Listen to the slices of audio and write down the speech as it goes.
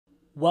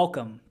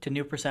Welcome to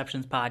New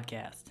Perceptions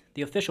Podcast,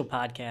 the official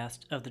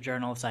podcast of the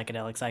Journal of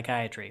Psychedelic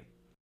Psychiatry.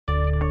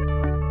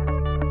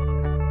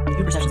 The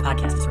New Perceptions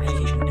Podcast is for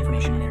education,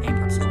 information, and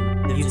entertainment purposes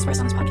only. The views expressed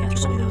on this podcast are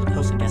solely those of the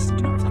host and guests and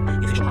do not reflect the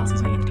official policies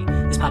of any entity.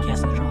 This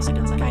podcast of the Journal of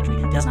Psychedelic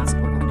Psychiatry does not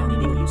support or condone the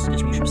illegal use,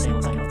 distribution, or sale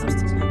of psychedelic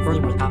substances.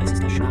 Furthermore, the topics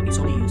discussed should not be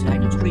solely used to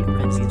diagnose, treat, or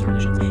prevent diseases or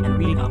conditions, and the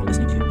reading of or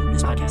listening to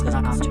this podcast does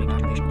not constitute a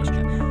doctor-patient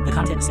relationship. The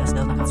content discussed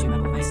does not constitute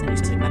medical advice, and any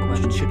specific medical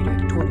questions should be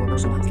directed toward your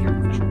personal health care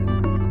professional.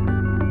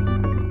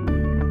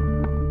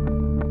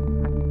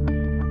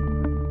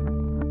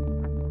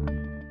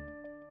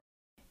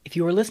 If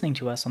you are listening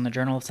to us on the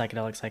Journal of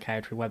Psychedelic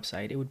Psychiatry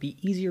website, it would be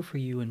easier for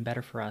you and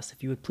better for us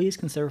if you would please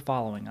consider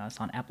following us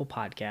on Apple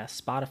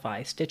Podcasts,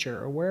 Spotify, Stitcher,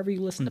 or wherever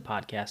you listen to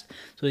podcasts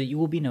so that you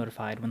will be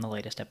notified when the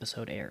latest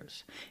episode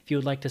airs. If you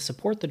would like to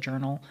support the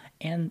Journal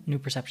and New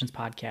Perceptions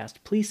Podcast,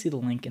 please see the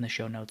link in the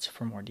show notes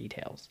for more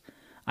details.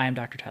 I am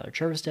Dr. Tyler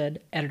Chervestead,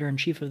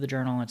 Editor-in-Chief of the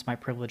Journal, and it's my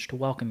privilege to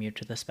welcome you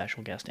to this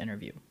special guest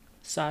interview.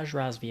 Saj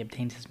Razvi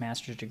obtained his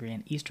master's degree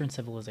in Eastern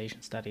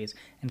Civilization Studies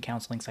and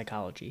Counseling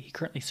Psychology. He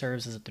currently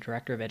serves as the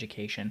Director of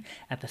Education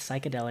at the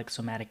Psychedelic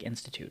Somatic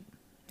Institute.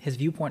 His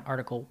Viewpoint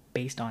article,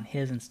 based on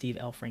his and Steve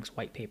Elfrink's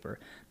white paper,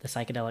 The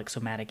Psychedelic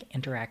Somatic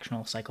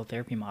Interactional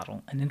Psychotherapy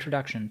Model, An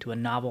Introduction to a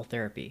Novel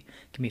Therapy,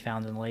 can be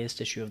found in the latest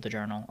issue of the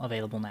Journal,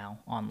 available now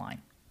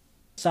online.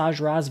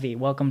 Saj Razvi,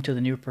 welcome to the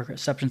New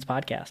Perceptions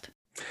Podcast.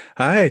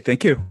 Hi,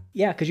 thank you.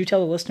 Yeah, could you tell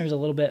the listeners a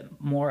little bit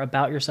more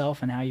about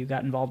yourself and how you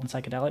got involved in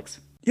psychedelics?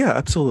 Yeah,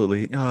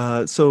 absolutely.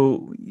 I'm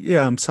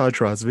Saj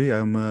Razvi.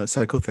 I'm a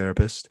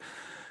psychotherapist.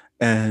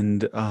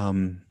 And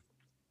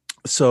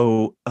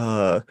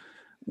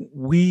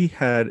we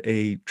had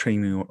a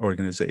training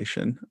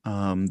organization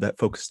that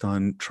focused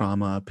on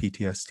trauma,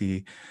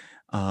 PTSD,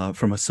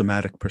 from a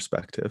somatic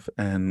perspective.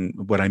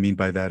 And what I mean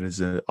by that is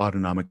an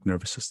autonomic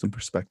nervous system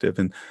perspective.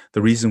 And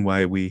the reason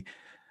why we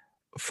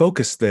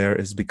focus there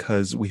is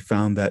because we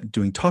found that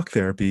doing talk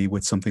therapy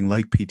with something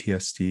like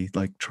PTSD,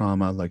 like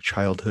trauma, like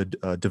childhood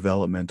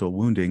developmental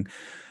wounding,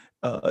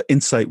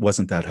 insight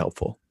wasn't that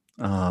helpful.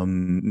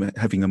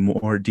 Having a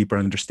more deeper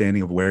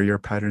understanding of where your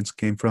patterns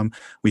came from,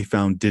 we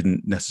found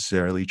didn't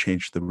necessarily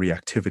change the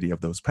reactivity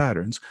of those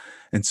patterns.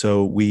 And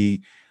so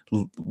we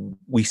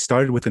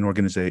started with an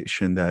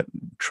organization that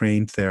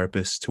trained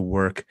therapists to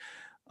work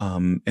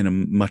in a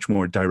much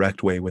more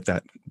direct way with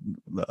that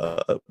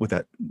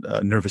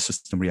nervous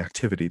system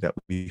reactivity that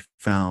we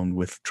found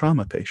with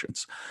trauma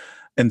patients.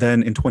 And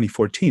then in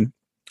 2014,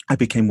 I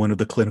became one of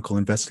the clinical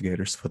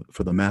investigators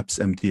for the MAPS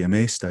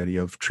MDMA study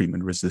of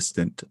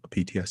treatment-resistant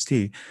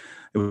PTSD.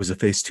 It was a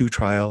phase 2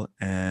 trial,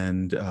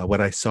 and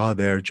what I saw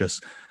there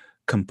just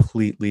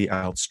completely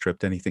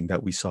outstripped anything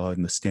that we saw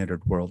in the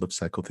standard world of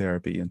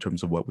psychotherapy in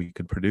terms of what we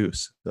could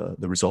produce,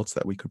 the results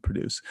that we could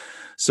produce.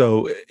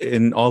 So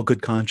in all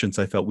good conscience,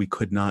 I felt we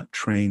could not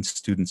train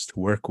students to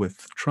work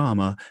with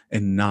trauma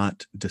and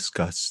not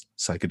discuss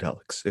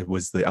psychedelics. It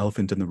was the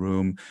elephant in the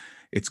room.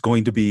 It's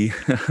going to be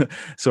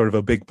sort of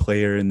a big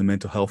player in the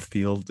mental health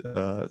field,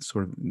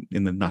 sort of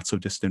in the not so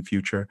distant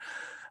future.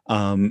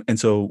 And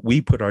so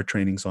we put our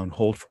trainings on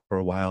hold for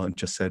a while and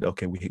just said,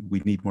 okay,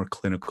 we need more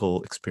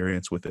clinical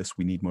experience with this.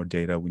 We need more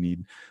data. We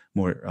need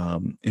more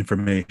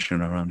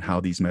information around how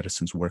these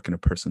medicines work in a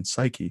person's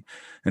psyche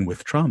and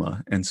with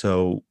trauma. And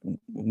so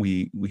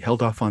we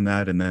held off on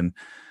that, and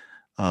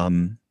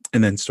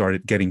then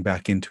started getting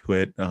back into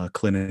it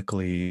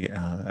clinically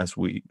as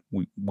we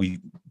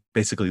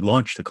basically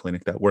launched a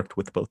clinic that worked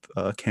with both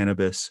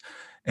cannabis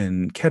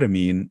and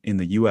ketamine in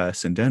the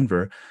US in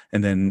Denver.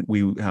 And then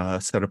we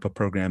set up a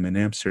program in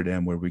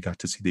Amsterdam where we got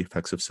to see the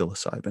effects of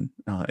psilocybin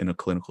in a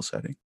clinical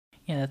setting.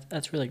 Yeah,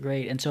 that's really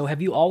great. And so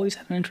have you always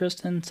had an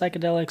interest in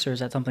psychedelics, or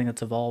is that something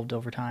that's evolved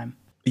over time?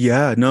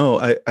 Yeah, no,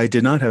 I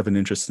did not have an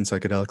interest in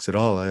psychedelics at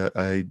all.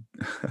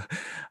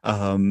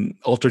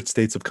 Altered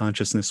states of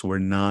consciousness were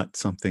not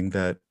something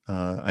that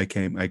I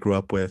grew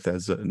up with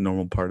as a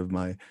normal part of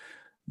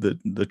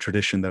the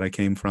tradition that I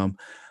came from.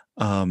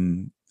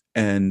 I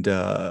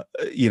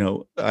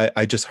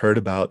just heard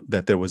about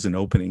that there was an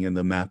opening in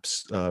the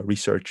MAPS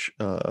research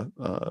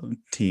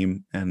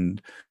team,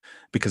 and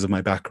because of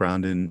my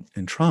background in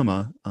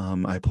trauma,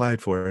 I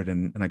applied for it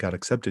and I got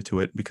accepted to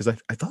it because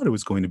I thought it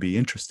was going to be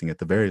interesting at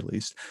the very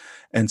least.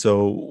 And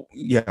so,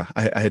 yeah,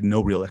 I had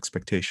no real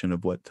expectation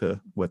of what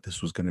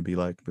this was going to be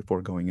like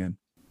before going in.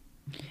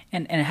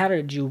 And how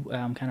did you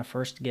kind of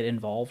first get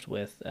involved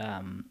with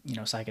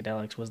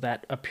psychedelics? Was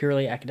that a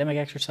purely academic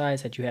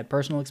exercise? Had you had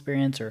personal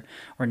experience or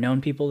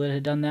known people that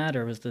had done that,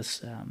 or was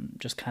this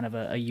just kind of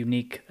a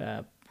unique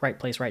right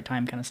place, right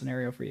time kind of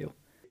scenario for you?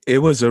 It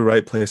was a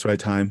right place, right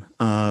time.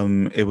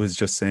 It was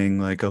just saying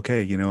like,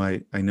 okay,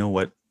 I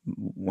know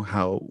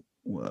how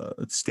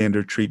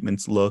standard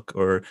treatments look,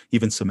 or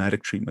even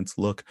somatic treatments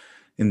look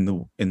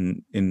in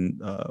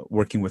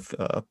working with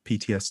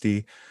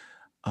PTSD,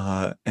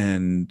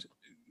 and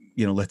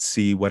let's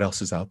see what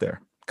else is out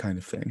there, kind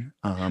of thing.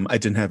 I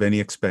didn't have any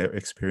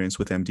experience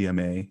with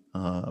MDMA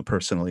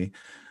personally,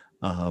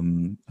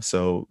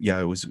 so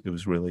yeah, it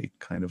was really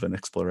kind of an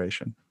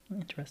exploration.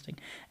 Interesting.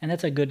 And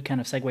that's a good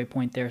kind of segue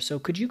point there. So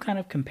could you kind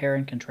of compare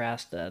and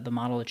contrast the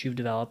model that you've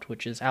developed,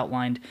 which is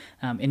outlined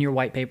in your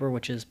white paper,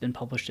 which has been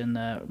published in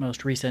the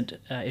most recent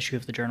issue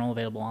of the journal,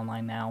 available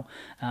online now,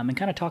 and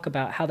kind of talk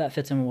about how that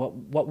fits in with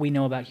what we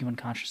know about human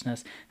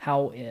consciousness,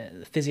 how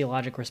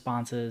physiologic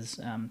responses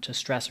to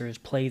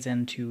stressors plays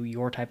into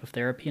your type of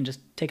therapy, and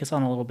just take us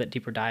on a little bit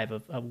deeper dive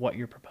of what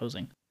you're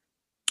proposing.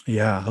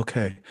 Yeah,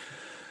 okay.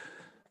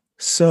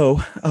 So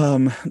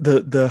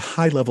the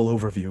high level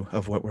overview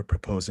of what we're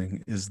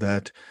proposing is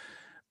that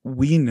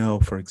we know,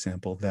 for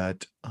example,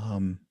 that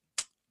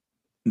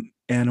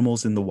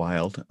animals in the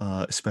wild,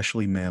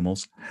 especially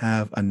mammals,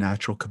 have a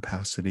natural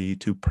capacity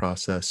to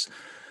process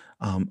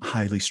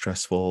highly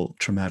stressful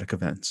traumatic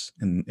events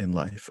in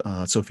life.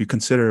 So if you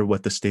consider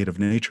what the state of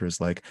nature is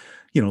like,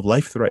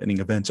 life-threatening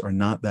events are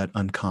not that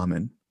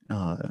uncommon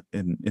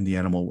in the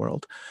animal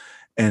world.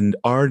 And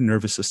our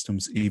nervous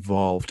systems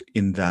evolved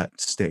in that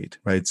state,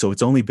 right? So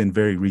it's only been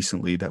very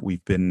recently that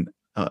we've been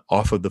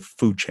off of the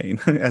food chain,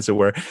 as it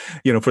were.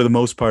 For the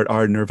most part,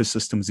 our nervous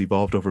systems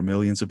evolved over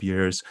millions of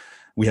years.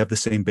 We have the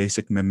same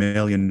basic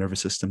mammalian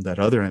nervous system that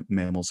other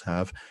mammals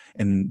have,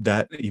 and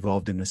that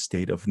evolved in a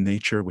state of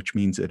nature, which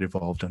means it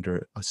evolved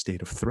under a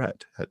state of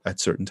threat at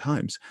certain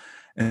times.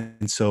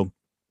 And so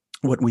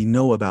what we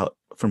know about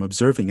from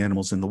observing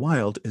animals in the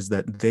wild is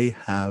that they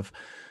have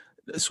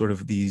sort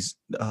of these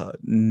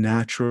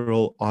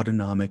natural,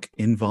 autonomic,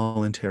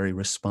 involuntary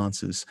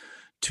responses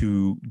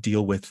to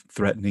deal with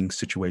threatening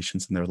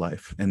situations in their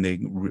life, and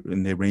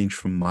they range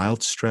from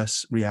mild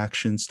stress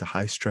reactions to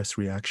high stress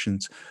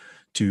reactions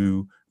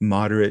to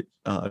moderate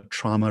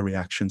trauma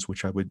reactions,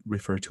 which I would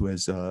refer to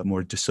as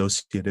more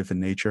dissociative in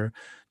nature,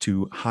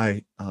 to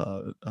high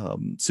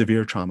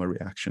severe trauma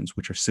reactions,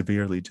 which are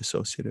severely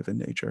dissociative in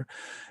nature.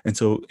 And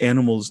so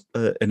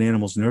an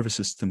animal's nervous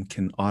system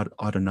can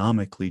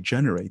autonomically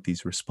generate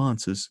these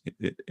responses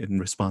in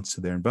response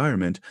to their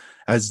environment,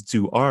 as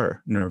do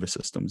our nervous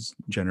systems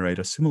generate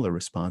a similar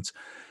response.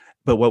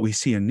 But what we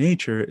see in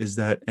nature is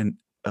that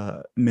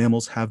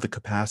mammals have the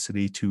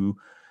capacity to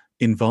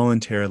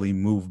involuntarily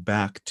move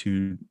back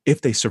to, if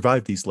they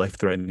survive these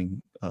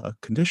life-threatening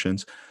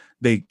conditions,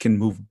 they can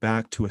move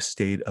back to a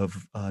state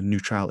of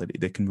neutrality.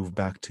 They can move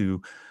back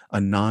to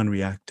a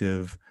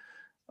non-reactive,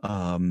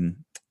 calm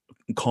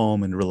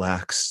and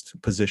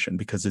relaxed position,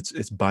 because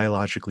it's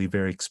biologically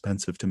very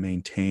expensive to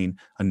maintain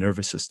a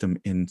nervous system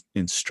in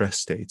stress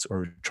states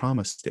or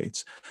trauma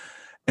states.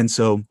 And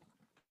so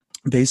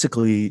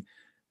basically,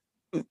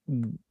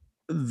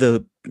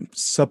 the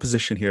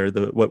supposition here,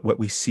 what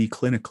we see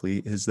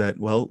clinically is that,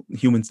 well,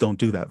 humans don't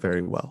do that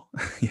very well.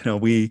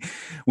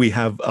 We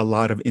have a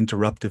lot of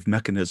interruptive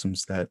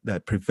mechanisms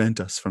that prevent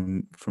us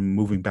from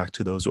moving back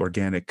to those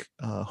organic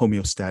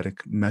homeostatic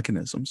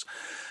mechanisms.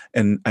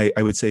 And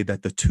I would say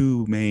that the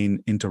two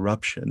main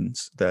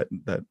interruptions that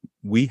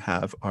we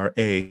have are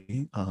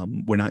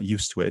we're not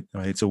used to it,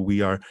 right? So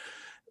we are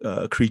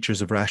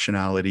creatures of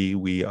rationality.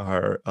 We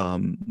are,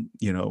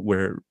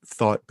 we're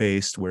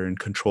thought-based. We're in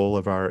control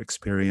of our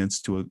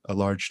experience to a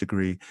large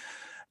degree.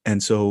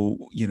 And so,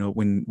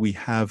 when we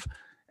have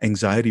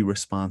anxiety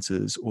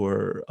responses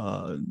or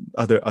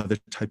other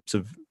types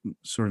of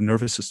sort of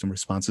nervous system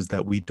responses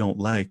that we don't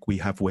like, we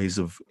have ways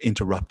of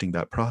interrupting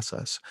that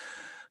process.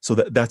 So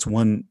that's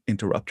one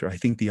interrupter. I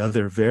think the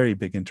other very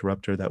big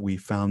interrupter that we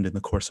found in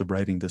the course of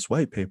writing this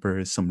white paper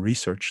is some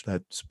research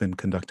that's been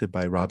conducted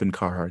by Robin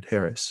Carhart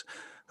Harris,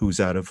 who's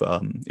out of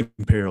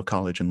Imperial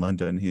College in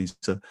London. He's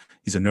a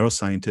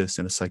neuroscientist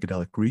and a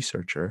psychedelic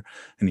researcher,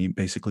 and he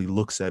basically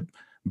looks at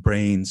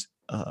brains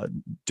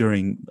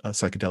during a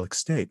psychedelic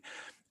state.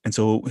 And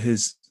so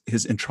his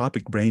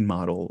entropic brain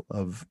model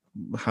of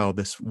how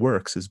this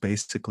works is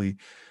basically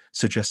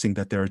suggesting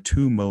that there are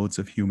two modes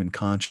of human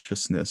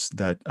consciousness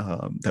that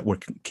we're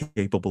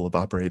capable of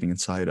operating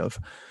inside of.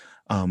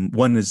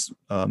 One is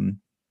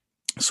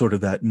sort of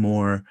that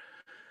more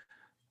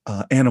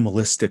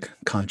animalistic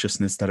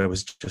consciousness that I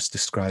was just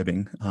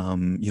describing.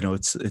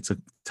 It's a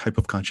type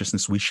of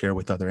consciousness we share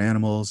with other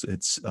animals.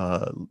 It's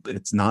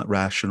not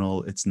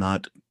rational. It's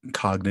not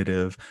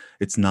cognitive.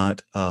 It's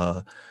not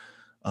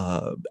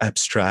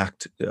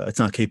abstract. It's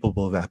not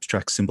capable of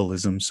abstract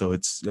symbolism. So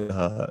it's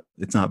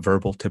not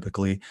verbal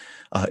typically.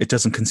 It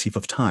doesn't conceive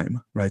of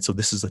time, right? So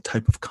this is a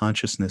type of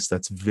consciousness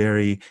that's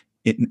very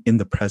in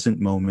the present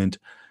moment,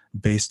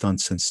 based on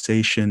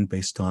sensation,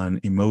 based on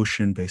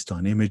emotion, based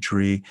on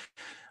imagery,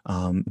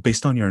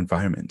 based on your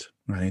environment,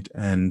 right?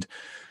 And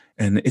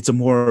it's a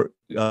more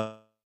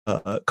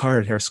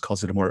Carhart Harris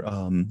calls it a more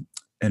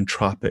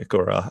entropic,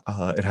 or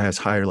it has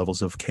higher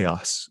levels of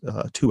chaos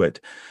to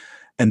it.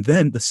 And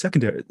then the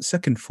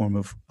second form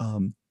of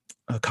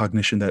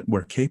cognition that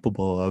we're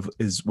capable of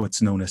is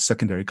what's known as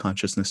secondary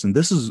consciousness, and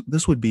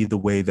this would be the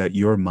way that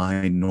your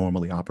mind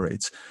normally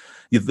operates.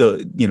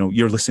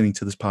 You're listening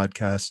to this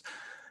podcast.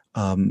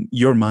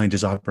 Your mind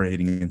is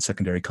operating in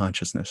secondary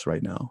consciousness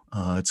right now.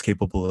 It's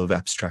capable of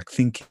abstract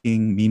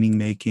thinking, meaning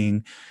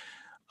making.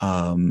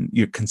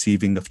 You're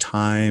conceiving of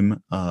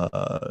time.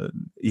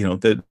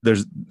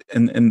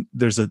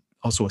 There's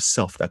also a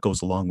self that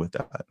goes along with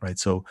that, right?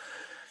 So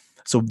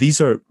these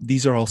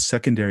are all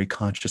secondary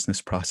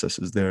consciousness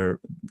processes.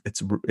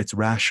 It's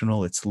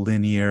rational, it's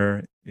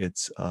linear,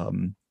 it's how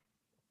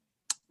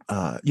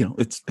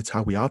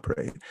we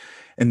operate.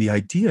 And the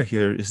idea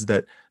here is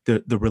that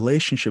the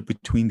relationship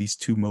between these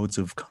two modes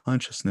of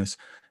consciousness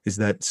is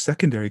that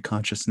secondary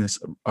consciousness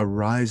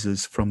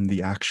arises from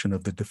the action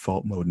of the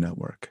default mode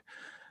network.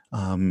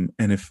 And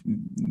if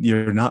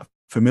you're not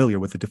familiar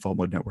with the default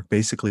mode network,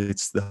 basically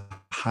it's the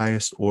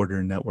highest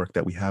order network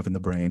that we have in the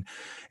brain,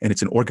 and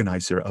it's an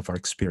organizer of our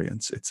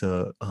experience. It's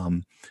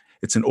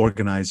an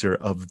organizer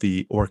of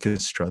the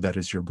orchestra that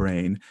is your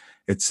brain.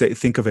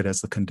 Think of it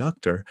as the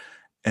conductor,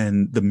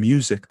 and the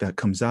music that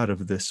comes out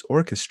of this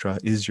orchestra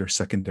is your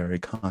secondary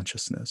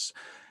consciousness.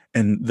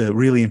 And the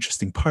really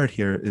interesting part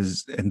here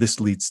is, and this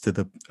leads to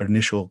the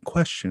initial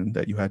question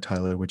that you had,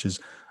 Tyler, which is,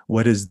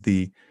 what is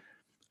the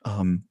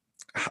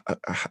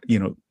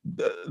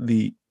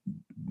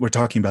we're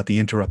talking about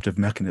the interruptive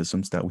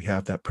mechanisms that we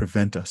have that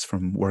prevent us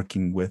from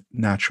working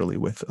naturally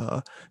with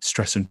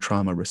stress and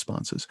trauma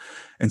responses.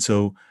 And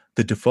so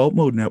the default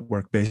mode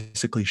network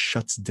basically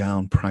shuts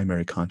down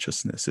primary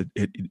consciousness.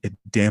 It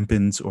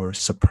dampens or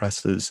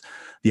suppresses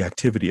the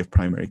activity of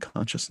primary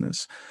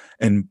consciousness.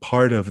 And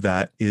part of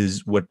that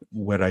is what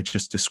I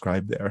just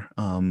described there,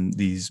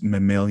 these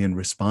mammalian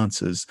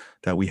responses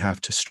that we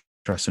have to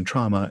stress and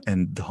trauma,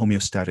 and the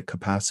homeostatic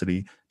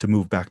capacity to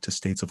move back to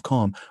states of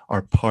calm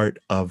are part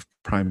of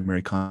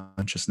primary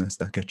consciousness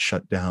that gets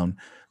shut down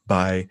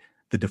by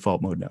the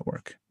default mode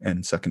network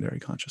and secondary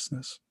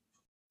consciousness.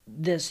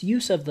 This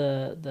use of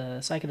the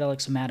psychedelic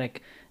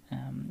somatic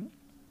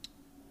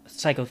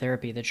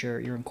psychotherapy that you're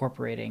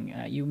incorporating,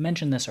 you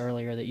mentioned this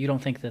earlier, that you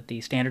don't think that the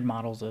standard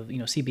models of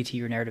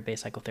CBT or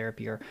narrative-based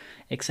psychotherapy are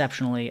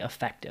exceptionally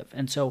effective.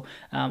 And so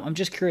I'm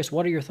just curious,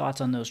 what are your thoughts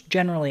on those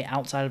generally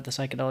outside of the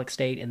psychedelic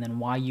state, and then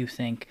why you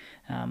think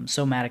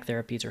somatic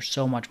therapies are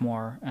so much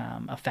more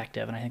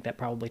effective? And I think that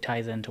probably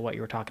ties into what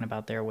you were talking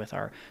about there with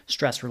our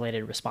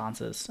stress-related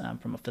responses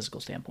from a physical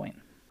standpoint.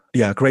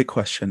 Yeah, great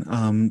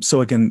question.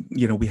 So again,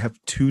 we have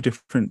two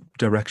different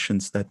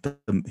directions that the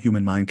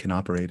human mind can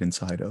operate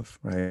inside of,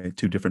 right?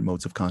 Two different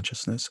modes of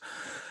consciousness.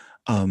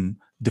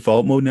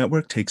 Default mode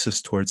network takes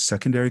us towards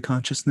secondary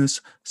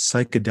consciousness.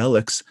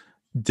 Psychedelics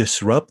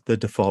disrupt the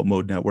default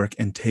mode network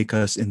and take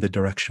us in the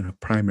direction of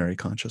primary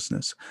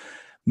consciousness.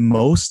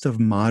 Most of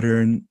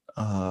modern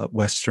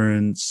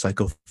Western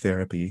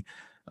psychotherapy,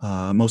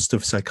 most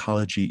of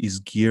psychology is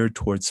geared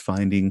towards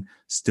finding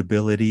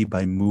stability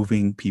by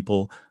moving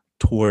people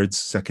towards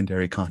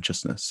secondary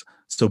consciousness.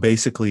 So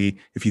basically,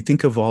 if you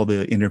think of all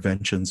the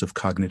interventions of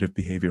cognitive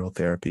behavioral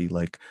therapy,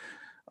 like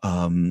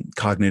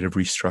cognitive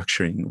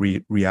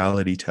restructuring,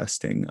 reality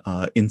testing,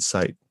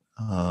 insight,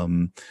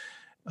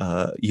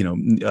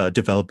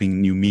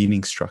 developing new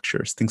meaning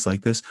structures, things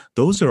like this,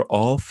 those are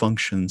all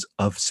functions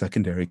of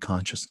secondary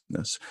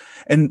consciousness.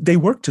 And they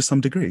work to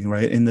some degree,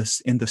 right? In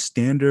the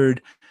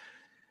standard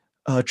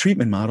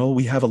treatment model,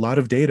 we have a lot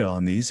of data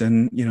on these,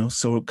 and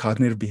so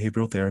cognitive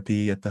behavioral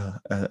therapy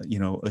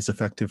is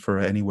effective for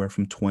anywhere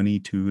from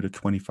 22 to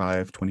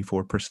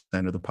 24%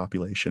 of the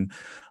population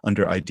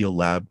under ideal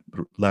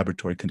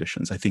laboratory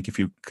conditions. I think if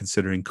you're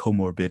considering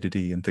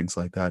comorbidity and things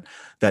like that,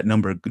 that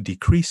number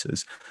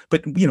decreases.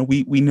 But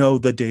we know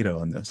the data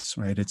on this,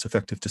 right? It's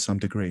effective to some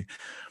degree.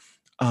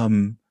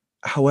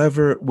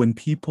 However, when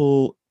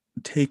people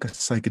take a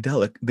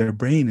psychedelic, their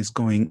brain is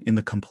going in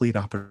the complete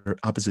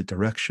opposite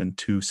direction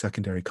to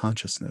secondary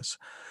consciousness,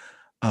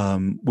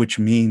 which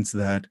means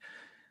that,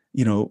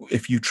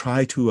 if you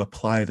try to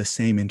apply the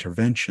same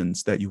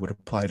interventions that you would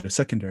apply to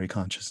secondary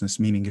consciousness,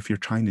 meaning if you're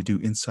trying to do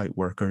insight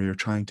work or you're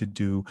trying to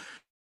do,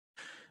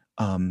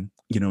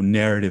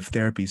 narrative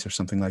therapies or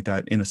something like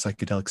that in a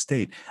psychedelic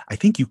state, I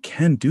think you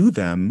can do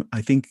them.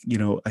 I think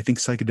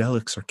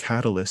psychedelics are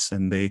catalysts,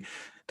 and they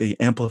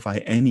amplify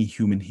any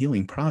human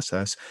healing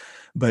process.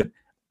 But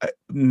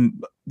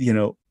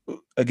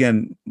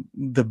again,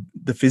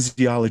 the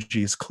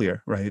physiology is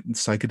clear, right?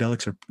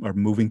 Psychedelics are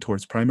moving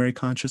towards primary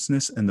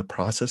consciousness and the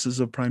processes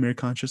of primary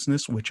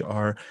consciousness, which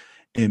are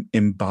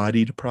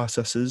embodied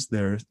processes.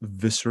 They're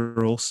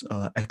visceral,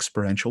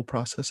 experiential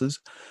processes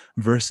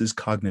versus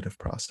cognitive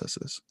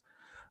processes.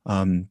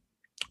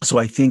 So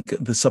I think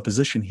the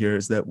supposition here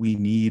is that we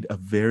need a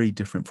very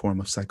different form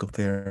of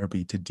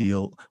psychotherapy to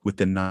deal with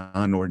the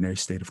non-ordinary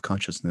state of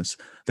consciousness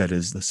that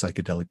is the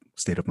psychedelic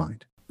state of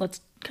mind.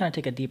 Let's kind of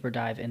take a deeper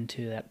dive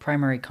into that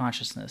primary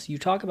consciousness. You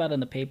talk about in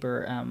the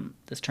paper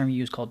this term you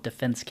use called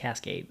defense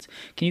cascades.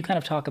 Can you kind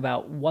of talk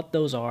about what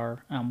those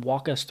are,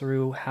 walk us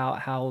through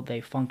how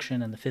they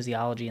function and the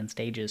physiology and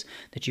stages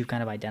that you've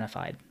kind of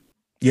identified?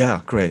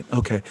 Yeah, great.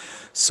 Okay.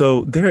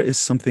 So there is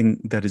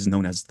something that is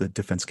known as the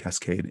defense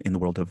cascade in the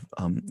world of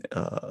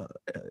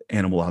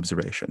animal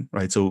observation,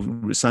 right?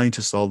 So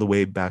scientists all the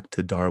way back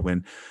to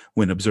Darwin,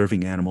 when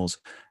observing animals,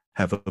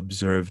 have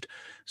observed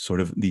sort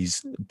of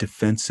these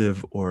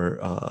defensive or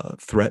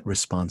threat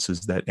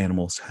responses that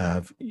animals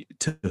have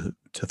to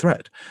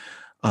threat.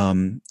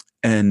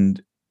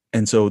 And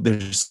so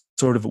there's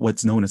sort of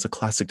what's known as a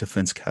classic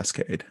defense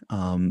cascade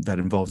that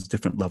involves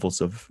different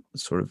levels of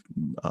sort of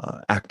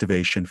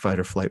activation, fight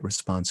or flight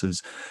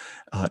responses,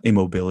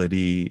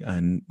 immobility,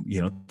 and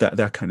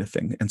that kind of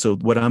thing. And so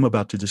what I'm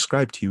about to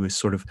describe to you is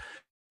sort of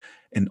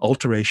an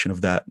alteration of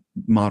that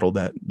model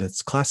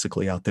that's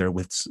classically out there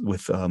with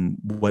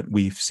what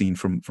we've seen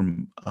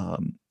from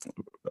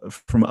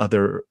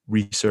other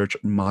research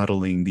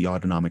modeling the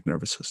autonomic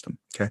nervous system.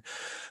 Okay,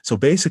 so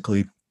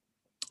basically,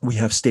 we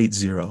have state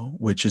 0,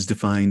 which is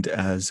defined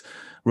as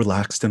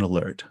relaxed and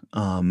alert.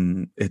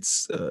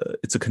 It's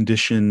a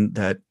condition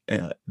that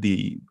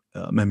the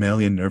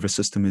mammalian nervous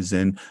system is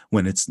in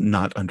when it's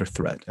not under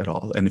threat at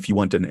all. And if you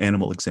want an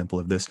animal example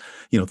of this,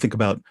 think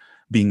about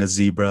being a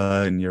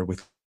zebra and you're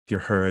with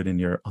your herd and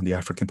you're on the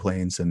African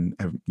plains and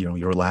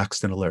you're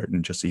relaxed and alert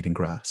and just eating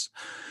grass.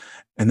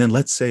 And then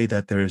let's say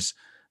that there's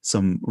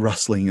some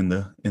rustling in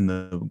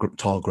the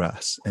tall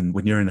grass, and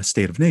when you're in a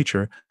state of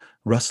nature,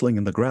 rustling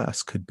in the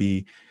grass could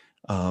be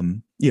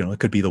it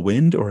could be the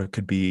wind, or it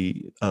could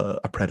be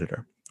a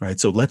predator, right?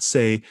 So let's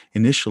say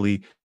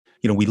initially,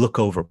 we look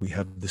over, we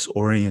have this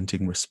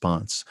orienting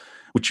response,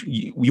 which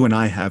you and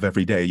I have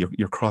every day.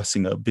 You're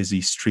crossing a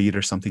busy street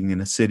or something in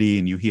a city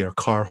and you hear a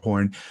car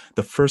horn.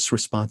 The first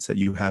response that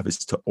you have is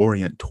to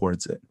orient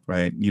towards it,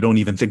 right? You don't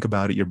even think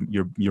about it.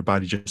 Your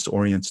body just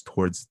orients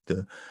towards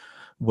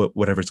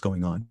whatever's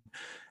going on.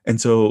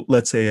 And so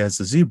let's say as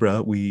a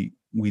zebra, we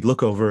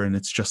look over and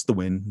it's just the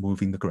wind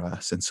moving the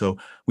grass. And so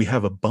we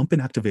have a bump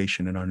in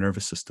activation in our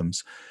nervous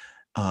systems.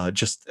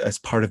 Just as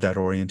part of that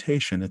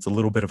orientation, it's a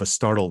little bit of a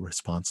startle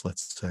response,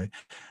 let's say.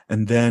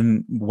 And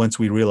then once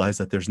we realize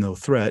that there's no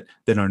threat,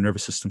 then our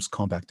nervous systems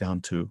calm back down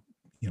to,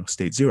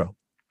 state 0.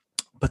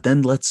 But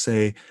then let's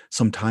say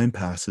some time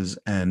passes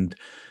and,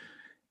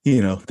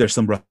 there's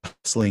some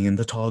rustling in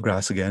the tall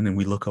grass again, and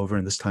we look over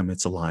and this time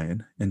it's a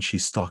lion and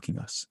she's stalking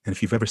us. And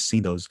if you've ever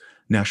seen those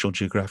National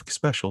Geographic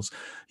specials,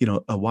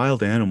 a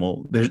wild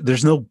animal,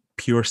 there's no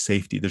pure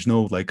safety. There's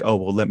no like, oh,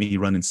 well, let me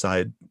run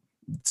inside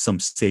some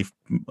safe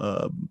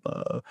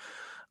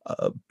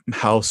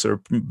house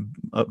or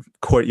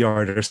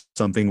courtyard or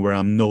something where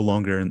I'm no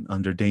longer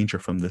under danger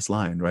from this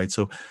lion, right?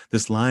 So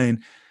this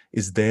lion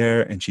is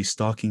there and she's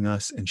stalking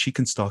us, and she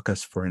can stalk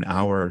us for an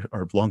hour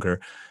or longer,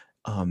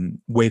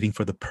 waiting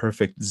for the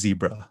perfect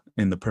zebra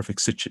in the perfect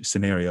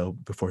scenario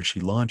before she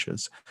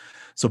launches.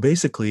 So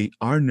basically,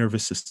 our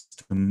nervous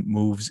system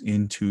moves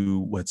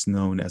into what's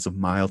known as a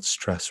mild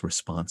stress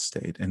response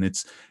state, and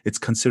it's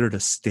considered a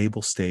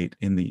stable state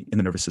in the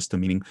nervous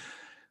system, meaning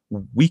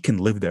we can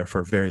live there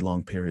for very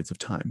long periods of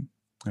time,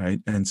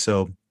 right? And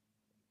so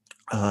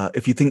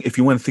if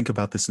you want to think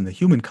about this in the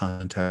human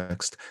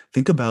context,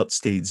 think about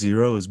state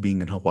 0 as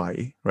being in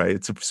Hawaii, right?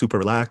 It's super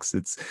relaxed.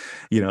 It's,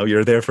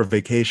 you're there for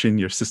vacation.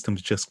 Your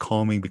system's just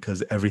calming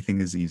because everything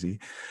is easy.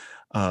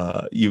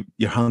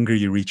 You're hungry,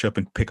 you reach up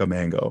and pick a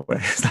mango, right?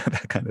 It's not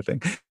that kind of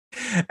thing.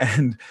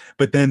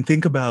 But then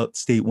think about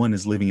state 1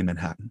 as living in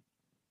Manhattan,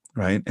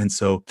 right? And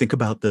so think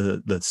about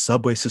the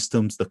subway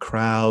systems, the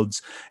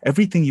crowds,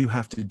 everything you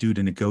have to do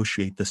to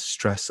negotiate the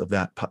stress of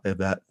that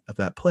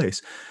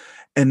place.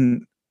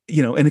 And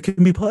and it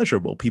can be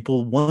pleasurable.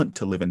 People want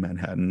to live in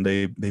Manhattan.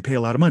 They pay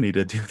a lot of money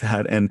to do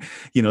that. And,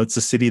 it's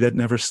a city that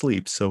never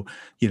sleeps. So,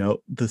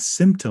 the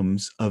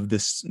symptoms of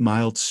this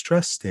mild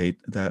stress state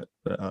that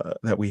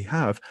we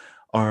have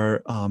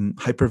are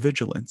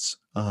hypervigilance,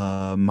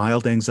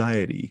 mild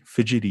anxiety,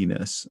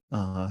 fidgetiness,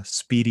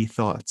 speedy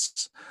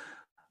thoughts,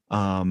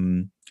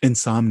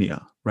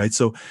 insomnia, right?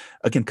 So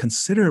again,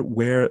 consider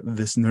where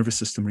this nervous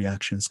system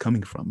reaction is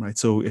coming from, right?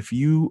 So if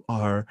you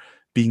are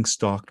being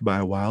stalked by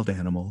a wild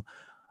animal,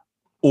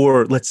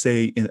 or let's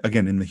say,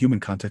 again, in the human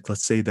context,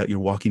 let's say that you're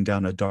walking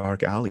down a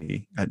dark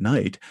alley at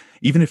night,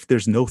 even if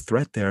there's no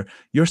threat there,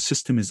 your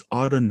system is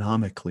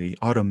automatically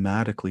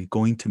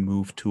going to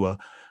move to a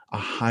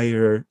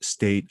higher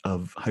state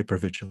of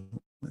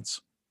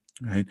hypervigilance,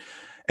 right?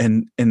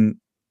 And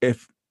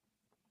if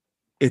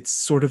it's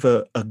sort of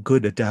a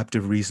good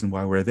adaptive reason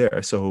why we're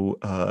there. So,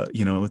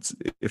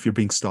 if you're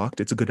being stalked,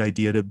 it's a good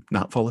idea to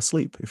not fall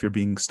asleep. If you're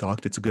being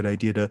stalked, it's a good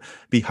idea to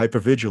be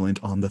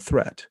hypervigilant on the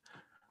threat,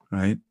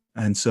 right?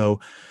 And so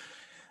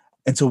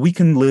we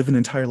can live an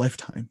entire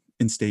lifetime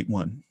in state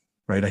 1,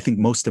 right? I think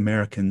most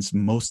Americans,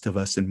 most of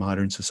us in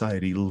modern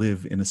society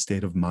live in a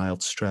state of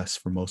mild stress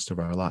for most of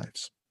our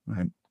lives,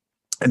 right?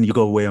 And you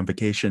go away on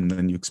vacation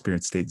and you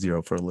experience state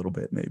 0 for a little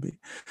bit, maybe.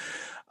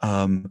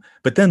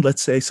 But then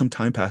let's say some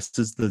time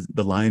passes,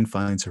 the lion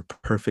finds her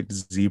perfect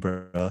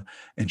zebra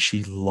and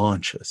she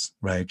launches,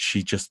 right?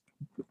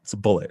 It's a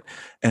bullet.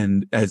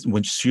 And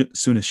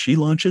soon as she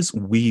launches,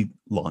 we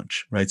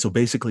launch, right? So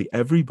basically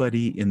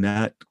everybody in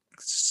that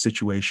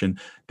situation,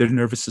 their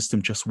nervous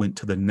system just went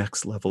to the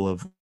next level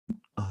of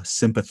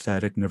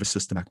sympathetic nervous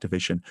system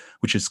activation,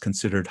 which is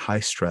considered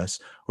high stress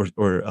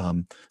or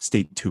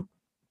state 2,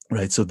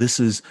 right? So this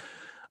is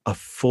a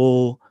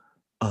full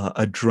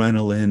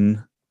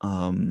adrenaline.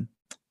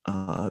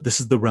 This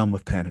is the realm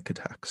of panic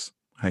attacks,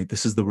 right?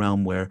 This is the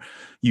realm where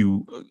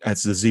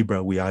as the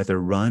zebra, we either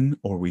run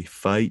or we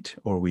fight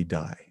or we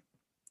die,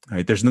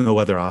 right? There's no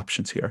other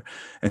options here.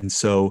 And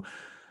so,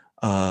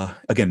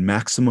 again,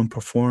 maximum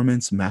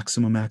performance,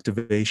 maximum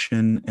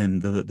activation,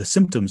 and the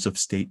symptoms of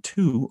state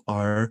two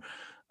are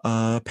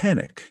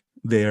panic.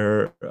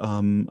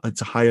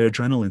 It's a higher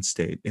adrenaline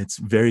state. It's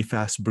very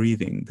fast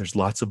breathing. There's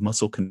lots of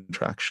muscle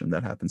contraction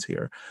that happens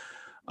here.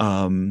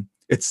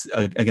 It's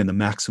again the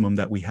maximum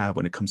that we have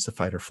when it comes to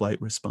fight or flight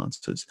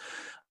responses.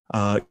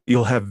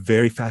 You'll have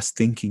very fast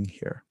thinking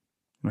here,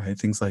 right?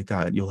 Things like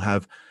that. You'll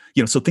have,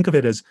 so think of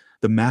it as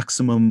the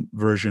maximum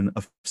version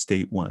of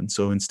state one.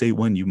 So in state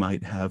one, you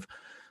might have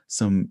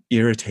some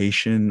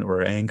irritation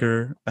or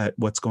anger at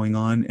what's going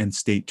on. In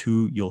state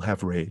two, you'll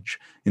have rage.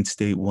 In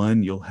state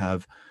one, you'll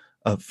have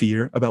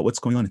fear about what's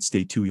going on. In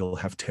state two, you'll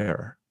have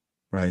terror,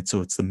 right?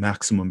 So it's the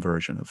maximum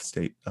version of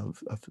state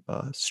of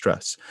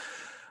stress.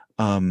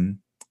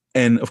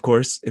 And of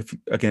course,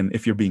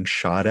 if you're being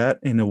shot at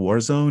in a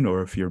war zone,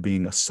 or if you're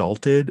being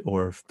assaulted,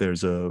 or if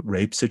there's a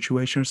rape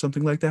situation or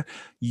something like that,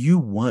 you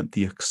want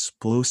the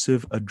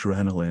explosive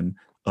adrenaline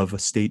of a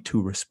state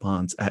two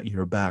response at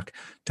your back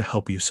to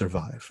help you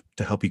survive,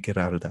 to help you get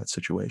out of that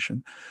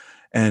situation.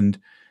 And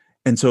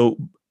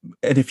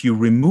if you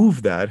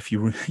remove that, if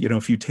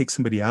you take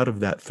somebody out of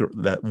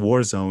that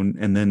war zone,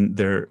 and then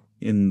they're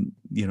in,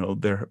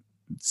 their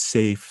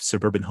safe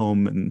suburban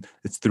home, and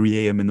it's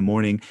 3 a.m. in the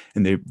morning,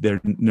 and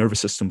their nervous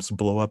systems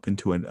blow up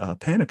into a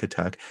panic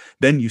attack,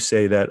 then you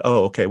say that,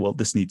 oh, okay, well,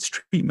 this needs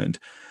treatment.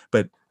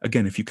 But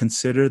again, if you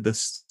consider the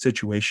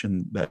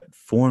situation that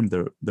formed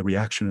the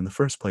reaction in the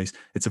first place,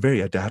 it's a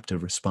very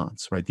adaptive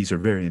response, right? These are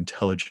very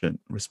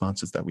intelligent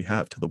responses that we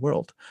have to the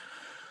world.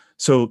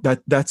 So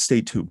that's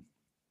state two.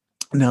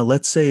 Now,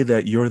 let's say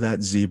that you're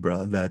that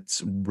zebra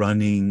that's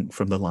running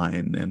from the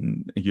lion,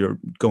 and you're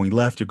going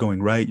left, you're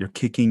going right, you're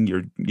kicking,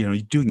 you're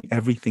doing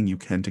everything you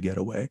can to get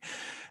away.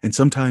 And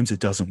sometimes it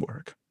doesn't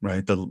work,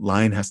 right? The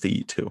lion has to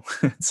eat too.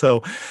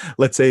 So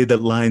let's say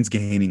that lion's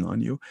gaining on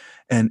you.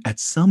 And at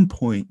some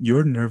point,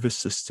 your nervous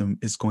system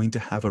is going to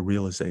have a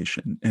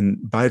realization.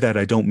 And by that,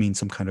 I don't mean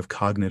some kind of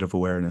cognitive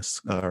awareness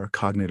or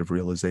cognitive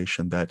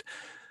realization but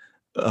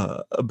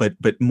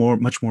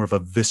much more of a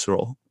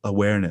visceral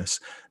awareness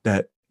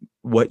that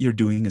what you're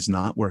doing is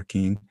not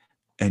working,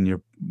 and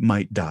you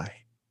might die,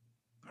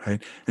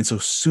 right? And so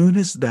soon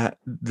as that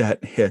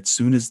hits,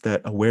 soon as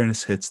that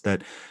awareness hits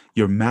that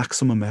your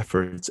maximum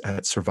efforts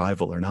at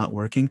survival are not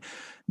working,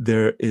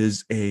 there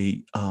is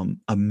a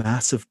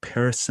massive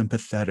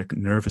parasympathetic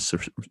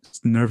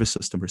nervous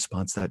system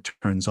response that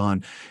turns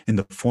on in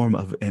the form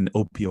of an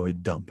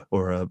opioid dump,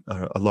 or a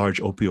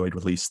large opioid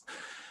release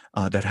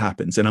that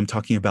happens. And I'm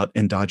talking about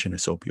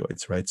endogenous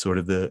opioids, right? Sort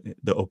of the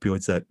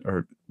opioids that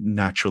are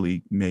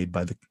naturally made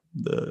by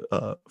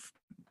the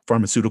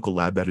pharmaceutical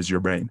lab that is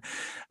your brain.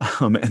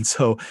 And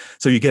so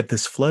you get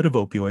this flood of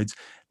opioids,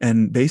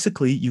 and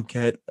basically you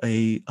get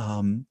a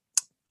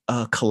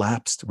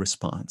collapsed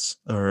response,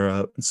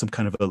 or some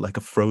kind of like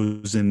a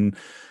frozen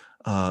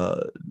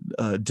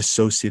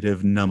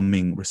dissociative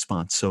numbing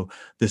response. So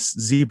this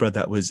zebra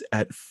that was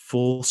at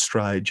full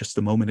stride just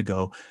a moment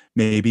ago,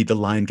 maybe the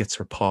lion gets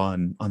her paw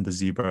on the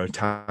zebra, or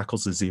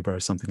tackles the zebra or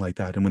something like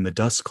that. And when the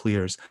dust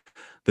clears,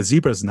 the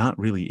zebra is not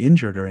really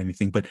injured or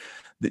anything, but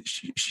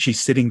she's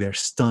sitting there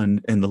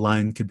stunned, and the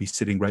lion could be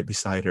sitting right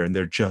beside her, and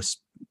they're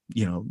just,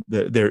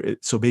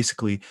 so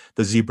basically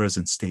the zebra is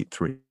in state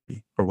 3,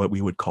 or what we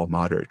would call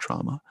moderate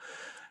trauma.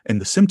 And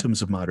the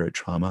symptoms of moderate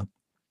trauma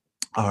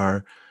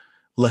are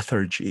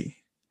lethargy,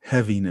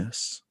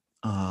 heaviness,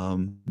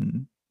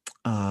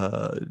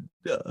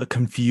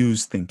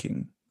 confused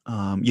thinking,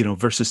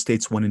 versus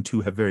states 1 and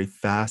 2 have very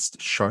fast,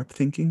 sharp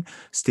thinking.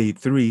 State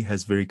 3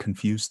 has very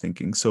confused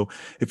thinking. So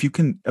if you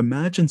can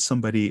imagine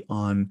somebody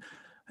on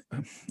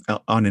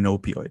an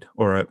opioid,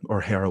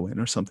 or heroin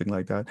or something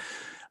like that,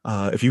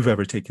 if you've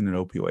ever taken an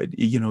opioid,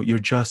 you're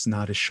just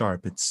not as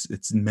sharp.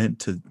 It's meant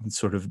to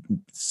sort of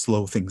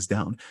slow things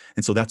down.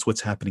 And so that's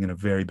what's happening in a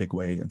very big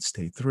way in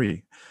state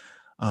 3.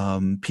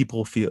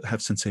 People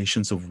have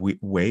sensations of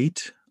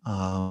weight.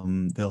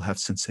 They'll have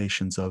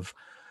sensations of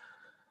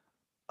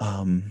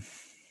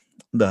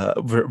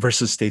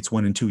versus states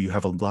 1 and 2, you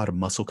have a lot of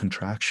muscle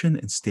contraction.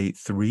 In state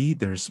 3,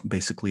 there's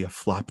basically a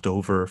flopped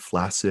over,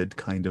 flaccid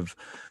kind of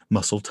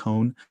muscle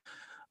tone.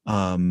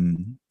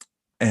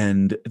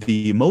 And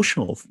the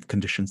emotional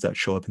conditions that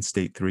show up in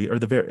state 3 are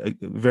the very,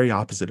 very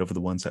opposite of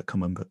the ones that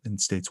come in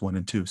states 1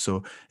 and 2.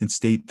 So in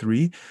state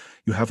 3,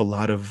 you have a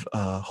lot of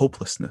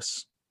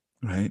hopelessness,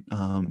 right?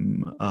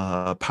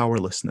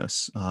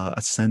 Powerlessness, a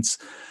sense.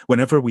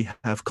 Whenever we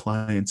have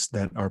clients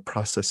that are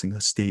processing a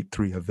state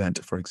 3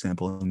 event, for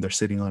example, and they're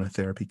sitting on a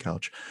therapy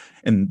couch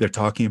and they're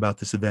talking about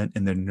this event,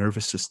 and their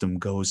nervous system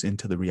goes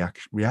into the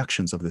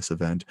reactions of this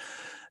event,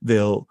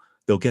 they'll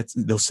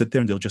sit there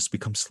and they'll just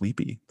become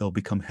sleepy. They'll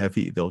become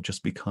heavy. They'll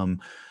just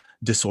become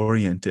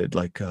disoriented,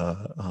 like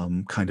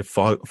kind of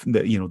fog.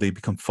 They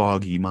become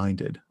foggy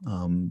minded.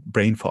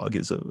 Brain fog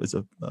is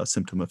a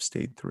symptom of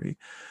state 3.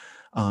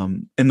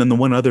 And then the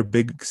one other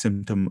big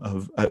symptom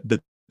of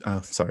the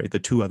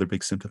two other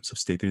big symptoms of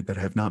state 3 that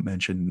I have not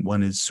mentioned,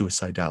 one is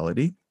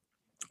suicidality.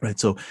 right?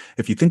 So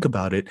if you think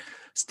about it,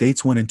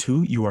 states 1 and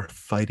 2, you are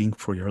fighting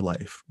for your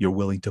life. You're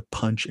willing to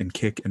punch and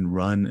kick and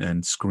run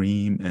and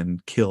scream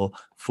and kill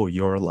for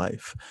your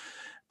life.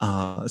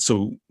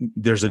 So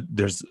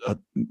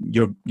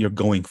you're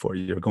going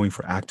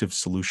for active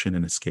solution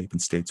and escape in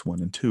states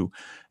 1 and 2.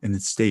 And in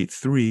state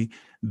 3,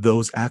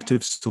 those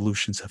active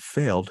solutions have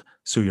failed,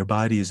 so your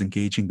body is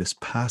engaging this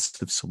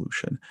passive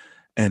solution.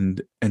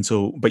 And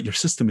so, but your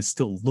system is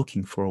still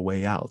looking for a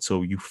way out.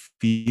 So you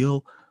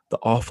feel the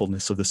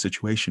awfulness of the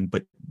situation,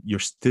 but you're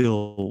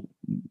still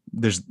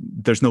there's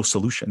no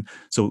solution.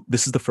 So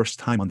this is the first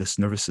time on this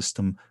nervous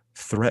system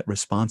threat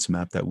response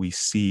map that we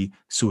see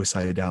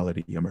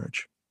suicidality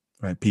emerge.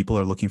 Right? People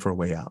are looking for a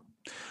way out.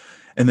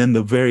 And then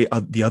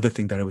the other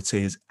thing that I would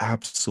say is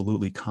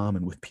absolutely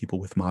common with people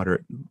with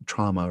moderate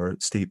trauma or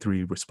state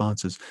 3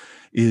 responses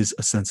is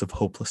a sense of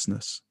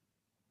hopelessness.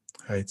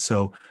 Right?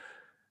 So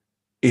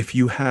if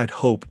you had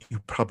hope,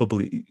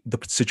 the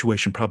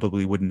situation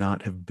probably would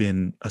not have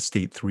been a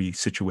state 3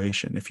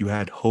 situation. If you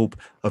had hope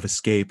of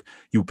escape,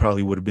 you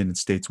probably would have been in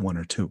states 1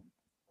 or 2.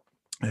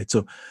 Right.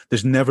 So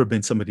there's never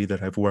been somebody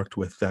that I've worked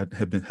with that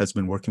has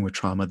been working with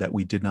trauma that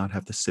we did not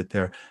have to sit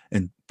there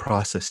and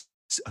process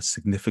a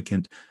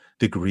significant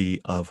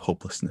degree of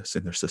hopelessness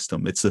in their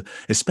system.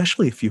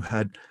 Especially if you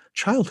had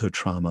childhood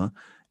trauma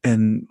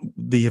and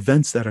the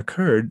events that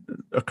occurred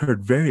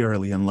very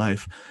early in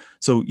life.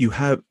 So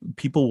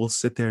people will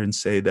sit there and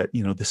say that,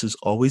 this has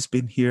always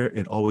been here.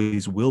 It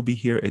always will be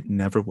here. It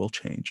never will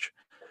change.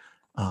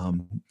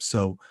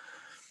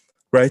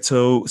 Right.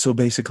 So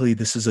basically,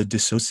 this is a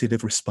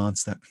dissociative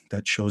response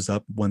that shows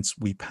up once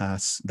we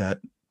pass that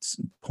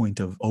point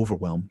of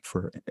overwhelm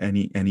for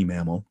any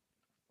mammal.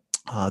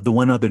 The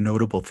one other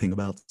notable thing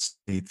about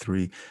state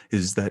 3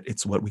 is that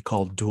it's what we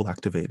call dual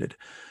activated,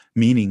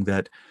 meaning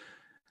that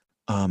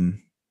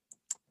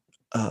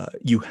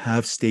you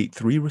have state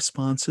 3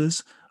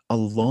 responses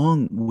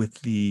along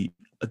with you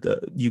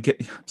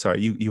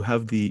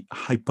have the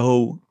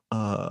hypo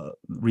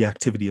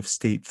reactivity of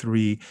state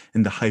 3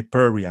 and the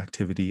hyper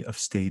reactivity of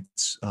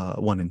states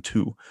 1 and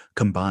 2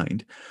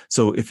 combined.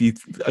 So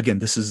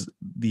this is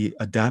the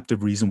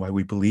adaptive reason why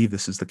we believe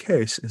this is the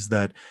case, is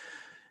that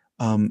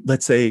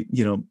let's say,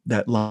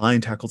 that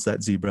lion tackles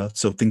that zebra,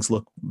 so things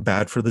look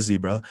bad for the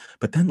zebra,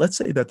 but then let's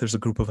say that there's a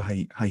group of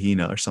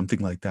hyena or something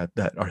like that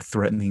are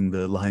threatening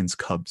the lion's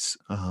cubs.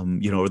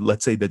 Or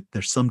let's say that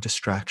there's some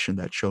distraction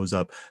that shows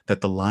up that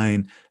the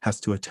lion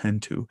has to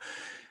attend to.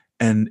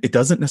 And it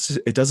doesn't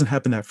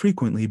happen that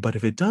frequently, but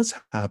if it does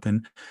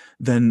happen,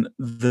 then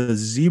the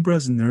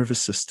zebra's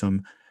nervous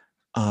system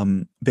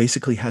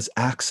basically has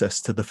access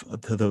to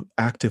the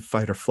active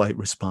fight or flight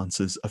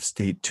responses of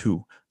state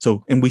 2.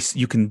 So, and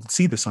you can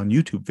see this on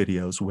YouTube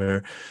videos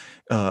where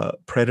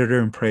predator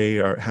and prey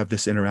have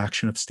this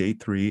interaction of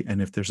state 3,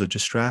 and if there's a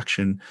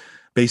distraction,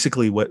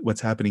 basically what's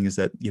happening is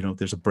that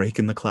there's a break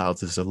in the clouds.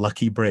 There's a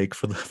lucky break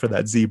for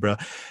that zebra,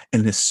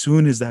 and as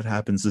soon as that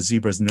happens, the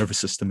zebra's nervous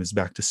system is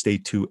back to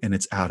state 2 and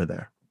it's out of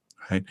there.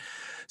 Right.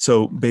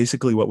 So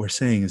basically, what we're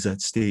saying is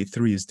that state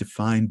 3 is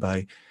defined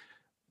by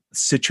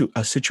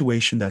a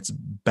situation that's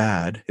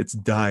bad, it's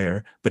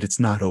dire, but it's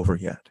not over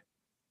yet.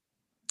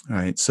 All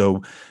right.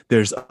 So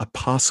there's a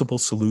possible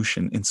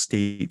solution in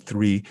state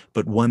 3,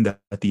 but one that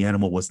the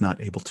animal was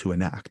not able to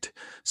enact.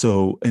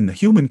 So in the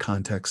human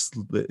context,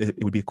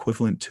 it would be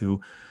equivalent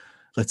to,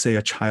 let's say,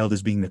 a child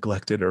is being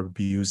neglected or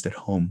abused at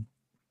home,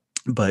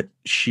 but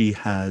she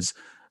has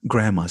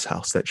grandma's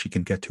house that she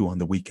can get to on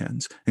the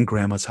weekends. And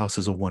grandma's house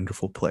is a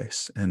wonderful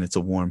place, and it's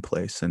a warm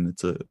place, and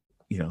it's a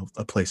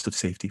place of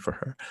safety for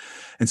her.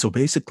 And so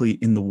basically,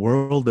 in the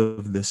world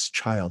of this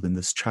child, in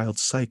this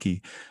child's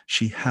psyche,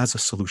 she has a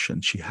solution.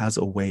 She has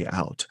a way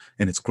out,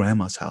 and it's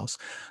grandma's house.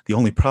 The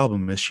only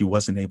problem is she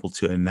wasn't able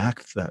to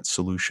enact that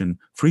solution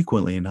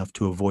frequently enough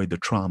to avoid the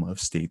trauma of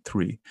state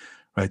 3,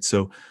 right?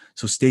 So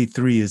state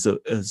 3 is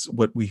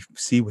what we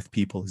see with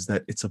people, is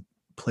that it's a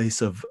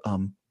place of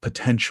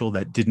potential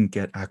that didn't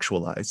get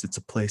actualized. It's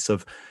a place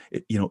of,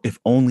 if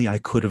only I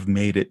could have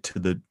made it to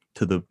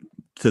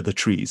the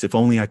trees, if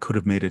only I could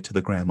have made it to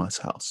the grandma's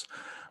house,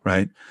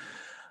 right?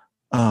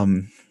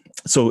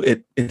 So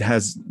it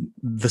has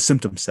the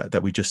symptom set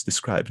that we just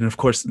described. And of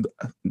course,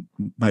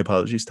 my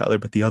apologies, Tyler,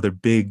 but the other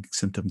big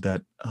symptom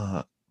that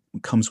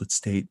comes with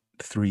state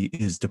 3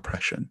 is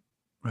depression,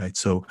 right?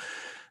 So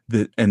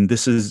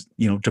this is,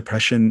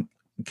 depression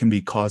can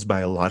be caused by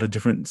a lot of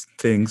different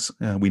things.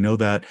 We know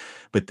that,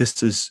 but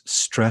this is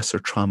stress or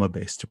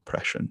trauma-based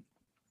depression,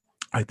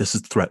 right? This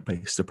is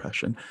threat-based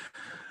depression.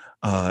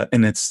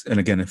 And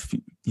again, if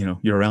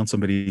you're around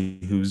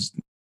somebody who's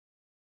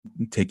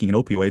taking an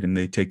opioid and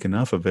they take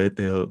enough of it,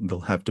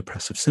 they'll have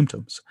depressive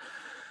symptoms.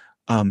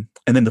 And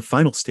then the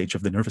final stage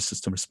of the nervous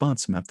system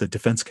response map, the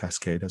defense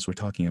cascade, as we're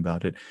talking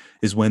about it,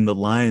 is when the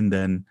lion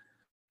then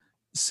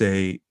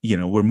say,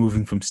 we're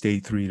moving from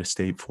state 3 to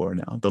state 4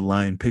 now. The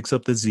lion picks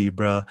up the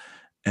zebra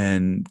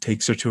and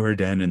takes her to her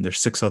den, and there's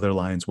 6 other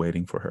lions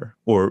waiting for her,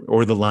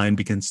 or the lion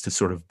begins to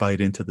sort of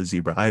bite into the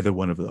zebra, either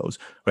one of those,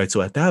 right?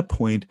 So at that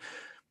point,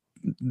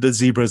 the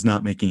zebra is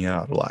not making it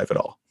out alive at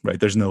all, right?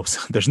 There's no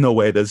there's no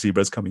way that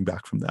zebra is coming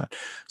back from that.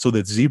 So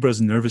the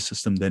zebra's nervous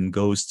system then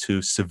goes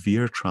to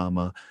severe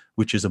trauma,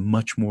 which is a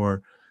much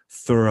more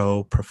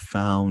thorough,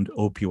 profound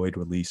opioid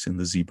release in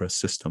the zebra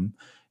system,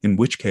 in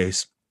which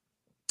case,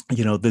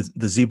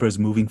 the zebra is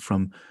moving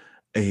from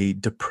a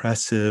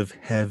depressive,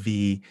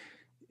 heavy,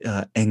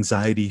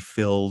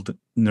 anxiety-filled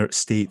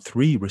state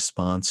 3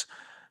 response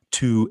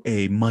to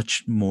a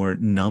much more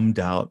numbed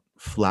out,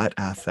 flat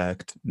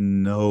affect,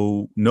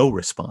 no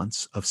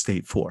response of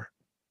state 4,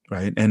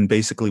 right? And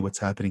basically what's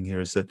happening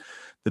here is that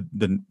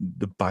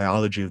the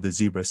biology of the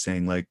zebra is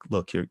saying, like,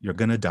 look, you're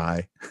gonna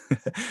die.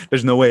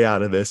 There's no way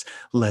out of this.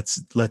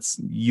 Let's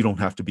you don't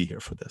have to be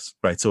here for this,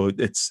 right? So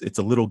it's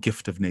a little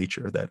gift of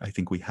nature that I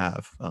think we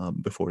have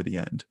before the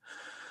end.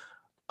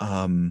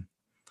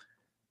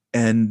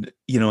 And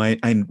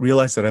I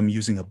realize that I'm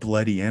using a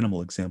bloody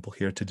animal example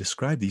here to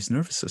describe these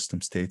nervous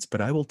system states,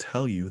 but I will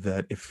tell you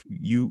that if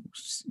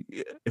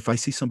I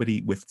see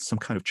somebody with some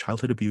kind of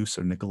childhood abuse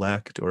or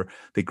neglect, or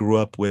they grew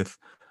up with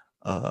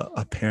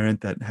a parent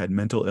that had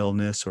mental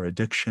illness or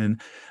addiction,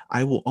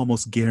 I will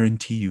almost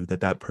guarantee you that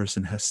that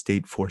person has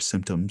state 4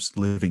 symptoms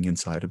living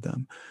inside of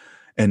them.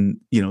 And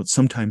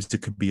sometimes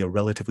it could be a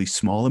relatively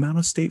small amount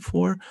of state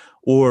 4,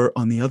 or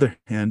on the other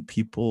hand,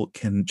 people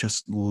can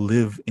just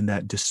live in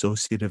that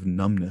dissociative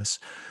numbness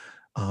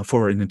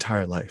for an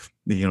entire life.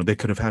 They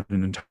could have had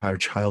an entire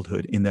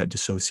childhood in that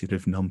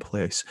dissociative numb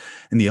place.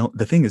 And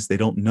the thing is, they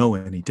don't know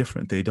any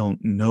different. They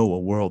don't know a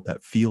world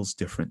that feels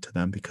different to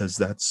them, because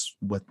that's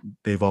what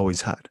they've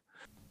always had.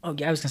 Oh,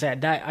 yeah, I was going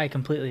to say, I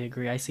completely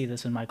agree. I see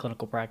this in my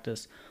clinical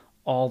practice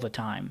all the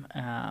time,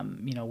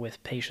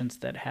 with patients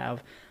that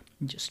have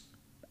just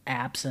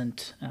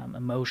absent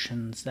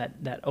emotions,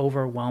 that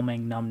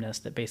overwhelming numbness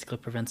that basically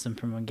prevents them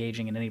from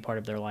engaging in any part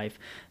of their life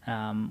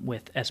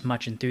with as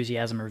much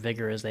enthusiasm or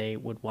vigor as they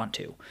would want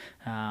to.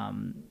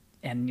 And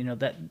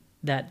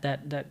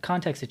that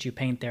context that you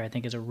paint there, I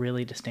think, is a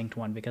really distinct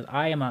one, because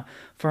I am a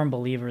firm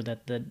believer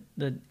that the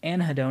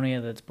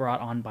anhedonia that's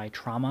brought on by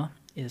trauma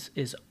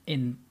is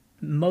in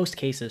most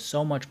cases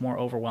so much more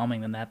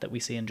overwhelming than that we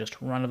see in just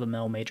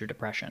run-of-the-mill major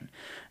depression.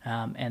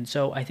 And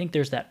so I think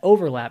there's that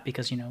overlap,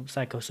 because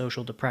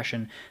psychosocial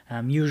depression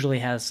usually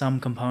has some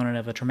component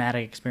of a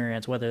traumatic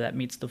experience. Whether that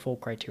meets the full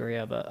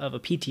criteria of a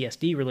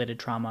PTSD related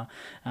trauma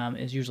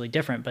is usually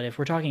different. But if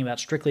we're talking about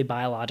strictly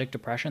biologic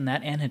depression,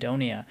 that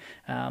anhedonia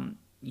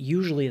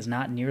usually is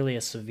not nearly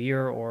as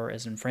severe or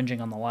as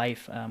infringing on the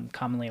life,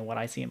 commonly in what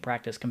I see in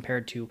practice,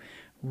 compared to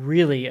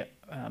really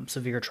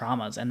severe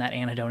traumas and that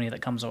anhedonia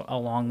that comes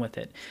along with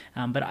it.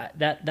 But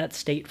that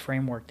state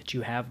framework that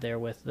you have there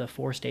with the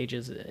 4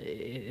 stages,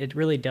 it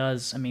really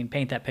does,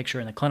 paint that picture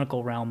in the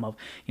clinical realm of,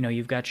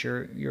 you've got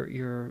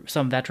your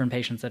some veteran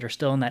patients that are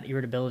still in that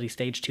irritability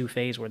stage 2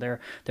 phase, where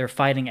they're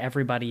fighting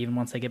everybody even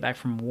once they get back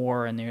from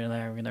war, and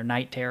they're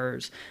night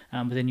terrors.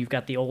 But then you've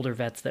got the older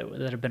vets that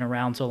have been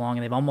around so long,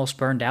 and they've almost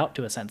burned out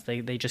to a sense.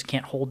 They just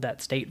can't hold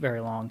that state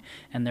very long,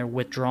 and they're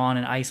withdrawn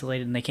and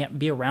isolated, and they can't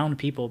be around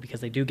people because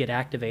they do get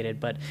activated,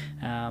 but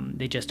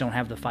they just don't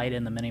have the fight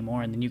in them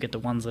anymore. And then you get the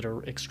ones that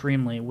are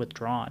extremely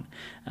withdrawn.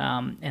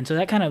 And so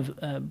that kind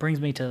of brings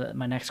me to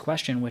my next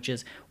question, which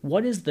is,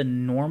 what is the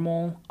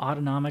normal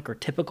autonomic or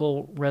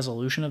typical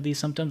resolution of these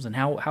symptoms, and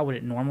how would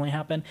it normally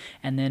happen?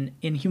 And then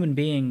in human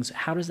beings,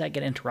 how does that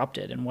get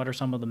interrupted, and what are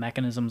some of the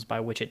mechanisms by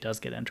which it does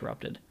get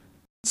interrupted?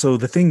 So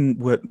the thing,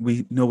 what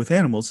we know with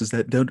animals, is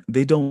that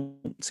they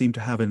don't seem to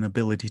have an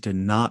ability to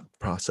not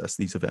process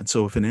these events.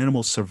 So if an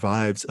animal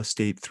survives a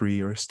state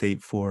 3 or a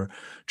state 4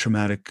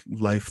 traumatic,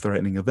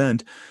 life-threatening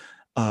event,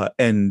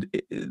 and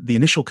the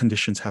initial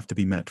conditions have to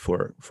be met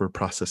for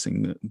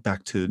processing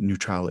back to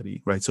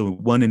neutrality, right? So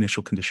one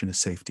initial condition is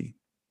safety,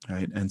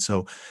 right? And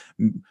so,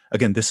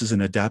 again, this is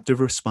an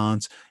adaptive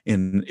response.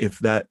 And if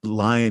that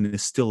lion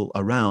is still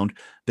around,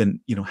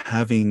 then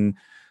having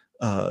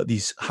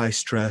these high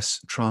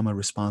stress trauma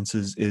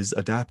responses is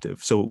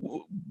adaptive.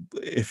 So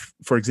if,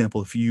 for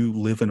example, if you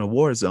live in a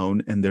war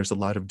zone and there's a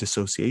lot of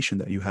dissociation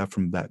that you have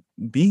from that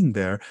being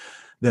there,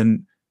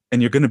 then,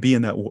 and you're going to be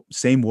in that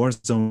same war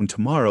zone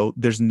tomorrow,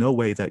 there's no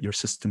way that your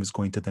system is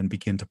going to then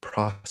begin to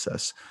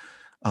process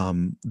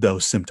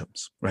those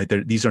symptoms, right?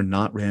 These are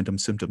not random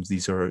symptoms.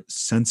 These are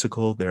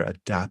sensical, they're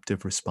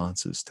adaptive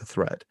responses to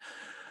threat.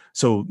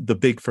 So the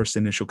big first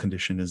initial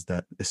condition is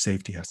that the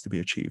safety has to be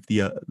achieved.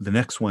 The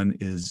next one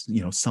is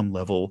some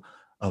level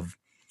of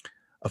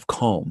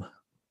calm,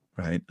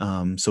 right?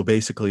 So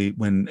basically,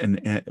 when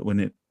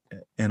an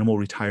animal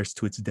retires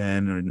to its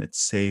den and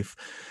it's safe,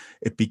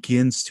 it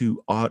begins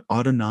to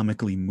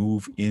autonomically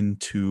move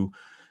into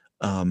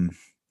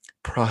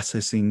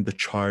processing the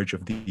charge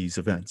of these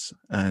events.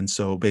 And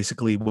so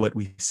basically, what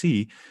we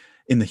see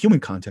in the human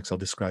context, I'll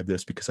describe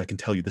this because I can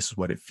tell you this is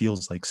what it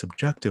feels like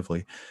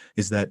subjectively,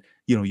 is that,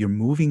 you're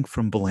moving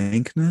from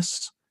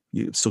blankness.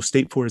 So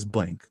state 4 is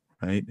blank,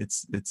 right?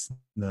 It's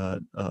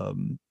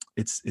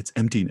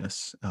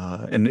emptiness.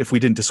 And if we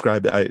didn't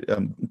describe it,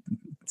 I'm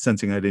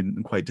sensing I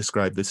didn't quite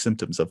describe the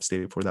symptoms of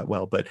state 4 that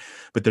well, but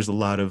there's a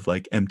lot of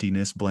like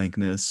emptiness,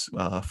 blankness,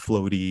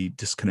 floaty,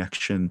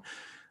 disconnection,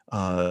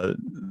 uh,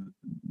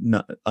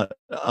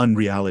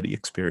 unreality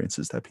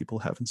experiences that people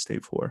have in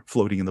state 4,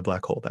 floating in the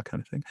black hole, that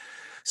kind of thing.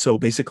 So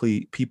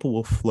basically, people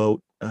will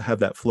float, have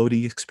that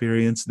floating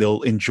experience.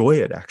 They'll enjoy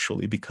it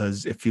actually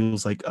because it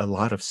feels like a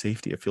lot of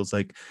safety. It feels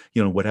like,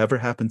 whatever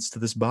happens to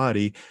this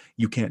body,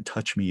 you can't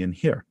touch me in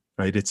here,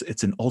 right?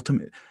 It's an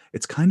ultimate.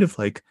 It's kind of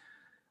like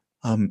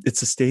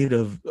it's a state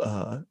of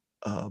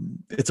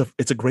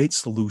it's a great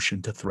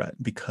solution to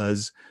threat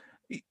because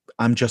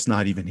I'm just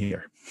not even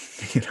here.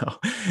 you know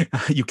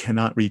you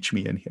cannot reach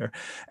me in here.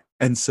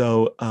 And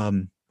so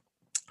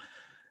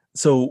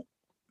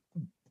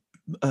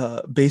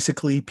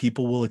basically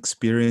people will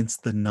experience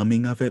the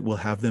numbing of it, will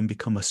have them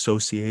become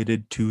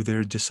associated to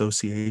their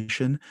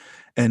dissociation.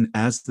 And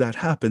as that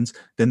happens,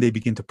 then they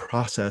begin to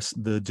process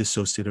the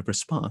dissociative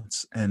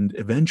response. And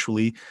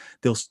eventually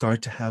they'll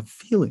start to have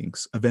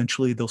feelings.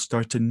 Eventually they'll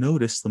start to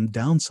notice some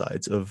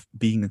downsides of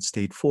being in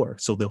state 4.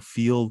 So they'll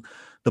feel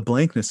the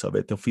blankness of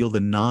it. They'll feel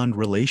the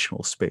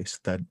non-relational space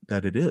that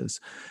it is.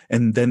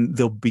 And then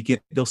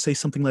they'll say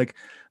something like,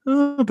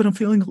 oh, but I'm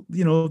feeling,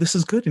 this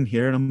is good in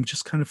here, and I'm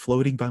just kind of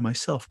floating by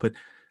myself, but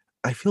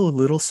I feel a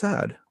little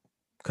sad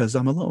because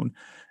I'm alone.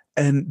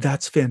 And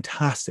that's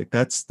fantastic.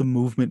 That's the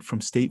movement from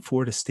state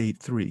 4 to state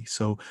 3.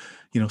 So,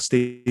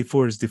 state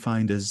 4 is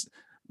defined as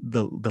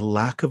the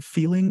lack of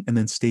feeling, and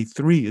then state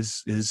 3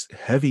 is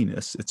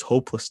heaviness, it's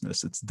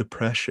hopelessness, it's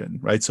depression,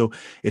 right? So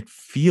it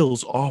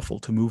feels awful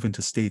to move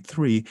into state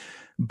 3,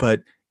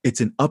 but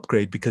it's an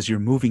upgrade because you're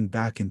moving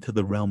back into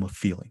the realm of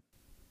feeling.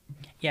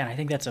 Yeah, and I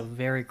think that's a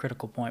very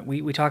critical point.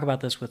 We talk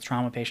about this with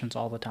trauma patients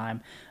all the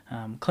time,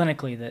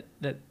 clinically,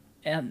 that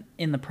and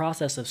in the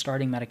process of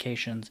starting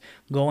medications,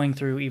 going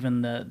through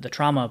even the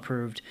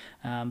trauma-approved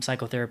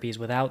psychotherapies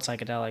without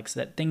psychedelics,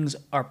 that things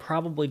are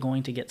probably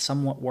going to get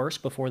somewhat worse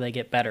before they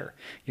get better.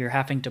 You're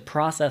having to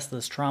process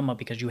this trauma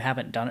because you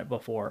haven't done it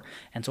before.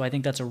 And so I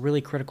think that's a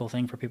really critical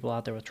thing for people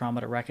out there with trauma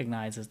to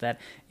recognize, is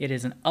that it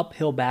is an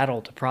uphill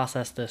battle to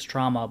process this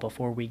trauma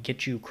before we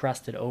get you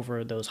crested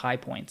over those high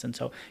points. And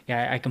so,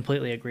 yeah, I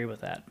completely agree with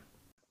that.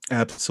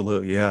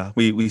 Absolutely, yeah.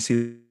 We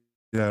see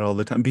that all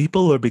the time.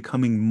 People are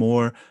becoming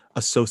more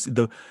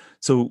associated.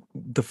 So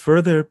the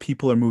further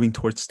people are moving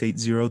towards state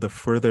 0, the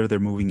further they're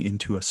moving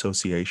into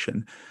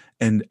association.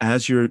 And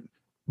as you're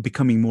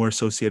becoming more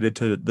associated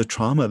to the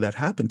trauma that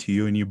happened to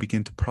you and you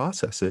begin to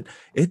process it,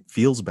 it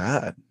feels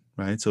bad,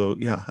 right? So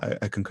yeah,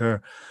 I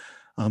concur.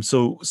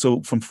 So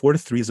from 4 to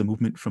 3 is a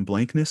movement from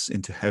blankness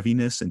into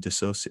heaviness,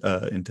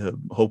 into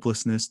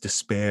hopelessness,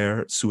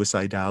 despair,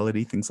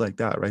 suicidality, things like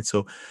that, right?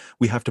 So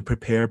we have to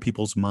prepare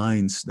people's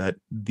minds that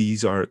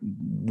these are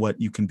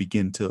what you can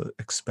begin to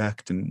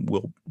expect, and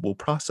we'll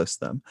process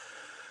them.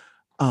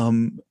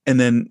 And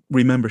then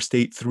remember,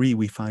 state 3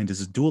 we find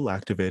is dual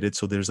activated.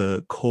 So there's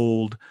a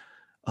cold,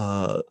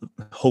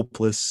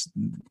 hopeless,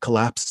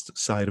 collapsed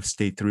side of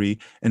state 3.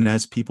 And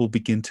as people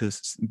begin to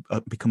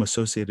become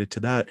associated to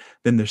that,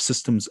 then their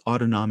systems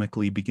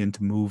autonomically begin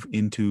to move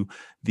into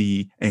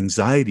the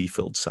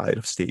anxiety-filled side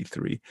of state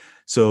 3.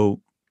 So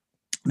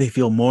they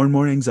feel more and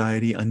more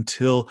anxiety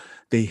until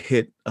they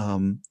hit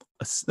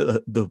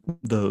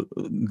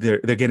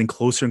they're getting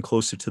closer and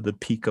closer to the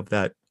peak of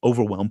that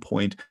overwhelm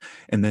point.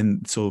 And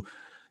then so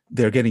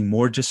they're getting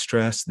more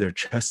distressed, their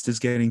chest is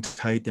getting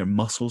tight, their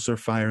muscles are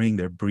firing,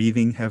 they're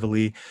breathing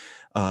heavily,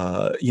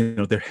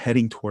 they're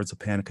heading towards a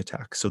panic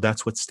attack. So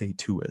that's what state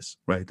 2 is,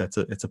 right?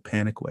 It's a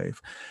panic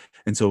wave.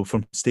 And so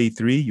from state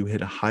 3, you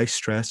hit a high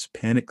stress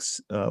panic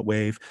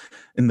wave.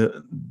 And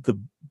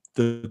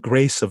the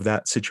grace of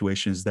that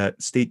situation is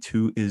that state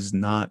 2 is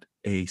not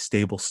a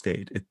stable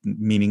state,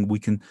 meaning we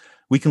can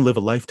live a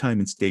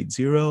lifetime in state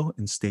 0,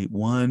 in state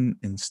 1,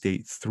 in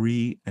state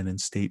 3, and in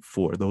state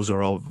 4. Those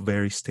are all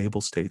very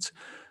stable states.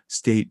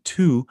 State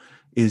 2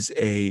 is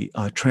a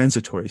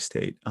transitory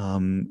state.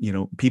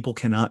 People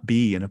cannot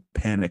be in a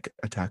panic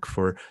attack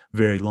for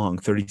very long,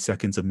 30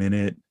 seconds, a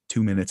minute,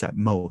 2 minutes at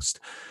most.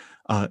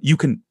 You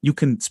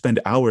can spend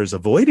hours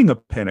avoiding a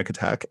panic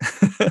attack,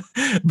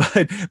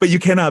 but you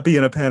cannot be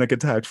in a panic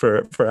attack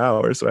for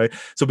hours, right?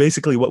 So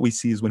basically, what we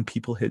see is when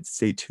people hit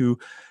state 2,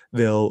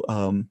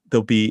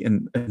 they'll be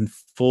in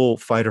full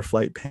fight or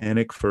flight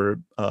panic for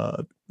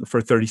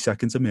 30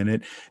 seconds, a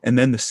minute, and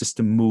then the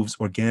system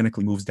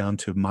organically moves down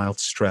to mild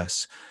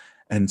stress.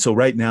 And so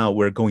right now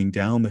we're going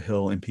down the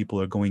hill, and people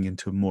are going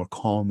into more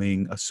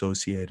calming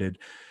associated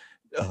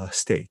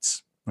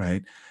states,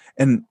 right?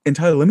 And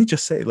Tyler, let me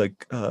just say,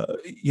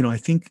 I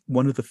think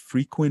one of the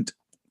frequent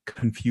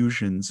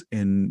confusions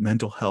in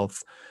mental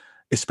health,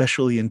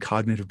 especially in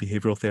cognitive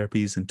behavioral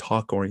therapies and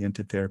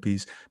talk-oriented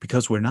therapies,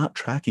 because we're not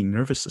tracking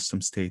nervous system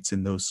states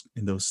in those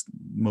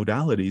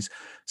modalities,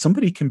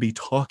 somebody can be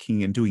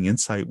talking and doing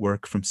insight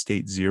work from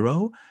state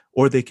 0,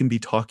 or they can be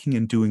talking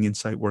and doing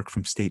insight work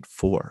from state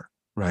 4,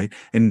 right?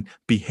 And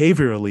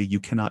behaviorally, you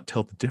cannot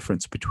tell the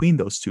difference between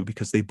those two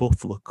because they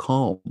both look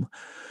calm.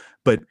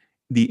 But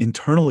the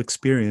internal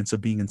experience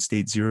of being in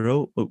state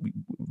 0,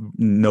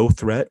 no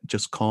threat,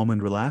 just calm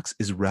and relax,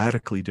 is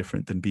radically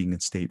different than being in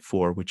state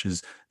 4, which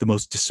is the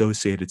most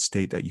dissociated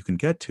state that you can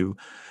get to.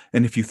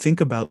 And if you think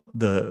about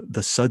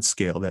the SUD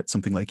scale that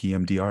something like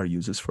EMDR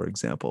uses, for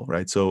example,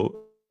 right?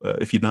 So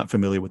if you're not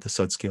familiar with the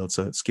SUD scale, it's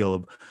a scale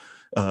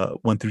of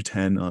 1 through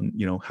 10 on,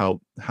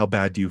 how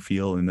bad do you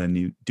feel, and then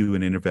you do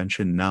an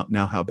intervention.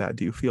 Now how bad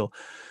do you feel?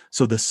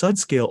 So the SUD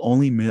scale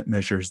only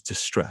measures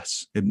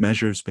distress. It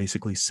measures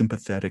basically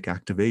sympathetic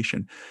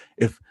activation.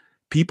 If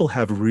people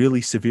have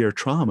really severe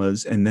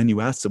traumas and then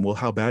you ask them, well,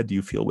 how bad do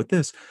you feel with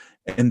this?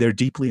 And they're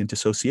deeply in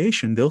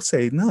dissociation, they'll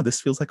say, no,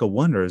 this feels like a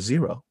 1 or a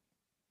 0.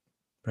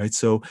 Right.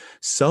 So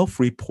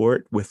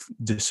self-report with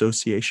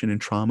dissociation and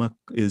trauma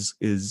is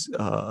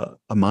a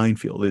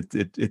minefield.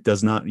 It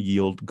does not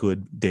yield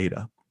good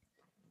data.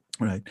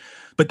 Right.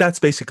 But that's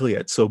basically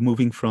it. So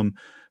moving from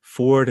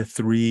 4 to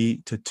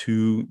 3 to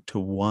 2 to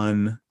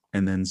 1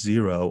 and then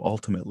 0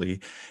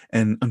 ultimately.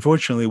 And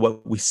unfortunately,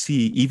 what we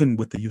see, even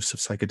with the use of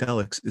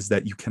psychedelics, is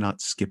that you cannot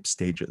skip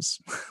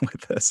stages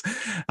with this.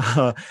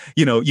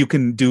 You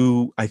can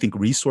do, I think,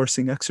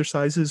 resourcing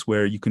exercises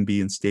where you can be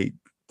in state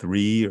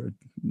 3 or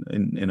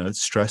in a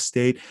stress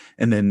state,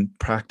 and then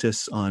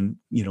practice on,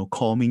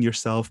 calming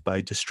yourself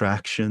by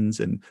distractions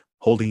and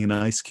holding an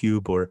ice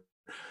cube or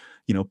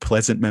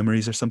pleasant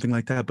memories or something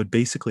like that. But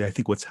basically, I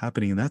think what's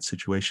happening in that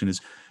situation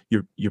is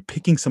you're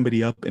picking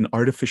somebody up and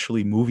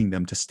artificially moving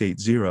them to state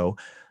 0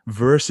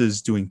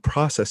 versus doing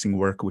processing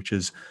work, which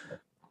is,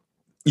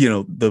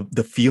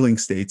 the feeling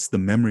states, the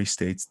memory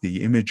states,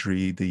 the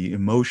imagery, the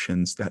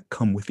emotions that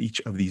come with each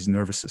of these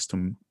nervous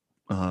system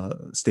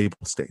stable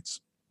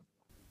states.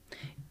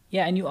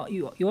 Yeah, and you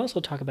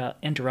also talk about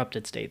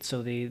interrupted states,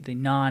 so the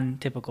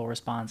non-typical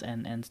response,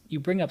 and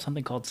you bring up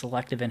something called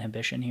selective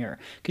inhibition here.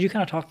 Could you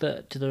kind of talk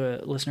to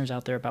the listeners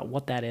out there about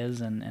what that is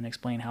and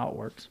explain how it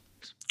works?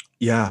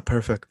 Yeah,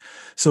 perfect.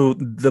 So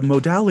the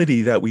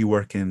modality that we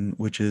work in,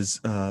 which is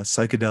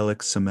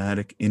psychedelic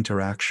somatic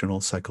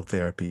interactional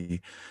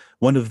psychotherapy,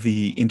 one of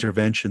the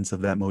interventions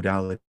of that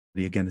modality,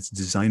 again, it's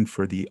designed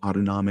for the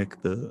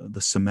autonomic,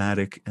 the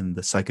somatic, and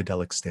the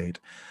psychedelic state.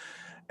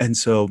 And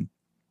so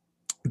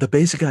the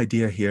basic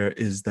idea here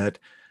is that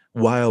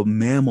while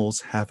mammals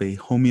have a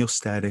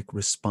homeostatic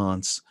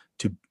response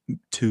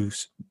to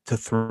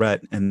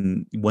threat,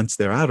 and once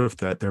they're out of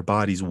threat, their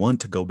bodies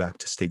want to go back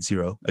to state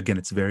 0. Again,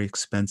 it's very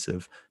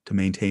expensive to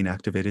maintain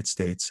activated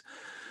states.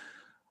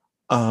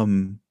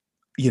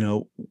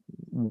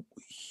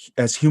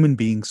 As human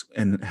beings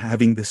and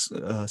having this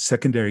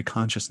secondary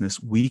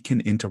consciousness, we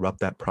can interrupt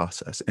that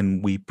process,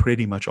 and we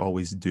pretty much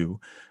always do,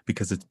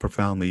 because it's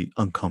profoundly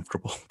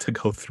uncomfortable to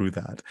go through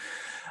that.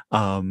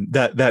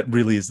 That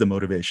really is the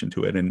motivation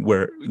to it. And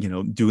where,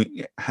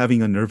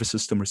 having a nervous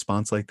system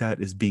response like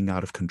that is being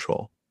out of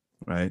control,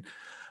 right?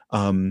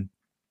 And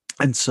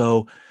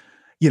so,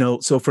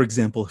 so for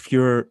example,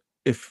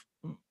 if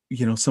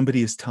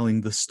somebody is telling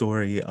the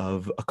story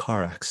of a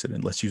car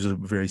accident, let's use a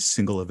very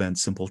single event,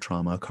 simple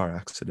trauma, a car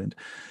accident.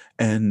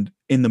 And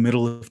in the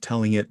middle of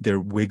telling it, they're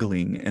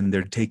wiggling and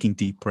they're taking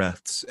deep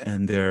breaths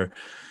and they're,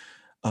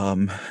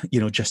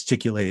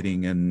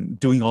 gesticulating and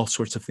doing all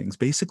sorts of things.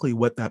 Basically,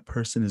 what that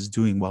person is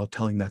doing while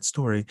telling that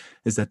story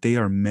is that they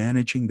are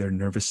managing their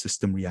nervous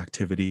system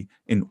reactivity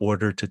in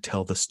order to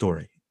tell the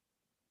story.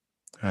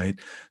 Right.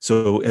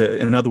 So,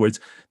 in other words,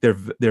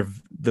 the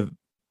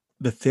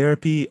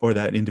therapy or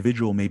that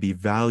individual may be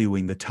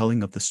valuing the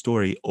telling of the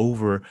story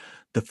over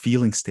the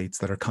feeling states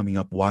that are coming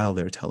up while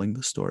they're telling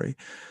the story.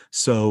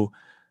 So,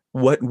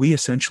 what we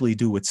essentially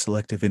do with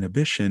selective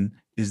inhibition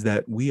is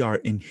that we are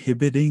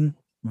inhibiting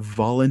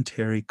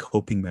voluntary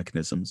coping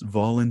mechanisms,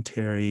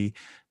 voluntary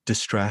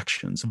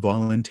distractions,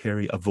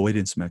 voluntary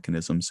avoidance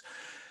mechanisms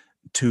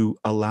to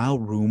allow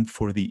room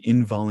for the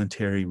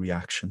involuntary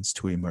reactions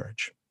to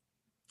emerge,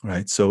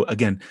 right? So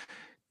again,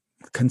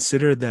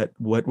 consider that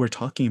what we're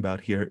talking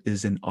about here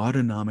is an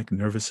autonomic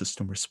nervous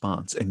system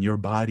response, and your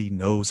body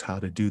knows how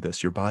to do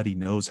this. Your body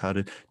knows how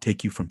to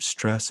take you from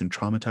stress and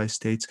traumatized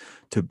states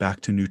to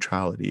back to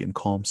neutrality and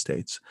calm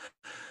states.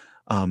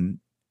 And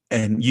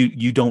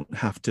you don't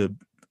have to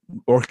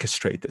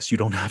orchestrate this. You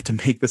don't have to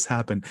make this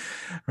happen,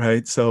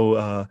 right?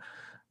 So,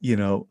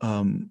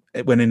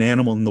 when an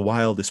animal in the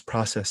wild is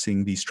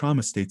processing these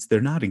trauma states,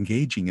 they're not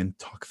engaging in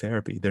talk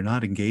therapy. They're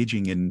not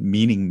engaging in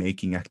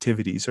meaning-making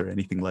activities or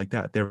anything like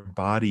that. Their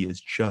body is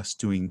just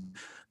doing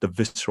the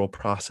visceral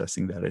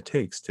processing that it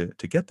takes to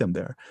get them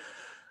there.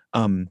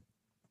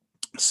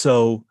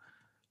 So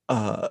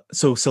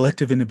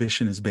selective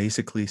inhibition is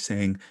basically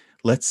saying,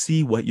 let's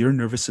see what your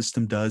nervous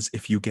system does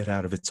if you get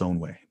out of its own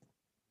way.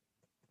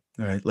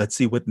 All right, let's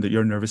see what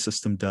your nervous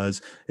system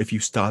does if you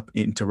stop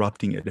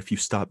interrupting it, if you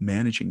stop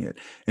managing it.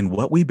 And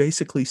what we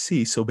basically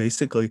see, so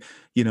basically,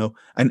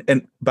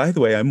 and by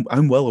the way,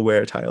 I'm well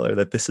aware, Tyler,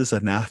 that this is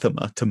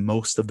anathema to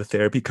most of the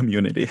therapy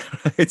community,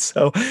 right?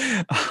 So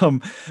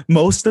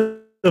most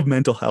of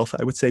mental health,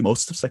 I would say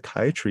most of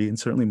psychiatry, and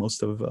certainly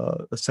most of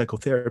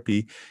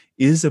psychotherapy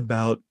is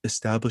about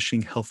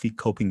establishing healthy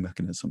coping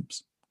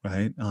mechanisms,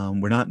 right?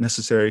 We're not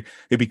necessary.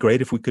 It'd be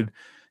great if we could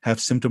have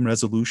symptom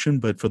resolution,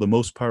 but for the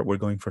most part, we're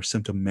going for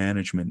symptom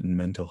management and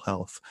mental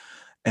health.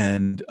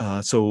 And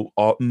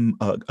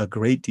a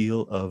great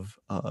deal of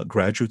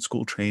graduate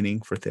school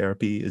training for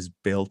therapy is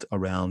built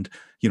around,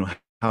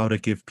 how to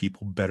give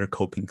people better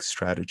coping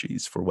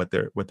strategies for what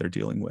they're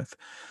dealing with.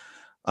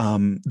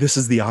 This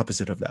is the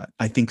opposite of that.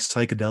 I think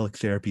psychedelic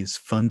therapy is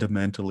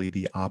fundamentally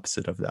the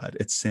opposite of that.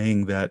 It's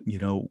saying that,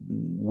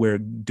 we're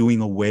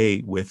doing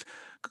away with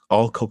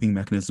all coping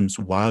mechanisms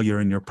while you're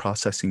in your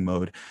processing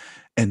mode.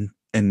 And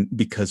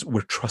because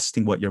we're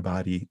trusting what your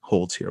body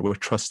holds here, we're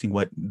trusting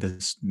what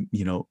this,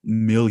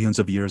 millions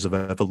of years of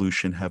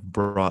evolution have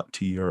brought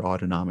to your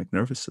autonomic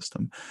nervous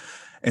system.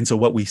 And so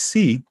what we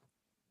see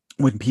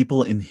when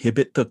people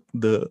inhibit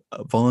the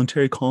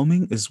voluntary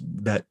calming is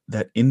that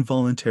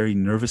involuntary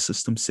nervous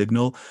system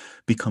signal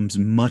becomes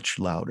much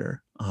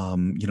louder.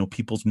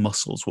 People's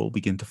muscles will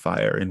begin to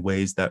fire in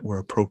ways that were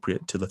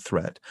appropriate to the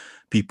threat.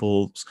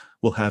 People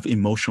will have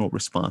emotional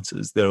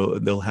responses.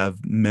 They'll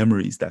have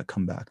memories that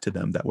come back to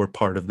them that were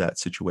part of that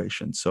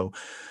situation. So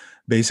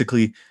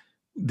basically,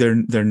 their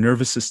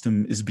nervous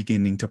system is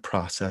beginning to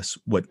process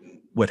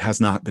what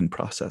has not been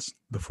processed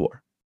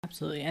before.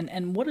 Absolutely.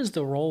 And what is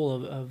the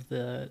role of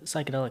the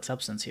psychedelic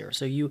substance here?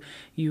 So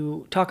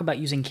you talk about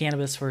using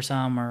cannabis for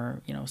some,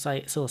 or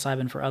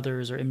psilocybin for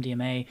others, or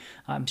MDMA.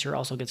 I'm sure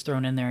also gets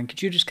thrown in there. And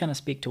could you just kind of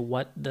speak to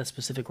what the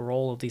specific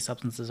role of these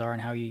substances are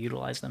and how you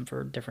utilize them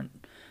for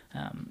different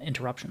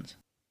interruptions?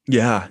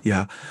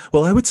 Yeah.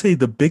 Well, I would say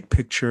the big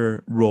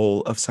picture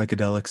role of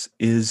psychedelics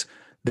is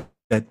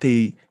that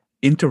they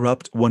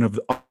interrupt one of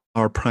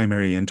our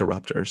primary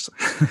interrupters,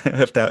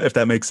 if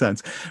that makes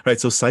sense, right?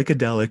 So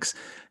psychedelics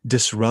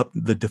disrupt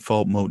the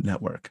default mode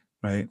network,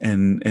 right?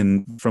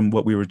 And from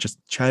what we were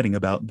just chatting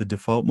about, the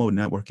default mode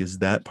network is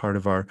that part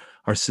of our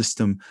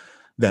system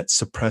that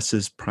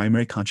suppresses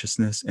primary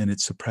consciousness, and it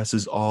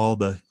suppresses all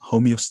the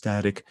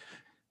homeostatic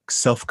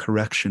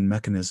self-correction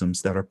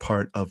mechanisms that are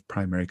part of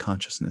primary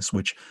consciousness,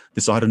 which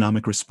this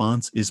autonomic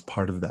response is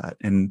part of that.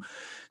 And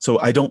so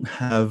I don't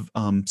have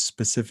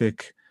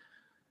specific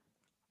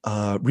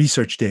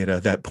research data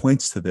that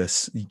points to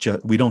this.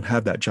 We don't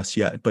have that just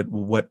yet, but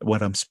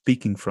what I'm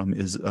speaking from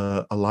is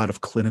a lot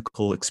of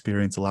clinical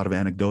experience, a lot of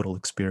anecdotal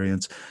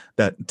experience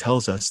that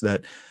tells us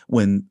that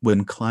when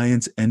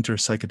clients enter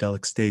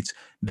psychedelic states,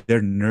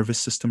 their nervous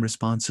system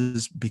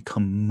responses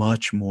become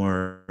much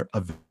more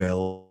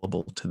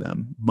available to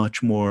them,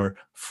 much more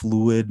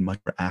fluid, much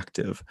more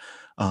active.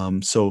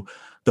 So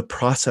the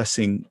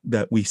processing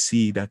that we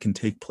see that can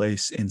take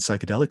place in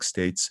psychedelic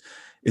states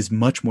is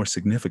much more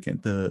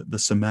significant. The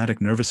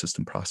somatic nervous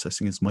system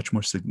processing is much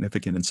more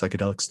significant in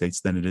psychedelic states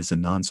than it is in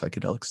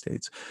non-psychedelic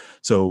states.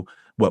 So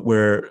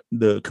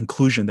the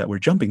conclusion that we're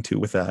jumping to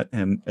with that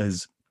and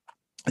is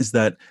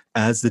that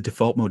as the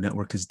default mode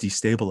network is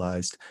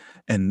destabilized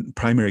and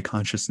primary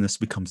consciousness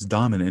becomes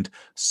dominant,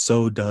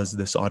 so does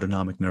this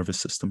autonomic nervous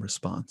system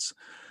response.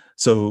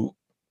 So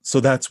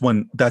that's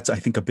I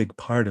think a big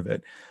part of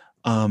it.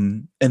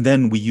 And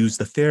then we use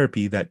the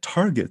therapy that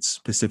targets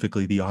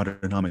specifically the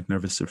autonomic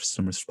nervous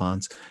system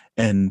response,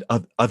 and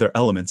other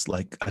elements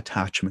like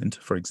attachment,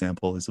 for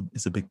example,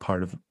 is a big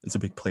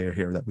player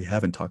here that we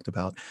haven't talked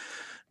about.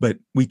 But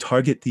we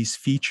target these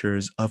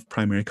features of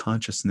primary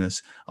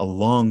consciousness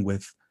along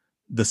with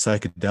the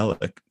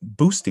psychedelic,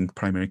 boosting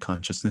primary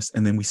consciousness,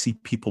 and then we see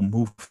people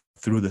move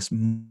through this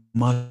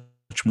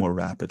much more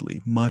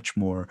rapidly, much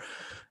more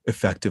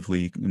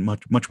effectively,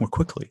 much more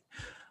quickly.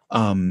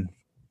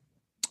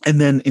 And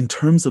then in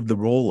terms of the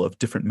role of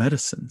different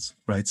medicines,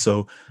 right?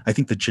 So I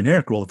think the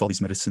generic role of all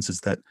these medicines is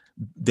that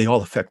they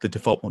all affect the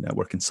default mode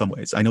network in some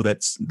ways. I know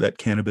that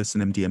cannabis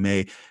and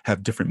MDMA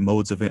have different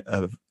modes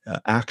of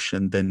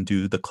action than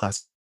do the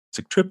classic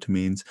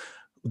tryptamines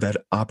that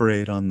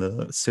operate on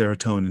the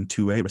serotonin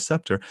 2A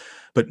receptor.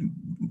 But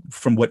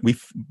from what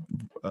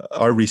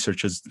our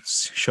research has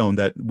shown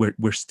that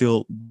we're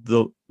still,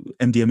 the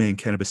MDMA and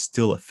cannabis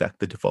still affect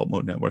the default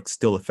mode network,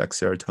 still affect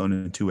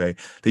serotonin 2A.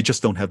 They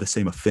just don't have the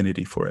same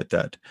affinity for it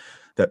that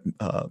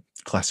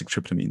classic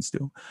tryptamines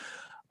do.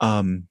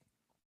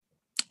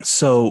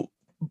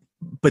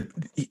 But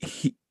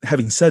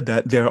having said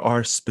that, there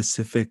are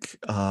specific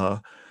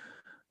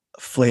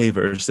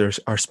flavors, there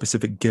are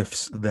specific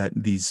gifts that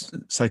these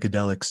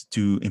psychedelics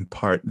do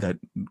impart that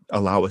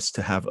allow us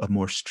to have a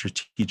more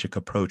strategic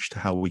approach to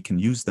how we can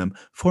use them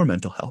for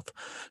mental health.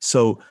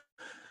 So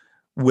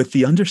with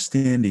the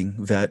understanding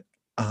that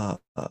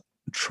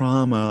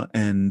trauma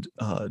and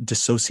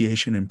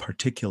dissociation in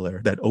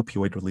particular, that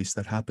opioid release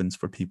that happens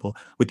for people,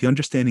 with the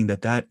understanding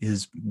that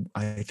is,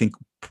 I think,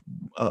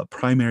 a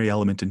primary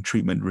element in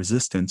treatment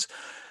resistance,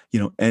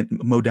 and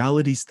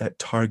modalities that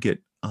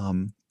target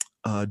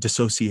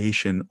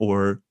dissociation,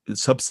 or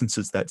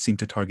substances that seem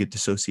to target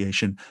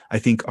dissociation, I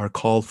think are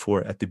called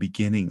for at the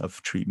beginning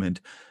of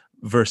treatment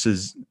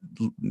versus,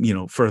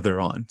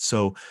 further on.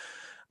 So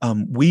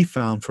we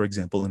found, for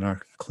example, in our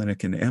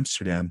clinic in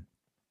Amsterdam,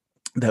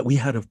 that we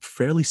had a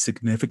fairly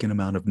significant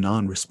amount of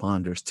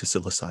non-responders to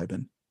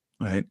psilocybin,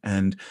 right?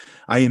 And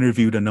I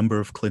interviewed a number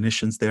of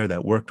clinicians there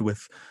that worked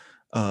with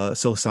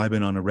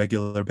psilocybin on a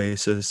regular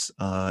basis,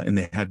 and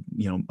they had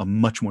a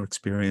much more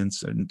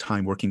experience and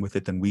time working with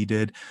it than we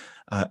did.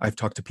 I've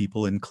talked to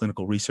people in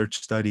clinical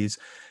research studies,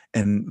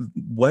 and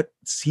what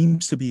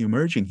seems to be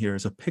emerging here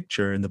is a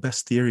picture, and the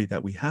best theory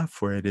that we have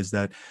for it is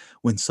that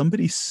when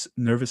somebody's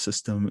nervous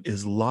system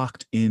is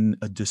locked in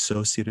a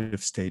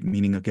dissociative state,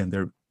 meaning again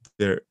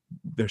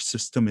their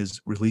system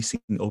is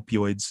releasing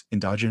opioids,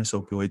 endogenous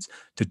opioids,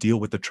 to deal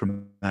with the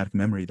traumatic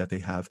memory that they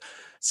have.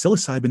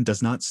 Psilocybin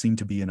does not seem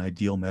to be an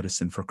ideal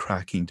medicine for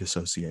cracking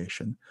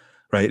dissociation,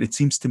 right? It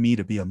seems to me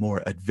to be a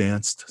more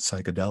advanced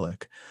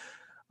psychedelic.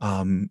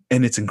 And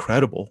it's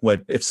incredible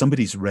what if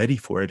somebody's ready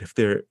for it, if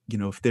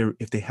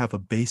they have a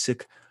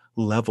basic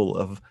level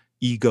of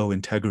ego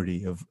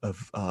integrity,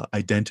 of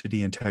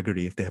identity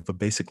integrity, if they have a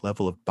basic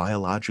level of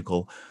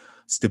biological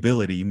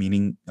stability,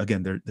 meaning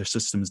again their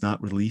system is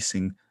not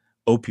releasing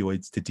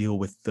opioids to deal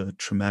with the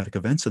traumatic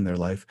events in their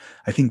life.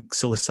 I think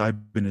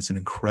psilocybin is an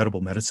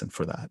incredible medicine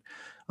for that.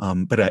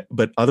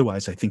 But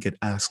otherwise, I think it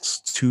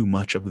asks too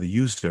much of the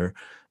user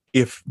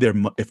if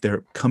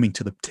they're coming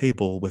to the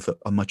table with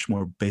a much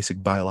more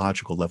basic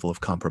biological level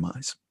of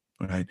compromise,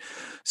 right?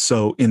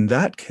 So in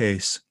that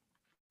case,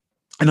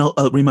 and I'll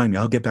remind me,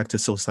 I'll get back to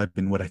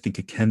psilocybin,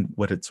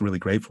 what it's really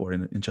great for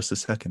in just a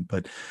second.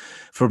 But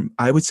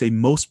I would say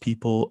most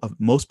people of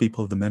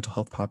the mental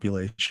health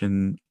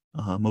population,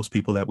 most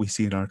people that we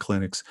see in our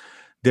clinics,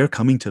 they're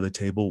coming to the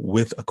table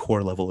with a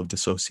core level of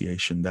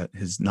dissociation that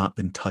has not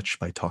been touched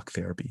by talk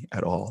therapy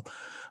at all,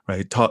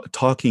 right?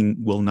 Talking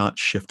will not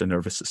shift a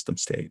nervous system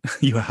state.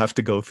 You have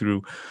to go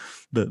through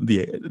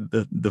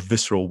the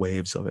visceral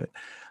waves of it.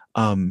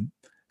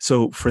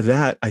 So for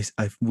that,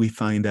 we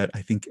find that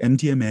I think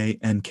MDMA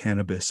and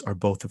cannabis are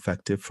both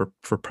effective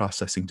for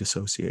processing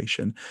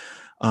dissociation.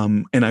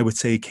 And I would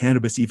say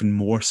cannabis even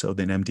more so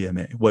than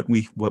MDMA.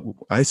 What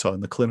I saw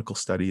in the clinical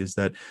study is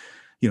that,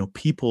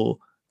 people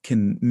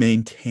can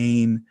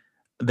maintain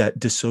that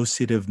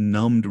dissociative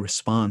numbed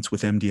response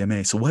with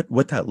MDMA. So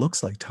what that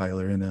looks like,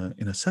 Tyler, in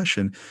a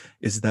session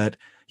is that,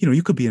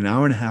 you could be an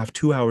hour and a half,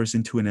 2 hours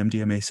into an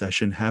MDMA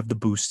session, have the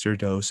booster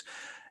dose,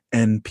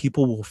 and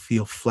people will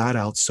feel flat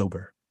out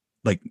sober,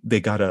 like they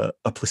got a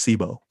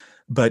placebo.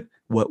 But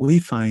what we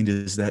find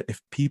is that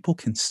if people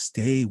can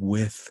stay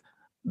with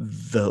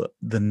the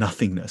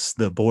nothingness,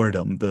 the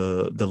boredom,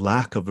 the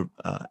lack of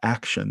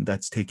action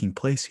that's taking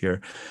place here,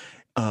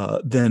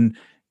 then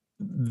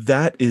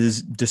that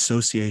is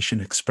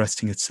dissociation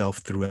expressing itself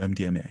through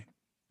MDMA,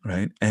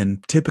 right?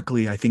 And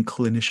typically, I think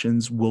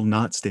clinicians will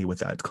not stay with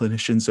that.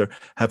 Clinicians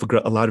have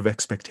a lot of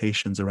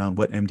expectations around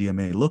what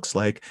MDMA looks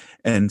like,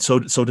 and so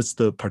does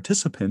the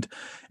participant.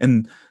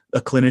 And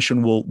a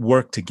clinician will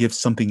work to give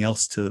something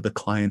else to the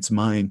client's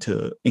mind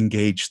to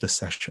engage the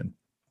session,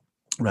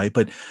 right?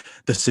 But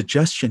the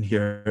suggestion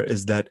here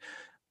is that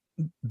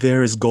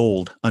there is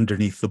gold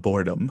underneath the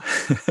boredom.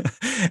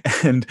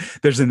 And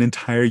there's an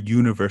entire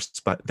universe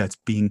that's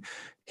being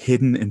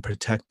hidden and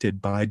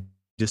protected by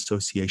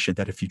dissociation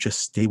that if you just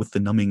stay with the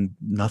numbing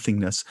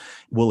nothingness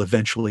will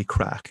eventually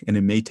crack. And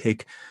it may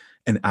take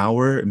an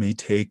hour, it may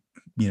take,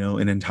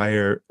 an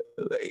entire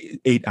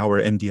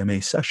 8-hour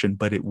MDMA session,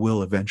 but it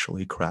will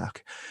eventually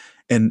crack.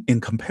 And in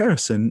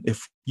comparison,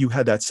 if you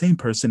had that same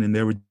person and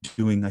they were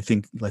doing, I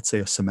think, let's say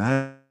a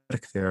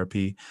somatic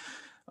therapy,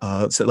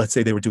 so let's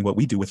say they were doing what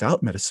we do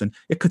without medicine,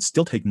 it could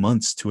still take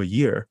months to a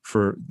year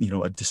for,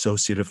 a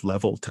dissociative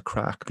level to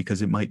crack,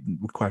 because it might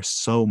require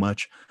so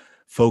much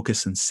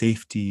focus and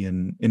safety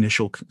and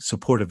initial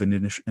supportive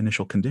and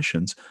initial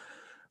conditions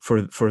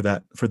for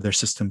their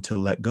system to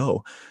let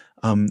go.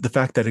 The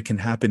fact that it can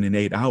happen in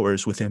 8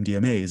 hours with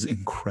MDMA is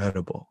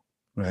incredible,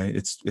 right?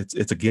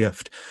 It's a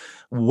gift.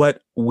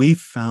 What we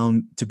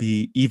found to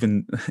be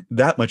even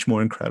that much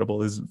more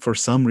incredible is, for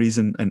some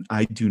reason, and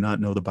I do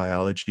not know the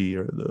biology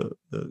or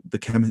the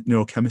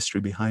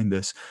neurochemistry behind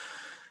this,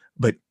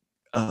 but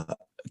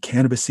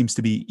cannabis seems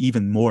to be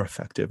even more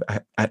effective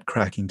at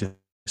cracking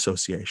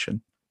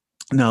dissociation.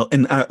 Now,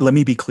 and let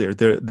me be clear,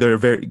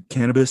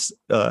 cannabis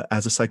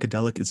as a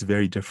psychedelic is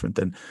very different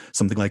than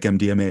something like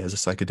MDMA as a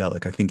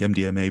psychedelic. I think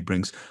MDMA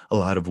brings a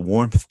lot of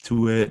warmth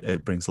to it.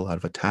 It brings a lot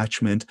of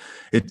attachment.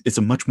 It's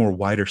a much more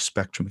wider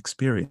spectrum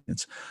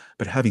experience.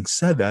 But having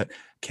said that,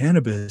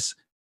 cannabis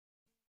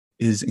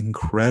is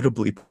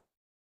incredibly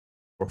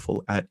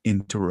powerful at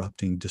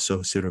interrupting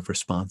dissociative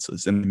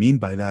responses. And what I mean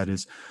by that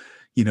is,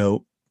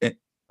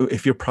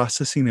 if you're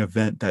processing an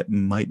event that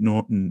might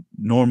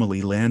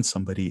normally land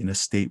somebody in a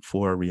state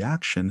 4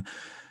 reaction,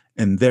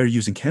 and they're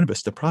using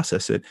cannabis to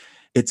process it,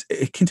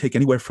 it can take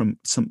anywhere from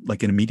an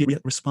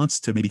immediate response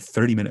to maybe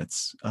 30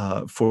 minutes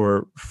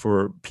for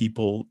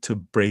people to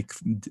break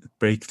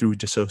through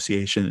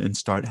dissociation and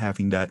start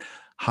having that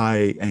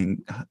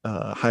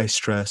high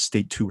stress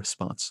state 2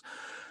 response.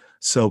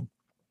 So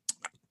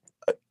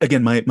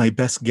again, my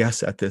best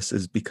guess at this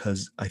is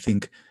because I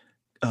think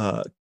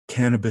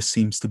cannabis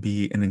seems to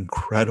be an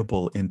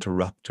incredible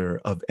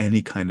interrupter of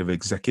any kind of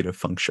executive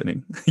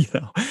functioning, you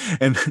know,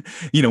 and,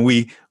 you know,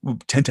 we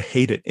tend to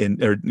hate it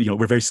or, you know,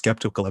 we're very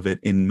skeptical of it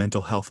in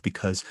mental health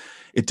because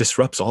it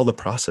disrupts all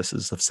the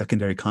processes of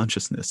secondary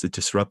consciousness. It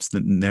disrupts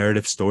the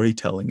narrative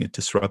storytelling. It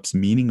disrupts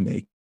meaning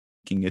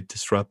making. It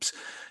disrupts,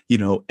 you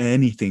know,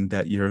 anything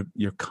that your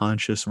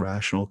conscious,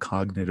 rational,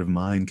 cognitive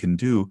mind can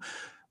do.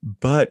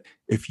 But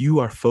if you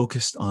are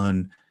focused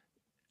on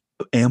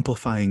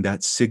amplifying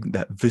that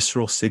that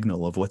visceral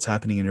signal of what's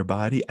happening in your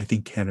body, I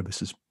think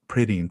cannabis is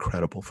pretty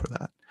incredible for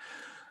that.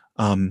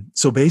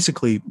 So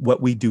basically,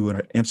 what we do in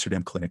our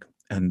Amsterdam clinic,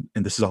 and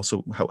this is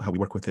also how we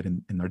work with it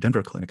in our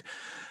Denver clinic,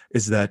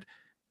 is that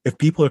if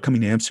people are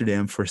coming to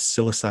Amsterdam for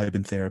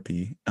psilocybin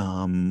therapy,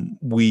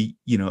 we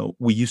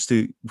used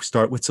to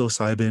start with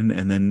psilocybin,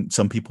 and then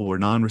some people were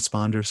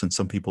non-responders and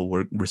some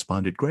people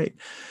responded great.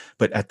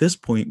 But at this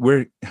point,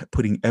 we're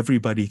putting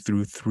everybody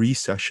through 3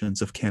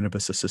 sessions of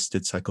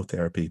cannabis-assisted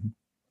psychotherapy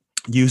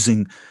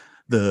using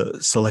the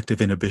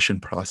selective inhibition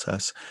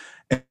process.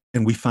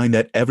 And we find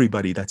that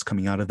everybody that's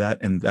coming out of that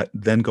and that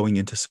then going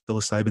into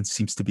psilocybin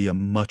seems to be a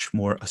much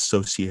more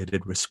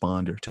associated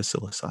responder to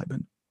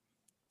psilocybin.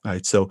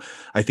 Right. So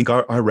I think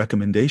our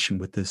recommendation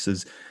with this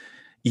is,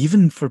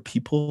 even for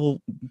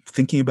people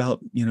thinking about,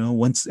 you know,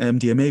 once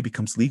MDMA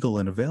becomes legal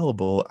and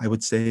available, I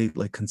would say,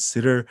 like,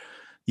 consider,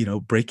 you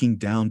know, breaking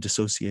down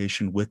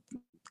dissociation with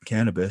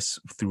cannabis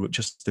through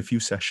just a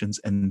few sessions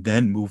and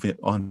then move it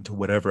on to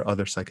whatever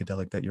other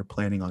psychedelic that you're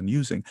planning on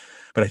using.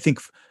 But I think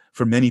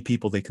for many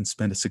people, they can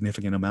spend a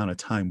significant amount of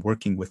time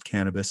working with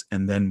cannabis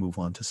and then move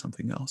on to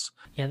something else.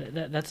 Yeah,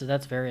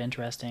 that's very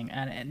interesting.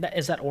 And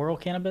is that oral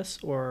cannabis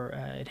or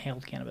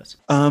inhaled cannabis?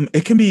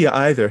 It can be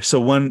either. So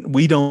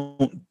we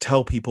don't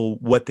tell people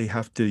what they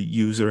have to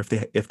use, or if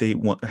they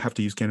have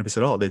to use cannabis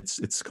at all.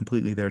 It's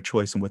completely their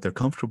choice and what they're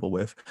comfortable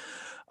with.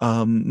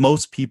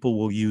 Most people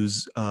will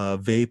use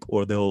vape,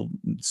 or they'll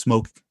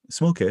smoke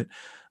it.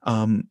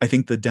 I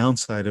think the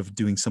downside of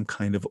doing some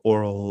kind of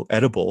oral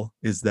edible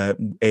is that,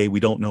 we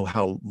don't know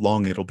how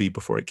long it'll be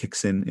before it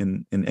kicks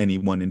in any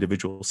one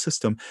individual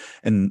system,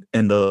 and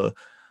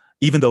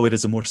even though it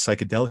is a more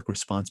psychedelic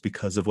response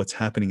because of what's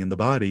happening in the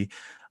body,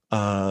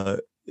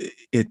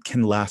 it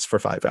can last for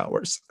 5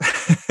 hours,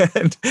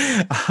 and,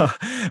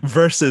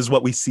 versus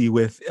what we see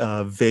with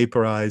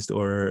vaporized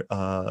or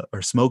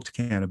smoked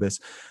cannabis,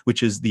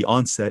 which is the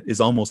onset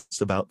is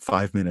almost about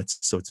 5 minutes,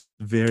 so it's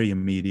very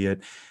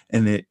immediate,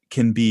 and it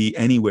can be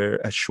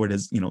anywhere as short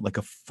as, you know, like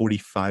a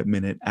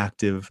 45-minute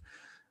active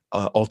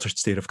altered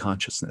state of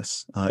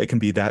consciousness. It can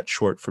be that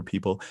short for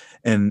people,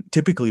 and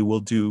typically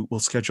we'll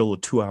schedule a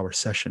 2-hour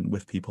session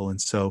with people, and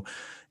so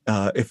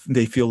if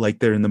they feel like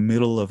they're in the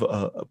middle of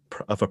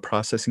a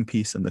processing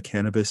piece and the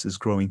cannabis is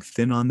growing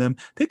thin on them,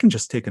 they can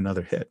just take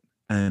another hit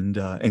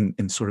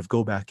and sort of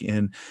go back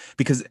in,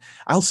 because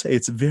I'll say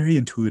it's very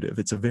intuitive.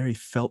 It's a very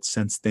felt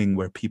sense thing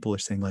where people are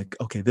saying, like,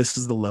 okay, this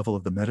is the level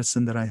of the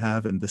medicine that I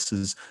have, and this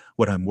is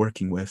what I'm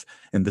working with,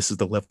 and this is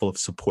the level of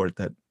support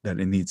that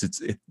it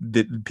needs.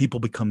 People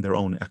become their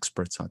own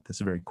experts on this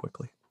very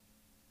quickly.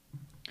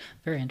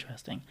 Very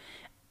interesting.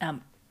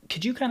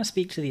 Could you kind of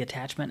speak to the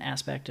attachment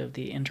aspect of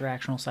the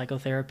interactional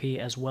psychotherapy,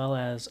 as well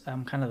as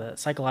kind of the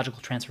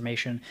psychological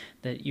transformation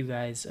that you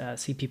guys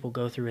see people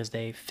go through as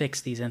they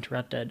fix these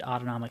interrupted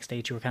autonomic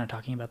states? You were kind of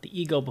talking about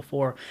the ego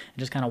before, and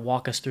just kind of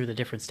walk us through the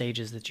different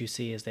stages that you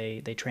see as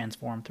they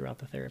transform throughout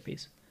the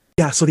therapies.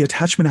 Yeah, so the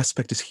attachment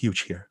aspect is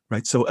huge here,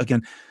 right? So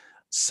again,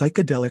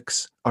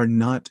 psychedelics are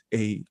not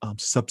a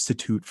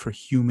substitute for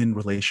human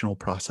relational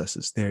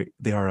processes.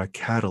 They are a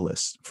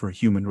catalyst for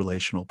human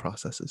relational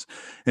processes.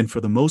 And for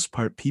the most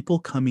part, people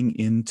coming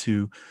in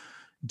to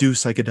do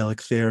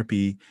psychedelic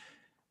therapy,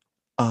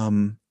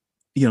 you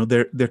know,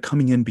 they're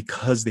coming in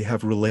because they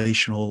have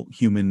relational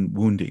human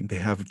wounding. They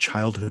have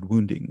childhood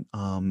wounding.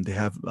 They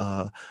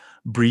have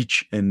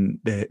breach, and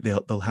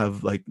they'll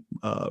have like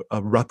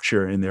a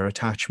rupture in their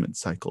attachment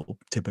cycle,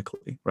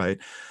 typically, right?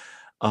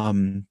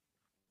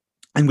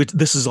 And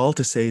this is all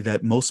to say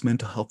that most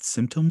mental health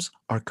symptoms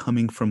are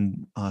coming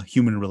from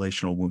human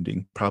relational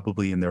wounding,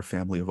 probably in their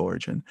family of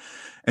origin.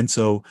 And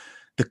so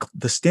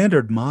the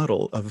standard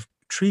model of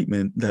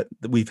treatment that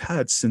we've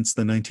had since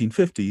the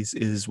 1950s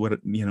is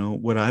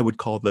what I would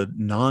call the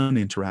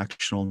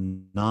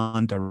non-interactional,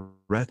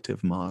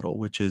 non-directive model,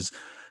 which is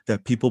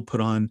that people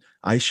put on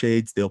eye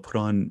shades, they'll put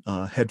on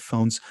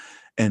headphones,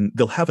 and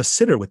they'll have a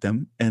sitter with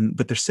them,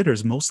 but their sitter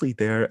is mostly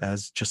there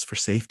as just for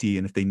safety,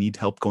 and if they need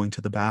help going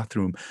to the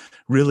bathroom.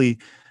 Really,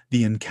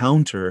 the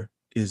encounter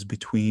is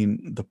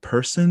between the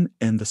person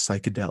and the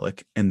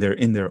psychedelic, and they're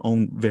in their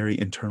own very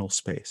internal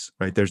space,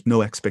 right? There's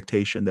no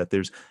expectation that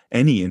there's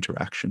any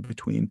interaction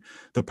between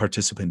the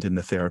participant and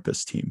the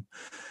therapist team.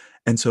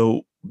 And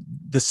so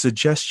the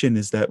suggestion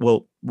is that,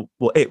 well,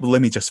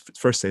 let me just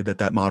first say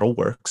that model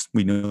works.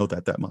 We know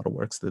that model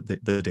works. The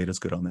data is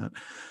good on that.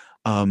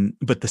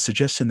 But the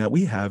suggestion that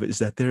we have is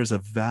that there's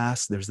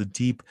a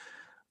deep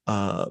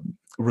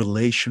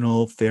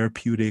relational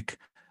therapeutic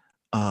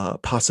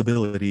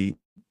possibility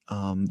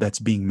that's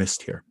being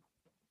missed here.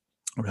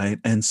 right?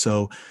 And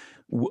so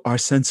our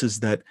sense is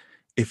that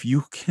if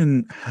you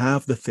can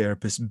have the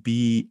therapist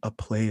be a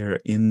player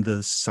in the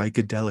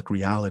psychedelic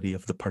reality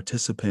of the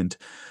participant,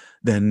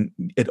 then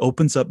it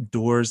opens up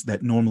doors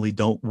that normally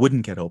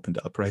wouldn't get opened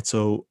up, right?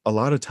 So a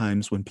lot of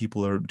times when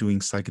people are doing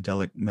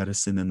psychedelic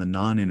medicine in the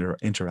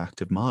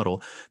non-interactive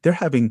model, they're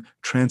having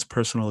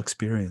transpersonal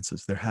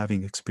experiences. They're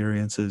having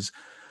experiences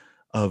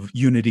of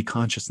unity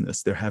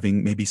consciousness. They're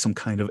having maybe some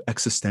kind of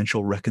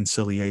existential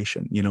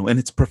reconciliation, and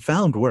it's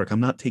profound work.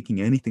 I'm not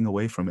taking anything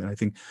away from it. I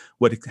think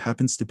what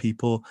happens to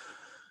people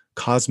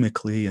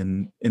cosmically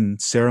and in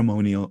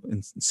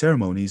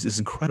ceremonies is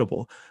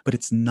incredible, but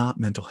it's not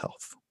mental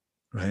health,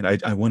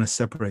 right? I want to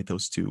separate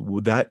those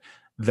two.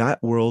 That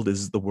world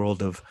is the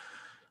world of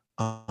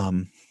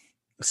um,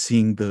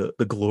 seeing the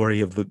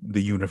glory of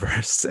the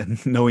universe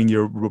and knowing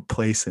your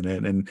place in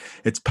it, and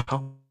it's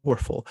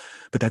powerful.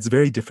 But that's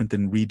very different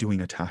than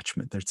redoing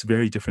attachment. That's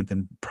very different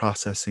than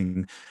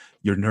processing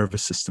your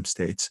nervous system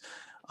states.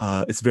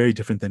 It's very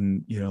different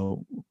than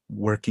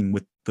working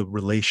with the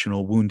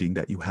relational wounding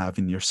that you have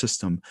in your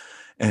system.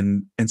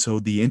 And so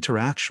the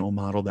interactional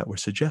model that we're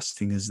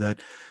suggesting is that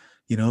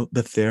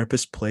the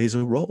therapist plays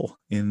a role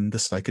in the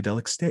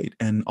psychedelic state,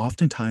 and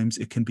oftentimes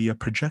it can be a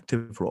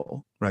projective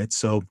role, right?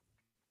 So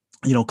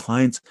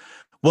clients,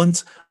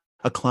 once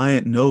a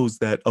client knows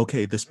that,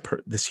 okay,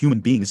 this human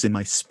being is in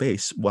my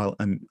space while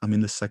I'm in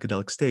this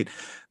psychedelic state,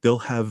 they'll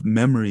have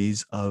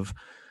memories of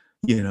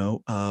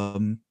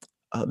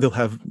they'll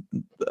have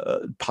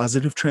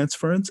positive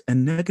transference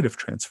and negative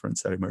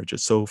transference that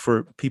emerges. So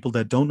for people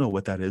that don't know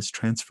what that is,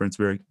 transference,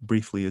 very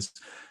briefly, is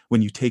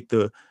when you take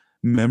the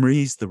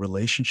memories, the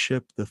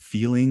relationship, the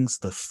feelings,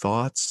 the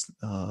thoughts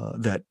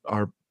that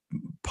are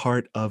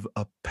part of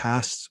a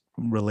past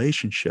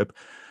relationship,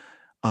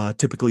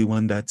 typically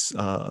one that's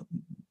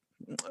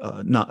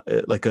not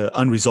like an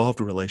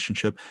unresolved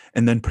relationship,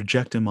 and then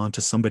project them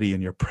onto somebody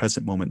in your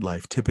present moment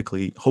life,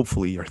 typically,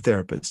 hopefully, your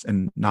therapist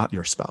and not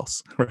your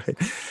spouse, right?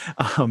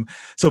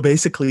 So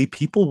basically,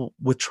 people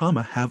with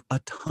trauma have a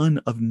ton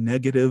of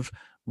negative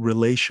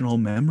relational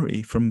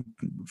memory from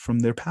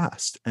their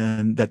past,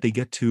 and that they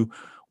get to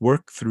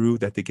work through,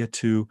 that they get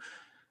to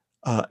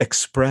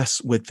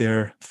express with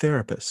their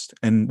therapist.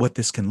 And what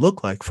this can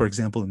look like, for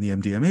example, in the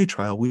MDMA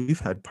trial, we've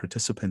had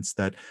participants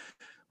that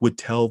would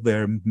tell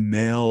their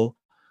male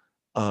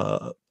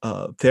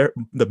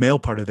the male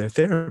part of their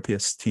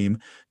therapist team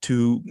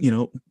to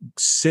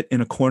sit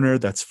in a corner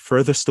that's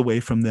furthest away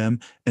from them,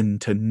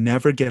 and to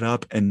never get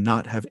up and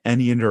not have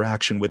any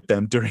interaction with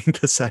them during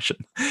the session,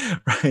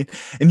 right?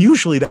 And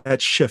usually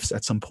that shifts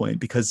at some point,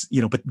 because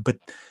but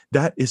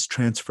that is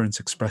transference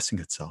expressing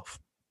itself,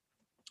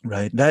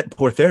 right? That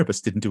poor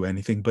therapist didn't do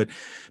anything, but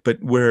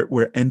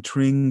we're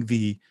entering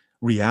the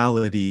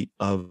reality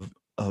of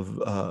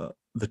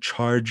the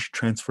charged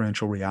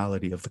transferential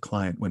reality of the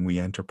client when we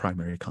enter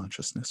primary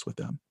consciousness with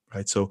them,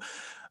 right? So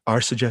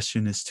our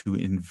suggestion is to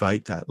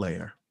invite that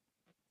layer.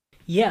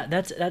 Yeah,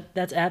 that's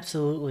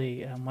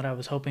absolutely what I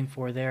was hoping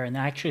for there, and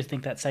I actually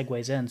think that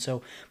segues in.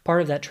 So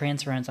part of that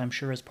transference, I'm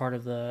sure, is part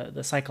of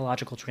the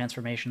psychological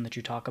transformation that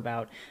you talk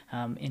about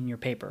in your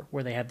paper,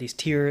 where they have these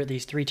 3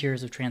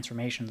 tiers of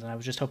transformations, and I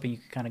was just hoping you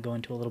could kind of go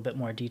into a little bit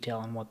more detail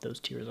on what those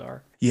tiers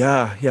are.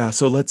 Yeah.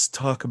 So let's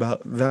talk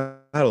about that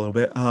a little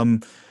bit.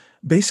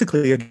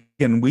 Basically,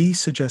 again, we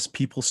suggest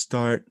people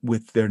start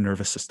with their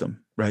nervous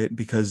system, right?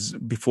 Because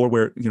before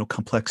we're,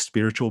 complex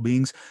spiritual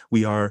beings,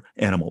 we are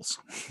animals,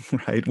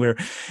 right?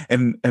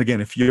 And again,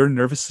 if your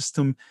nervous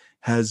system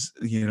has,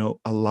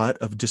 a lot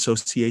of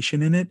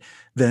dissociation in it,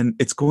 then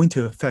it's going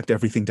to affect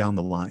everything down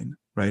the line,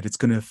 right? It's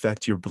going to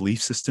affect your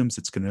belief systems.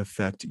 It's going to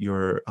affect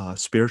your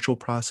spiritual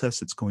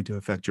process. It's going to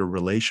affect your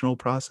relational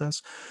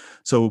process.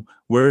 So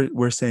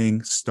we're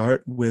saying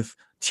start with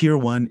tier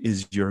 1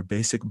 is your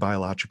basic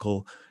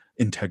biological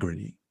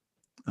integrity.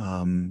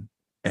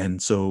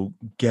 And so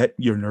get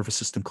your nervous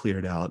system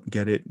cleared out,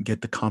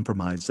 get the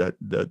compromise, that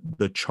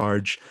the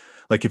charge.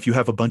 Like if you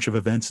have a bunch of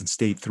events in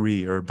state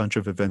 3 or a bunch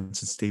of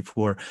events in state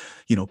 4,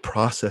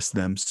 process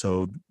them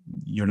so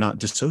you're not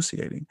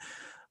dissociating.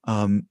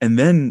 And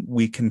then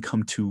we can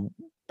come to,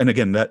 and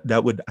again,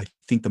 that would, I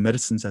think the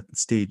medicines at the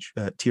stage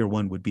at tier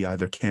 1 would be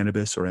either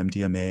cannabis or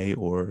MDMA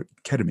or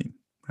ketamine,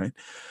 right?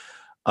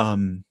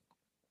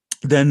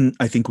 Then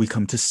I think we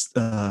come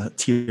to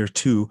tier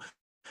 2,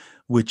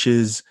 which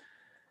is,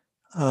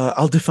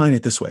 I'll define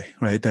it this way,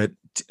 right? That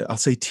I'll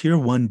say tier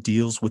 1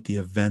 deals with the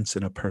events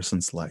in a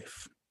person's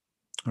life,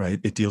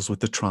 right? It deals with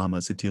the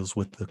traumas, it deals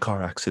with the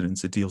car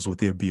accidents, it deals with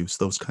the abuse,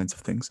 those kinds of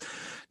things.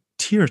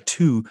 Tier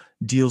 2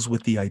 deals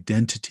with the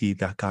identity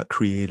that got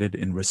created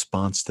in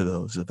response to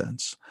those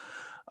events.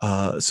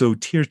 So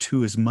tier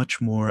 2 is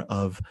much more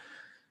of,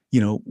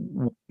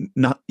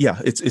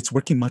 it's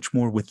working much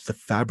more with the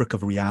fabric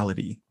of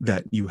reality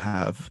that you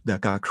have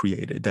that got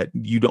created, that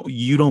you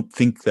don't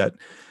think that,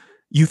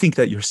 you think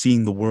that you're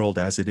seeing the world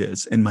as it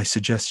is. And my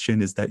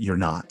suggestion is that you're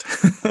not,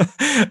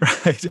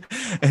 right?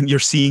 And you're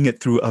seeing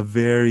it through a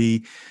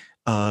very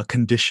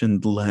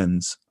conditioned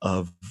lens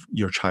of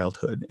your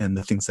childhood and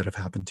the things that have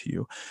happened to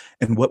you.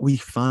 And what we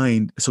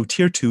find, so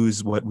tier 2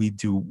 is what we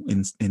do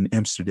in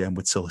Amsterdam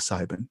with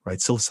psilocybin, right?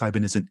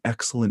 Psilocybin is an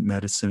excellent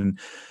medicine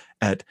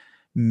at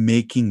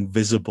making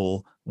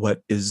visible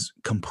what is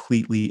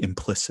completely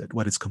implicit,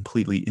 what is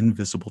completely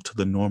invisible to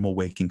the normal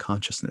waking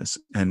consciousness.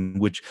 And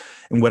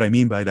what I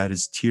mean by that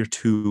is tier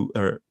 2,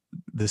 or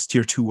this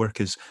tier 2 work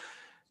is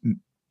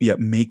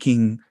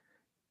making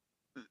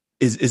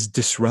is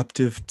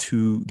disruptive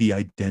to the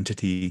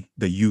identity,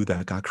 the you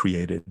that got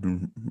created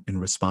in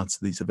response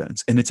to these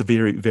events. And it's a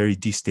very, very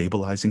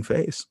destabilizing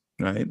phase,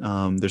 right?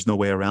 There's no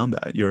way around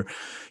that.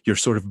 You're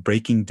sort of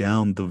breaking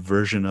down the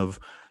version of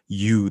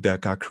you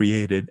that got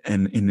created,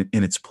 and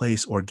in its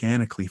place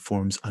organically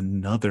forms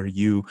another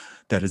you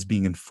that is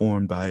being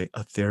informed by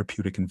a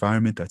therapeutic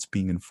environment, that's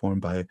being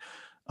informed by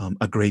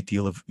a great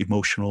deal of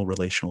emotional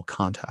relational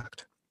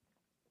contact.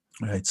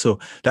 Right. So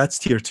that's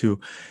tier 2.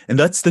 And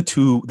that's the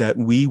 2 that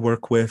we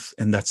work with.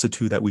 And that's the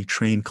 2 that we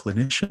train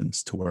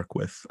clinicians to work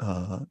with,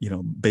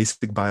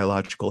 basic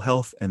biological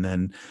health, and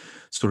then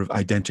sort of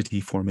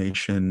identity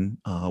formation,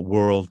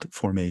 world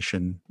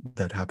formation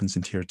that happens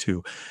in tier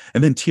 2.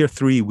 And then tier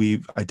 3,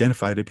 we've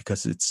identified it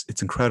because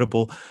it's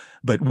incredible,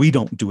 but we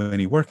don't do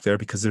any work there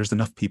because there's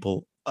enough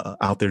people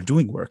out there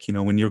doing work.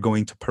 When you're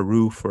going to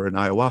Peru for an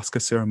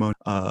ayahuasca ceremony,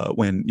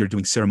 when you're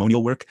doing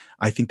ceremonial work,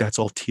 I think that's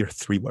all tier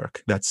 3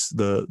 work. That's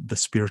the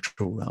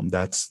spiritual realm.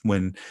 That's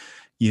when,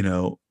 when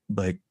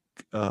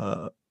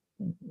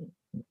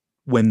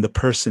the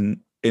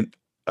person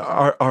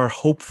our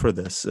hope for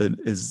this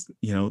is,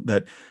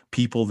 that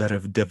people that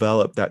have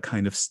developed that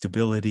kind of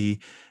stability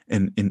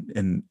and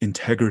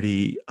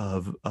integrity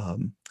of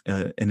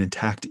an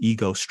intact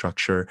ego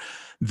structure,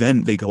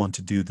 then they go on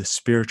to do the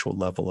spiritual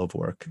level of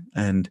work.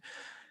 And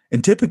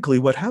typically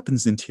what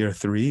happens in tier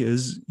 3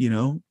 is,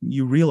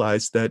 you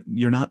realize that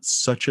you're not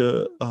such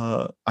a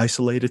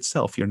isolated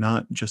self. You're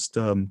not just,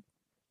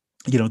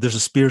 there's a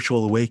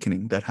spiritual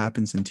awakening that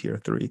happens in tier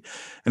 3.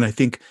 And I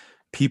think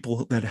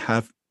people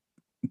that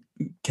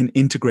can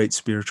integrate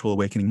spiritual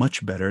awakening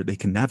much better. They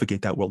can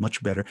navigate that world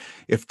much better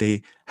if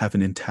they have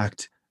an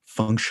intact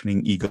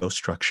functioning ego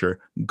structure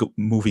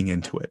moving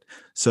into it.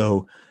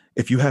 So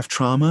if you have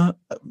trauma,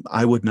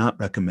 I would not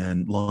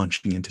recommend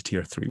launching into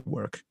tier 3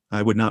 work.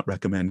 I would not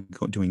recommend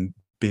doing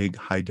big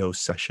high dose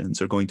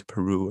sessions or going to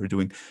Peru or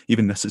doing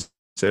even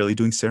necessarily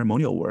doing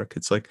ceremonial work.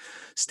 It's like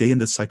stay in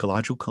the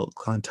psychological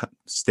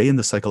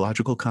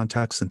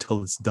context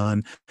until it's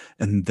done,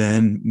 and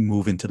then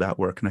move into that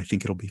work. And I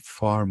think it'll be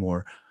far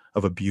more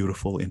of a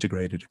beautiful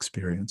integrated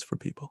experience for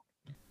people.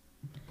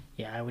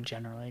 Yeah, I would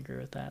generally agree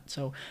with that.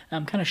 So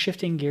kind of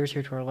shifting gears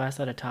here to our last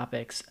set of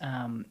topics.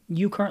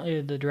 You currently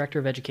are the Director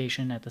of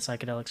Education at the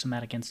Psychedelic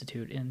Somatic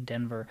Institute in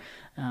Denver.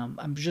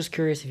 I'm just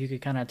curious if you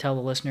could kind of tell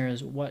the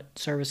listeners what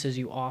services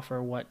you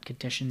offer, what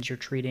conditions you're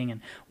treating, and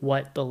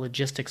what the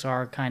logistics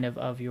are kind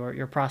of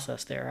your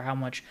process there. How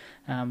much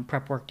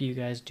prep work do you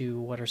guys do?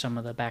 What are some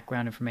of the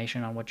background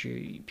information on what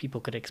people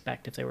could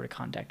expect if they were to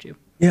contact you?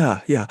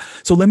 Yeah.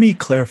 So let me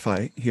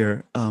clarify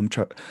here,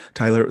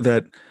 Tyler,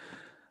 that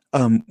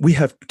we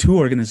have 2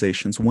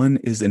 organizations. One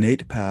is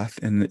Innate Path,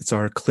 and it's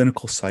our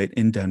clinical site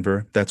in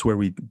Denver. That's where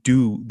we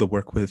do the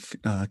work with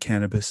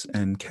cannabis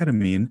and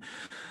ketamine.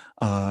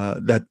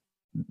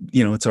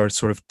 It's our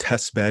sort of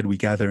test bed. We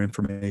gather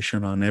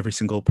information on every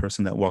single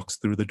person that walks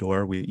through the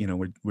door.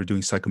 We're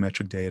doing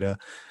psychometric data,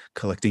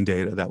 collecting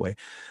data that way.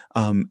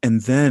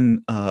 And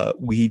then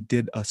we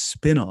did a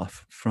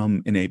spin-off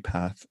from Innate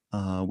Path,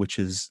 which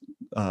is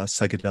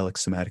Psychedelic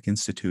Somatic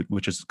Institute,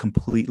 which is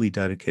completely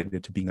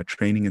dedicated to being a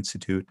training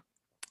institute.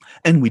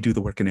 And we do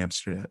the work in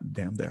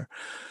Amsterdam there.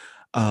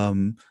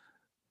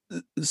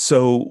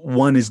 So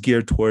one is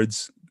geared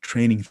towards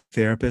training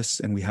therapists,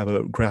 and we have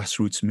a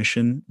grassroots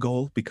mission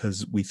goal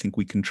because we think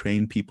we can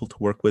train people to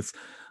work with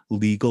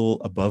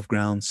legal above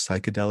ground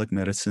psychedelic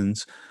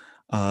medicines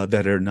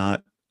that are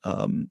not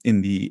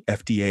in the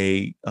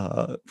FDA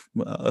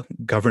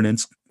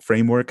governance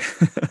framework.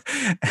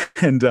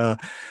 And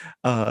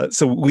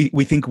so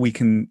we think we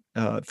can,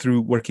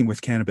 through working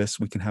with cannabis,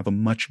 we can have a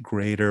much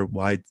greater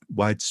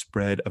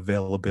widespread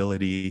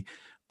availability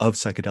of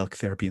psychedelic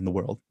therapy in the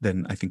world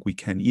than I think we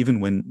can,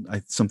 even when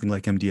something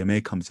like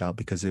MDMA comes out,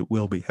 because it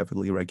will be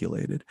heavily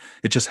regulated.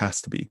 It just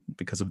has to be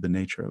because of the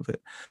nature of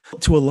it.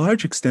 To a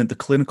large extent, the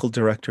clinical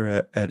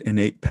director at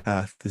Innate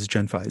Path is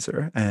Jen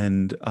Pfizer,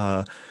 and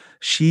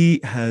she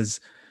has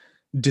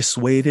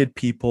dissuaded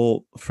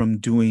people from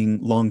doing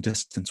long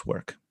distance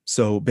work.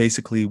 So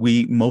basically,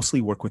 we mostly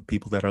work with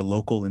people that are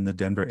local in the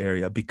Denver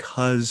area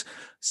because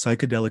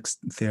psychedelic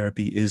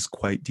therapy is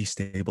quite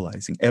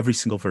destabilizing. Every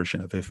single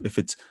version of it, if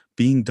it's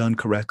being done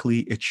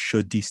correctly, it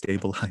should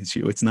destabilize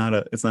you. It's not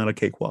a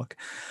cakewalk.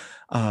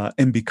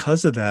 And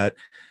because of that,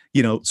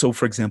 so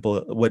for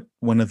example,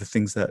 one of the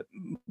things that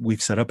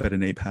we've set up at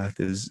Innate Path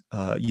is,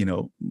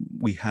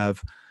 we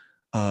have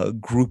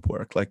group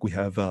work. Like we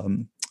have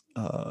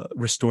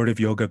restorative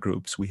yoga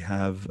groups, we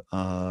have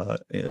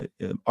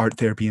art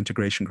therapy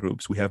integration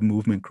groups, we have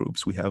movement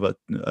groups, we have a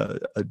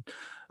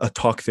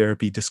talk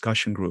therapy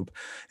discussion group,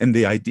 and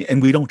the idea,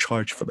 and we don't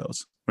charge for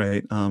those,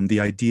 right? The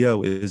idea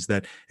is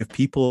that if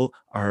people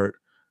are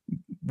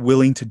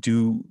willing to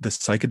do the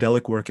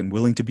psychedelic work and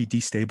willing to be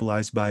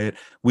destabilized by it,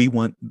 we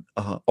want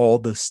all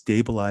the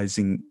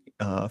stabilizing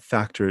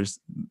factors,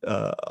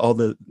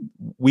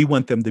 we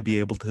want them to be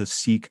able to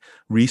seek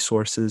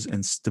resources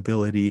and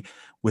stability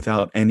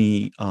without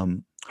any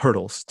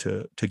hurdles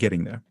to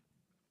getting there,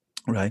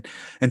 right?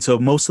 And so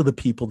most of the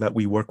people that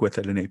we work with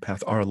at Innate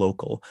Path are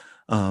local,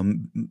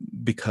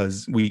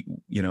 because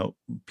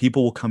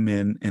people will come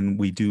in and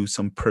we do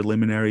some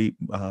preliminary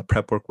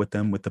prep work with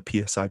them with the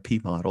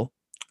PSIP model.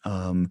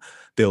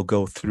 They'll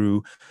go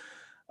through,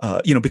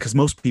 because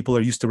most people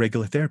are used to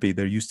regular therapy.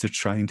 They're used to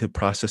trying to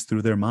process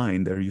through their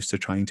mind. They're used to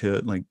trying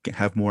to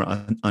have more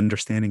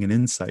understanding and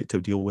insight to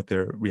deal with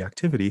their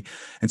reactivity.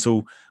 And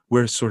so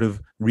we're sort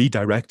of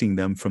redirecting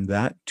them from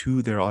that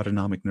to their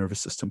autonomic nervous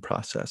system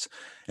process.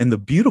 And the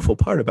beautiful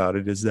part about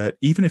it is that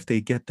even if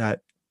they get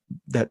that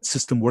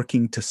system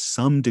working to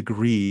some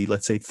degree,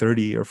 let's say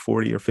 30 or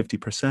 40 or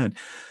 50%,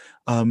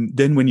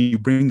 then when you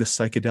bring the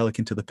psychedelic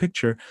into the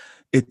picture,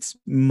 it's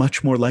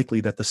much more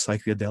likely that the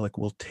psychedelic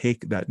will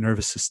take that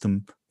nervous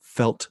system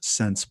felt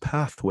sense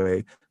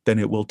pathway than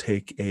it will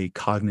take a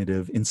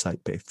cognitive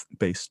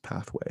insight-based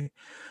pathway.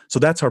 So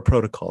that's our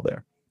protocol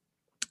there.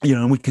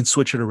 And we can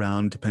switch it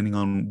around depending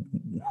on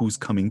who's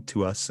coming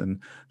to us and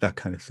that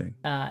kind of thing.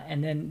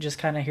 And then just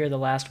kind of here, the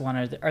last one,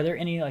 are there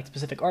any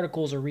specific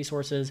articles or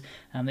resources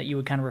that you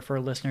would kind of refer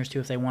listeners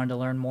to if they wanted to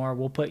learn more?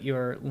 We'll put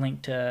your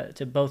link to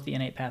both the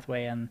Innate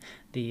Pathway and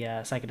the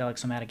Psychedelic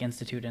Somatic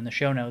Institute in the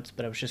show notes,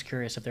 but I was just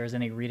curious if there's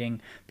any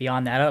reading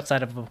beyond that,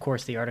 outside of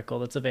course, the article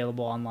that's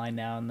available online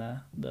now in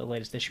the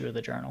latest issue of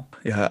the journal.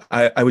 Yeah,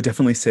 I would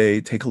definitely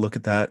say take a look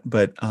at that.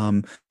 But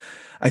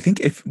I think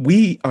if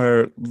we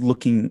are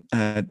looking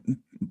at,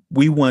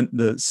 we want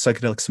the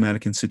Psychedelic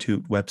Somatic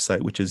Institute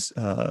website, which is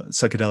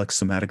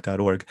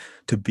psychedelicsomatic.org,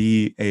 to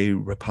be a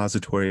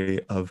repository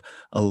of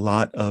a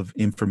lot of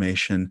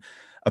information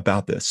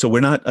about this. So we're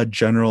not a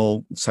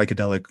general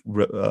psychedelic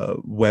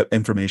web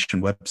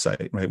information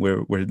website, right?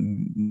 We're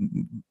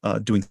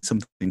doing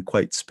something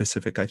quite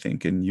specific, I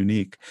think, and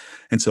unique.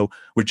 And so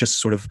we're just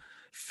sort of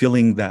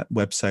filling that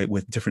website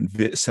with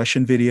different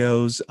session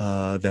videos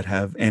that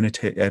have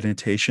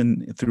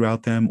annotation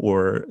throughout them,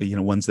 or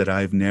ones that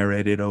I've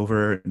narrated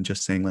over and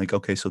just saying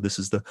okay, so this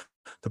is the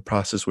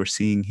process we're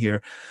seeing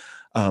here.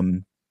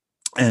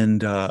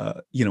 And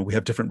we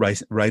have different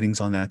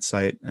writings on that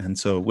site, and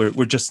so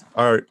we're just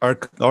our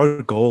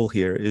goal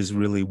here is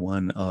really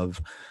one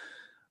of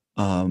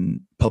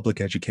public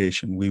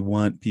education. We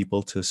want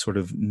people to sort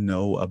of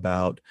know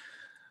about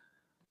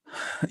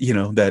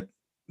that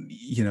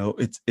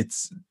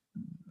it's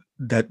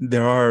that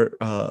there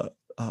are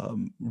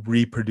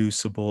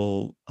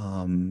reproducible,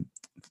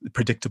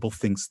 predictable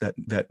things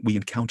that we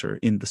encounter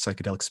in the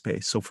psychedelic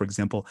space. So, for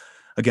example,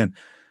 again,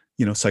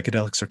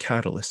 psychedelics are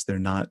catalysts.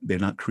 They're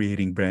not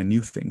creating brand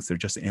new things. They're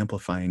just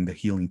amplifying the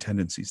healing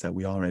tendencies that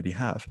we already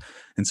have.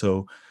 And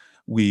so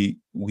we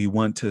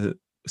want to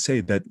say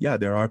that, yeah,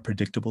 there are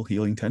predictable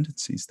healing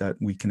tendencies that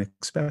we can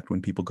expect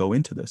when people go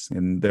into this.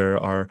 And there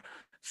are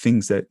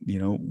things that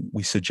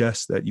we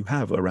suggest that you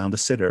have around a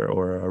sitter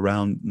or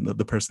around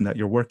the person that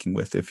you're working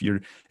with. If you're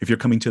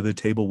coming to the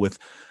table with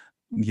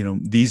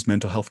these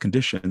mental health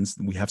conditions,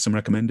 we have some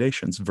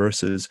recommendations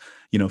versus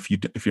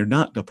if you're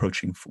not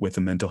approaching with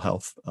a mental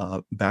health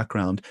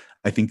background,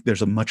 I think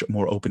there's a much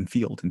more open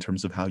field in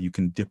terms of how you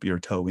can dip your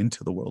toe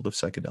into the world of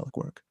psychedelic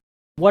work.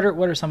 What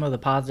are some of the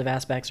positive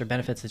aspects or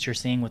benefits that you're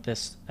seeing with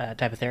this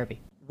type of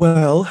therapy?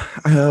 Well,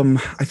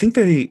 I think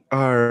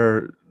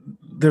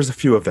there's a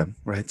few of them,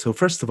 right? So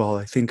first of all,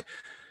 I think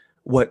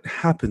what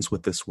happens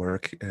with this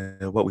work,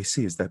 what we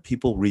see is that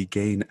people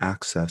regain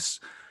access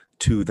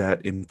to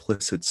that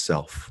implicit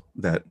self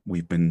that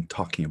we've been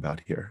talking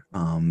about here,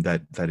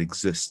 that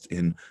exists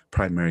in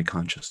primary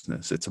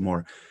consciousness. It's a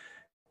more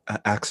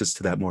access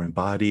to that more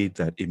embodied,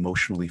 that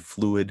emotionally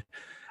fluid,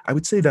 I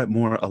would say that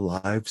more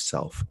alive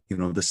self,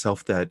 the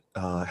self that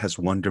has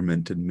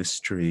wonderment and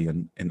mystery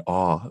and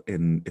awe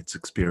in its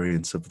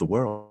experience of the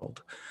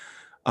world.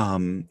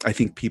 I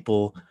think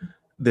people,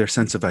 their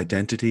sense of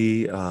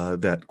identity,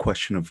 that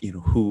question of,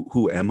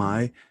 who am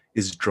I,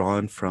 is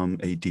drawn from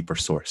a deeper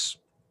source,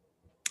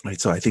 right?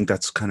 So I think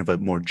that's kind of a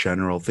more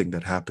general thing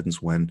that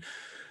happens when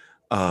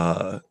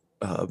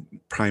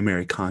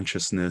primary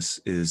consciousness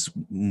is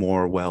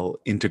more well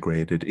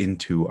integrated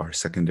into our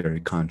secondary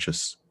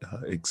conscious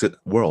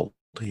world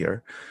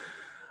here.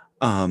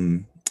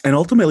 And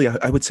ultimately,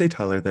 I would say,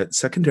 Tyler, that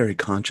secondary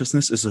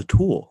consciousness is a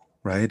tool,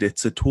 right?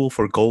 It's a tool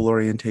for goal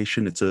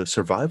orientation. It's a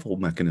survival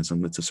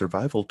mechanism. It's a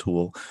survival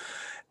tool.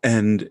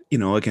 And,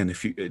 again,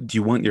 do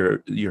you want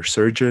your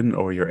surgeon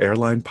or your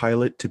airline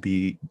pilot to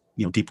be,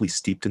 deeply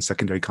steeped in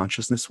secondary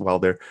consciousness while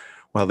they're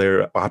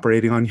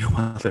operating on you,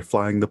 while they're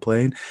flying the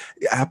plane?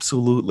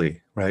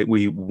 Absolutely, right?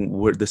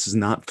 This is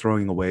not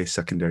throwing away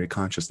secondary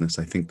consciousness.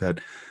 I think that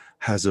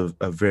has a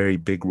very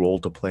big role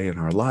to play in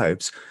our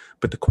lives.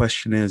 But the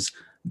question is,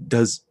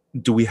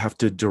 do we have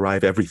to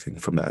derive everything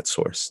from that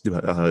source?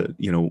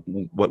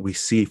 What we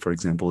see, for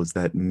example, is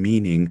that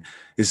meaning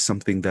is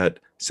something that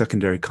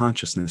secondary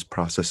consciousness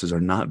processes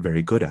are not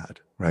very good at,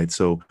 right?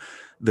 So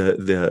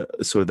the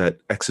sort of that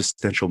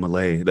existential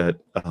malaise that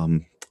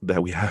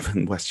we have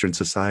in Western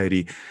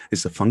society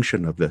is a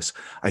function of this.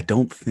 I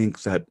don't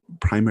think that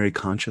primary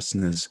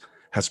consciousness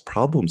has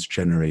problems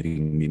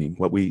generating meaning.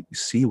 What we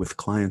see with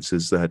clients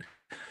is that,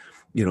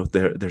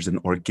 there's an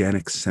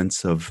organic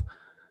sense of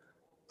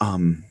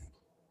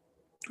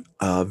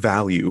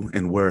value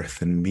and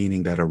worth and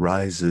meaning that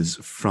arises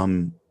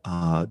from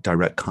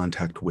direct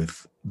contact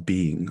with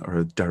being,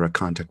 or direct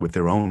contact with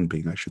their own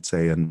being, I should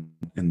say, and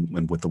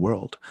with the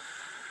world.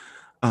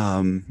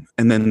 And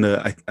then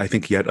I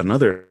think yet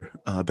another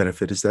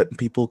benefit is that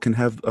people can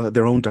have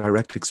their own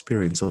direct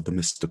experience of the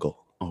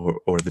mystical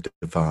or the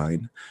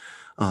divine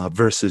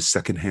versus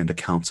secondhand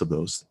accounts of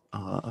those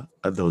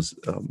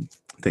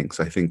things.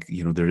 I think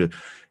there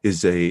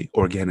is a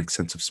organic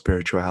sense of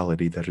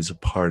spirituality that is a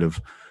part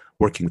of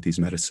working with these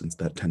medicines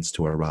that tends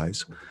to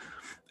arise.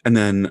 And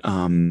then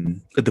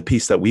the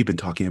piece that we've been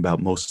talking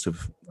about most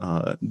of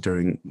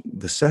during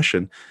the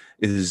session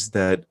is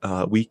that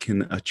we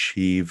can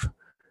achieve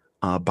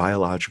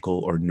biological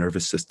or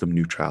nervous system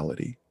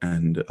neutrality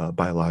and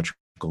biological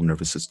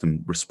nervous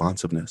system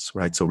responsiveness,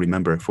 right? So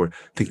remember, if we're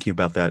thinking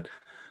about that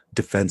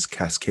defense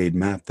cascade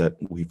map that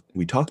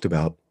we talked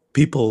about,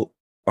 people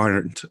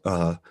aren't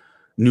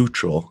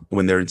neutral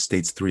when they're in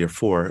states 3 or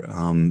 4.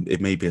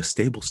 It may be a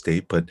stable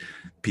state, but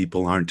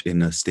people aren't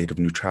in a state of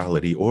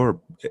neutrality, or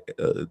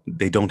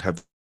they don't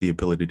have the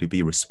ability to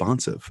be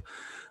responsive.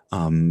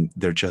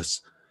 They're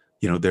just,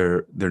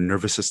 their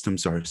nervous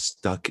systems are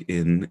stuck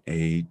in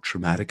a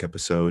traumatic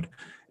episode,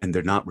 and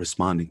they're not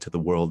responding to the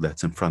world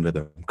that's in front of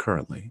them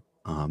currently.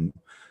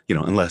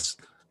 Unless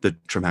the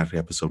traumatic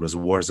episode was a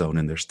war zone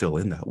and they're still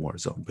in that war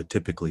zone. But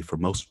typically for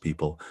most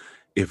people,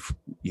 if,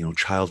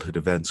 childhood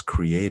events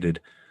created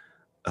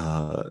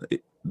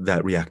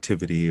that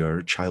reactivity,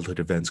 or childhood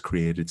events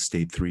created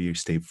state 3 or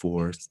state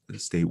 4,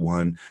 state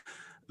 1,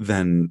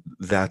 then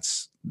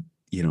that's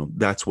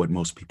what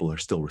most people are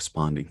still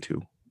responding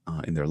to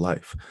in their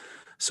life.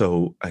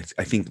 So I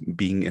think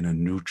being in a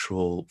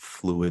neutral,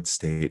 fluid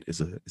state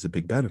is a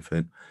big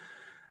benefit.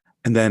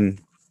 And then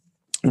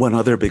one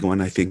other big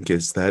one, I think,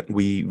 is that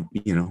we,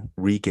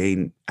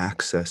 regain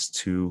access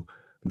to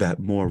that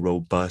more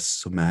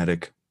robust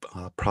somatic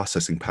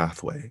processing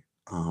pathway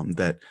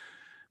that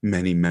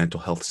many mental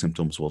health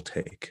symptoms will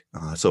take.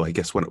 So I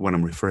guess what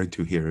I'm referring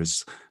to here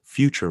is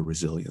future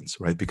resilience,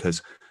 right?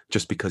 Because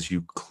just because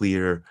you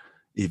clear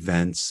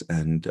events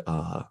and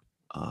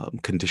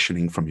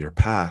conditioning from your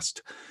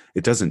past,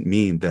 it doesn't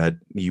mean that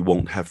you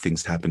won't have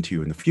things happen to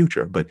you in the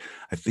future. But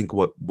I think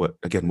what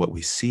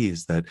we see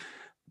is that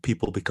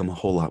people become a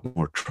whole lot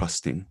more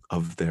trusting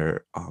of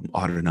their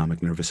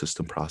autonomic nervous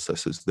system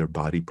processes, their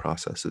body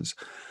processes.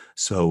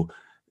 So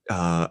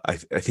I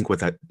think what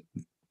that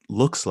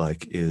looks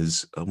like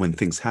is when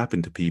things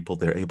happen to people,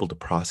 they're able to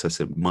process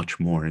it much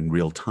more in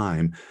real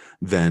time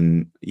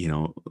than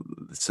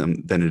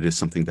than it is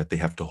something that they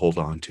have to hold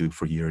on to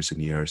for years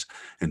and years,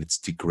 and it's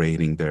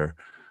degrading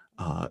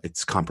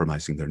it's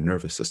compromising their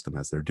nervous system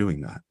as they're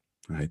doing that,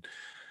 right?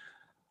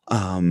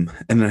 And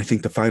then I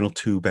think the final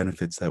two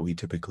benefits that we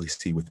typically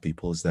see with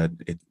people is that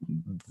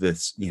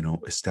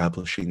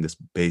establishing this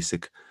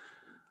basic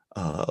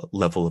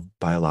level of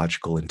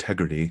biological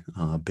integrity,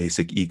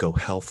 basic ego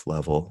health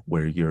level,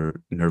 where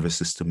your nervous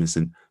system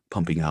isn't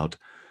pumping out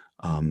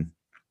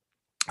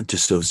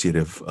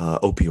dissociative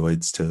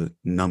opioids to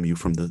numb you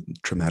from the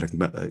traumatic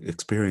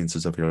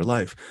experiences of your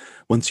life.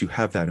 Once you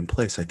have that in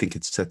place, I think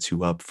it sets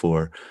you up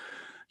for,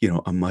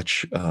 a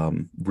much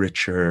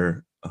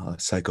richer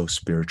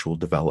psycho-spiritual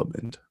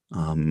development.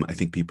 I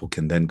think people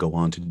can then go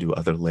on to do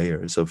other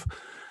layers of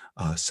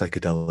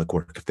psychedelic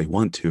work if they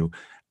want to,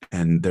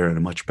 and they're in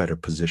a much better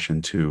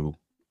position to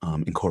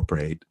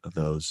incorporate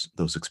those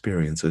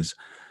experiences.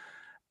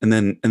 And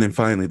then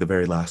finally, the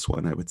very last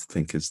one I would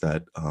think is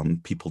that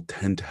people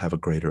tend to have a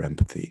greater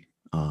empathy.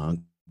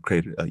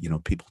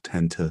 People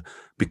tend to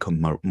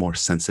become more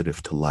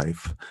sensitive to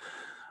life.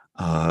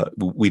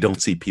 We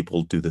don't see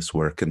people do this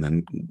work and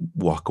then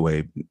walk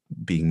away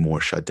being more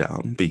shut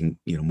down, being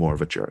more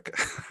of a jerk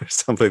or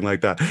something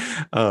like that.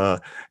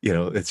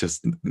 It's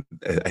just,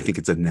 I think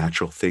it's a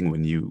natural thing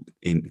when you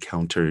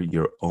encounter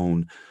your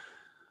own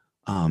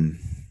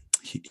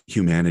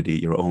humanity,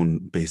 your own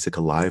basic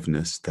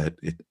aliveness, that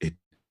it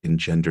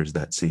engenders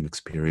that same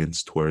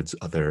experience towards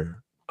others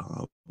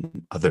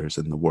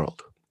in the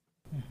world.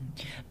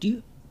 Mm-hmm.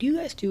 Do you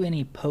guys do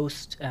any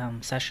post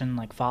session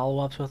like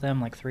follow-ups with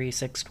them, like 3,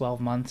 6, 12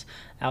 months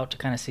out, to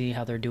kind of see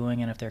how they're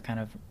doing and if they're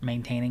kind of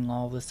maintaining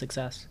all of this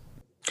success?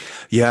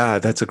 Yeah,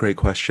 that's a great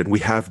question. We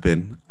have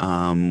been.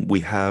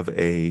 We have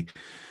a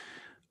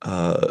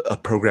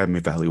program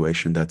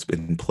evaluation that's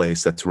been in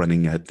place that's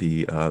running at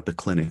the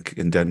clinic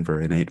in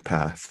Denver, in 8th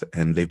Path,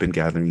 and they've been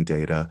gathering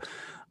data.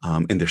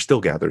 And they're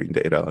still gathering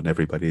data on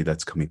everybody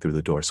that's coming through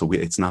the door. So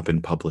it's not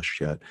been published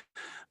yet,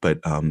 but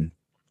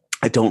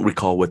I don't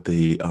recall what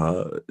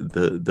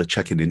the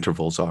check-in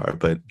intervals are,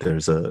 but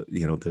there's a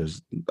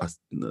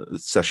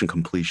session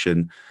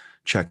completion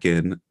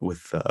check-in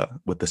with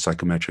the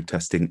psychometric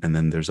testing, and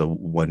then there's a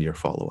 1-year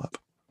follow-up.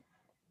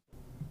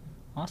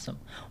 Awesome.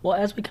 Well,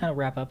 as we kind of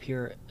wrap up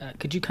here,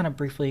 could you kind of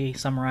briefly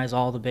summarize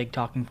all the big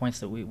talking points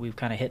that we've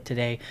kind of hit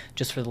today,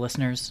 just for the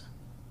listeners?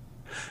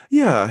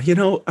 Yeah,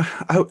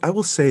 I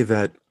will say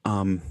that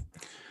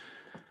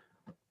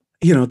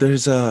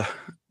there's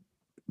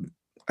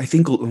I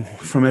think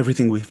from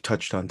everything we've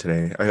touched on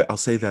today, I'll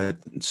say that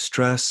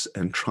stress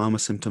and trauma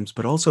symptoms,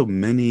 but also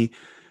many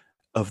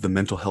of the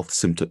mental health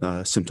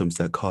symptoms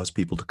that cause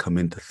people to come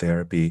into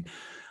therapy.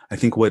 I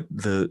think what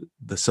the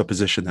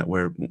supposition that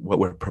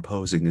we're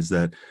proposing is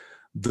that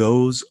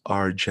those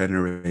are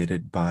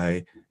generated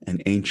by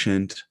an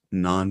ancient,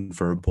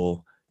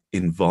 nonverbal,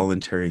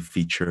 involuntary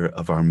feature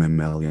of our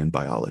mammalian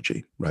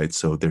biology, right?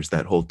 So there's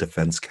that whole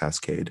defense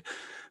cascade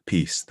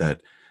piece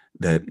that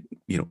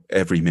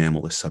every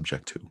mammal is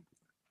subject to,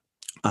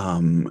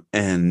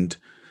 and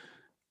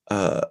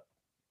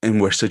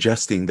we're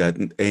suggesting that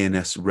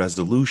ANS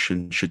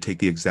resolution should take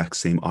the exact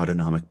same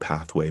autonomic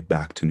pathway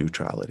back to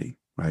neutrality,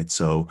 right?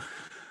 So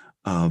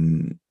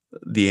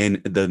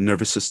the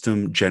nervous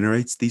system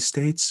generates these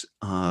states,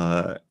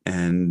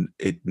 and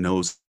it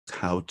knows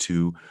how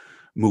to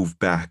move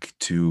back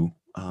to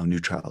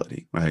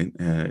neutrality, right?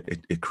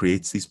 It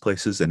creates these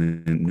places,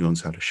 and it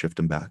knows how to shift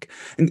them back.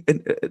 And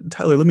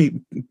Tyler, let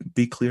me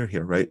be clear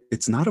here, right?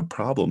 It's not a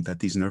problem that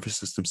these nervous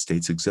system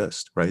states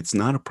exist, right? It's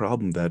not a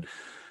problem that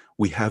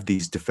we have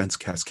these defense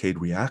cascade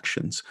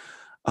reactions.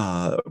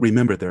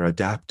 Remember, they're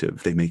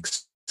adaptive. They make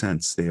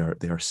sense. They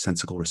are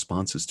sensible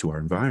responses to our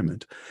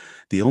environment.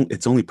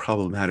 It's only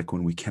problematic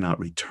when we cannot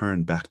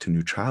return back to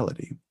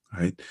neutrality,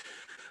 right?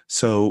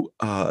 So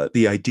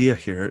the idea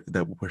here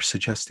that we're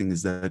suggesting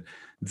is that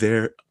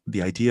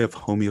the idea of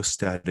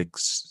homeostatic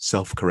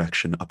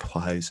self-correction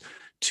applies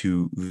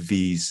to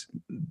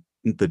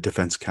the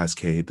defense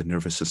cascade, the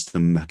nervous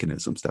system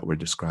mechanisms that we're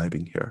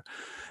describing here.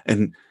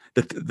 And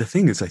the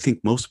thing is, I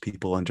think most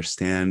people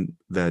understand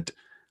that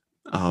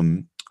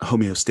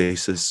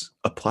homeostasis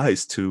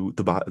applies to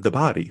the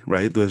body,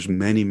 right? There's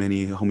many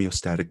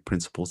homeostatic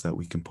principles that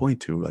we can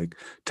point to, like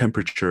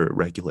temperature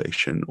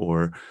regulation,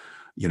 or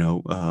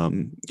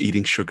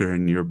eating sugar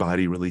and your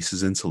body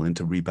releases insulin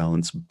to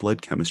rebalance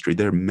blood chemistry.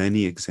 There are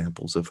many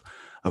examples of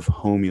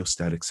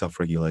homeostatic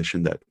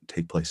self-regulation that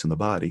take place in the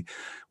body.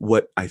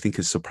 What I think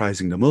is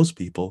surprising to most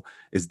people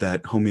is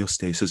that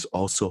homeostasis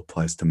also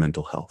applies to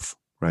mental health,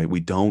 right?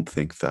 We don't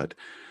think that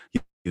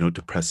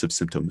depressive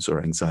symptoms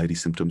or anxiety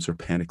symptoms or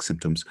panic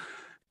symptoms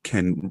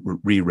can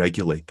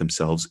re-regulate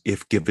themselves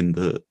if given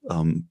the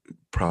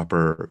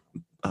proper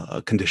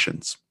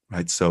conditions,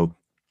 right? So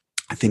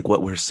I think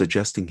what we're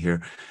suggesting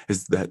here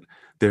is that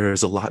there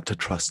is a lot to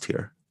trust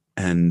here,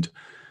 and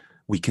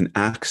we can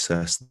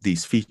access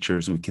these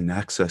features, we can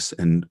access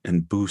and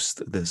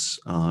boost this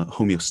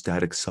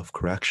homeostatic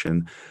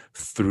self-correction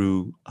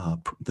through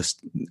this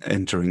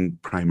entering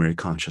primary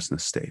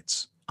consciousness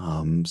states.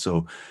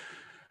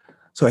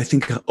 So I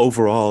think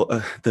overall,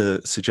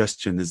 the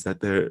suggestion is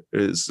that there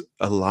is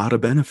a lot of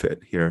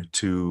benefit here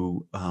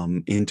to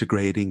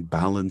integrating,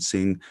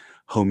 balancing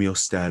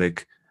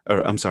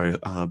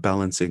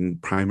balancing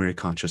primary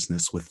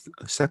consciousness with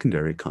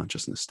secondary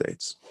consciousness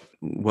states.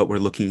 What we're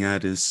looking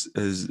at is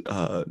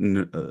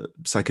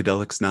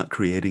psychedelics not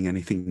creating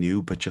anything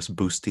new, but just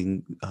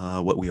boosting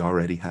what we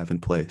already have in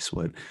place,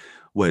 what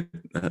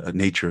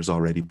nature has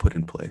already put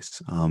in place.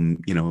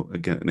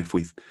 Again, if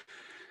we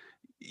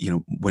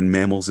when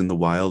mammals in the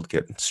wild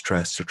get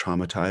stressed or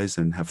traumatized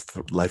and have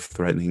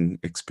life-threatening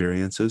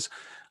experiences,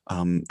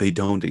 they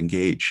don't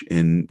engage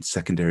in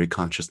secondary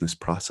consciousness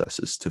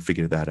processes to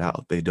figure that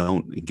out. They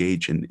don't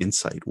engage in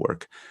insight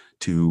work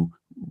to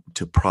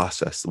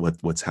process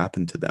what's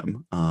happened to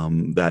them.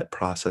 That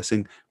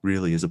processing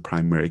really is a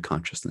primary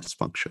consciousness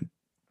function.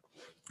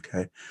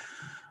 Okay.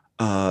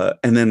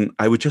 And then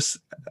I would just,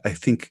 I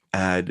think,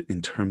 add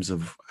in terms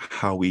of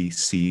how we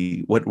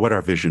see what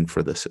our vision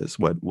for this is,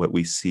 what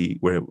we see,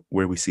 where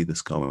we see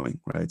this going,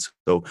 right?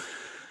 So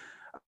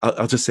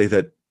I'll just say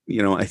that,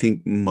 I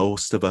think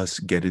most of us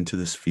get into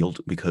this field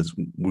because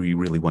we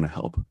really want to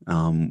help.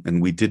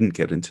 And we didn't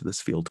get into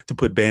this field to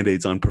put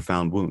Band-Aids on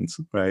profound wounds,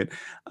 right?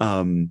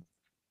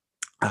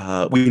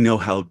 We know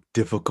how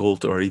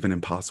difficult or even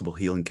impossible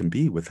healing can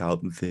be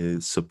without the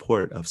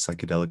support of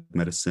psychedelic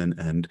medicine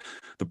and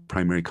the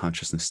primary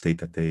consciousness state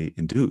that they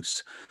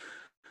induce.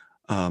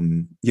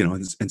 And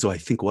so I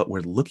think what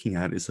we're looking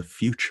at is a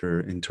future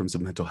in terms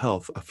of mental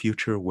health, a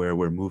future where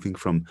we're moving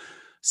from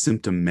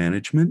symptom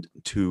management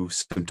to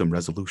symptom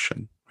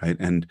resolution, right?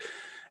 And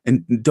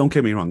don't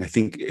get me wrong, I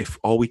think if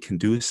all we can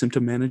do is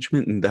symptom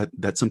management, and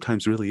that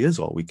sometimes really is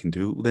all we can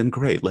do, then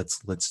great,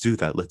 let's do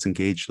that. Let's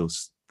engage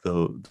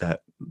that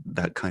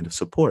kind of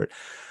support.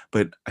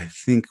 But I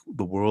think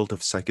the world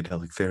of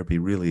psychedelic therapy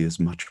really is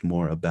much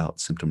more about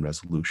symptom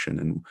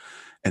resolution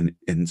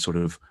and sort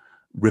of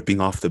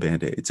ripping off the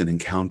band-aids and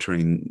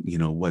encountering,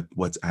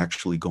 what's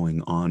actually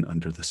going on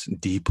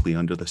deeply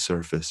under the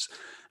surface,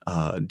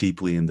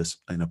 deeply in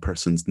a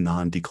person's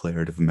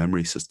non-declarative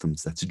memory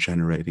systems that's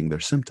generating their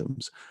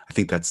symptoms. I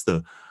think that's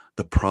the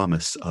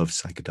promise of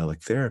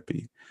psychedelic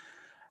therapy.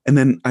 And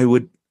then I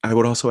would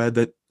also add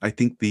that I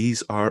think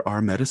these are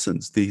our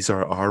medicines. These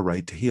are our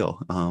right to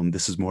heal.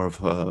 This is more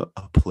of a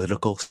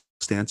political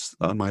stance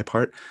on my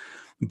part,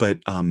 but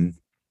I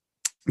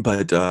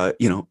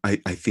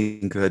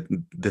think that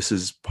this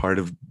is part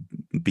of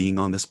being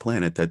on this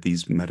planet, that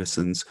these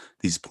medicines,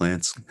 these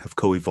plants have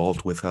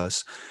co-evolved with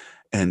us,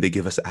 and they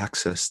give us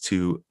access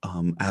to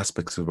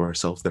aspects of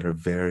ourselves that are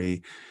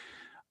very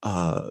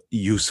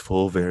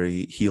useful,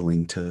 very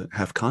healing to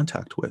have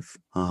contact with.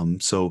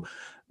 So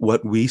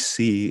what we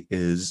see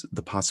is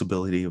the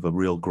possibility of a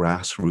real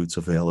grassroots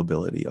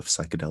availability of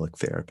psychedelic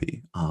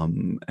therapy.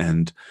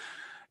 And,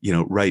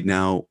 right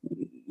now,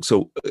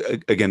 so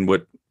again,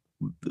 what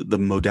the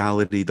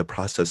modality, the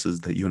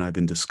processes that you and I have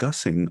been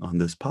discussing on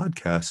this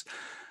podcast,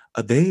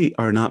 they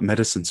are not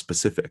medicine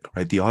specific,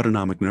 right? The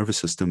autonomic nervous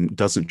system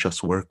doesn't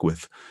just work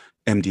with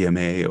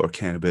MDMA or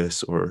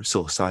cannabis or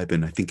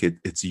psilocybin. I think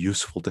it's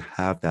useful to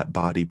have that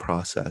body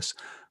process,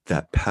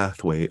 that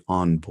pathway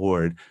on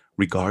board,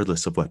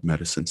 regardless of what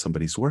medicine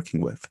somebody's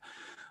working with.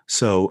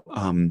 So,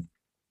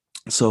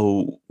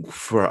 so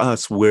for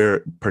us,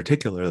 we're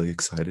particularly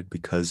excited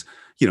because,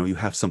 you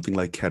have something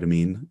like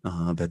ketamine,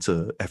 that's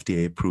a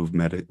FDA-approved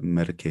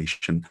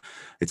medication.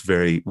 It's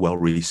very well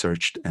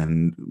researched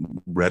and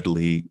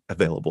readily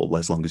available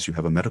as long as you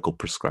have a medical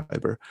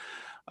prescriber.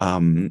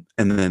 And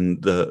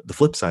then the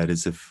flip side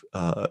is if,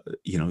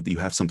 you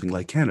have something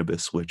like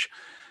cannabis, which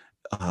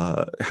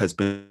has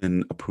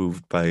been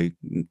approved by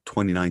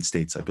 29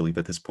 states, I believe,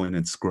 at this point,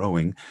 and it's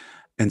growing.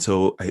 And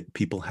so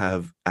people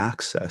have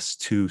access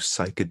to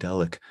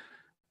psychedelic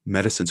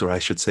medicines, or I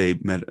should say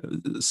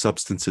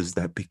substances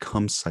that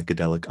become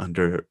psychedelic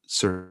under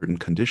certain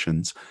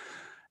conditions.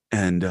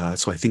 And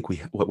so I think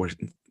what we're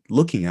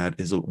looking at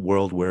is a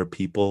world where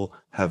people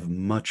have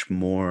much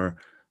more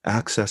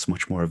access,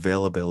 much more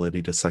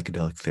availability to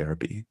psychedelic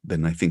therapy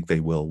than I think they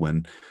will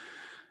when,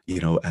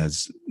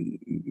 as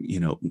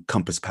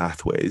Compass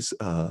Pathways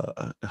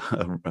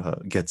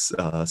gets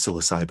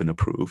psilocybin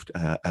approved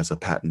as a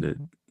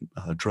patented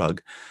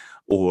drug,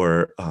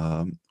 or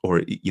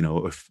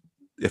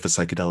if a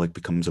psychedelic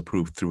becomes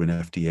approved through an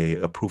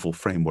FDA approval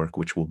framework,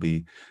 which will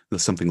be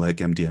something like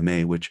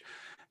MDMA, which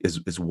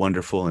is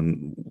wonderful,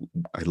 and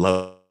I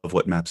love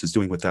what MAPS is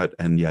doing with that.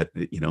 And yet,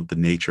 the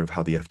nature of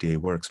how the FDA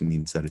works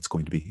means that it's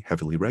going to be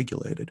heavily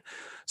regulated.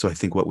 So I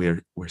think what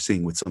we're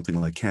seeing with something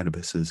like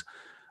cannabis is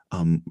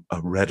a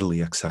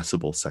readily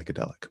accessible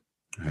psychedelic,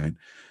 right?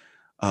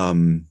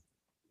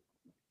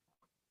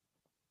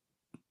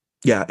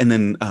 Yeah, and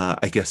then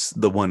I guess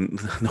the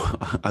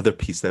other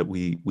piece that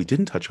we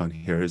didn't touch on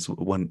here is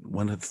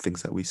one of the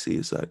things that we see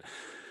is that,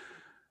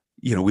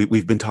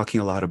 we've been talking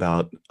a lot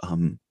about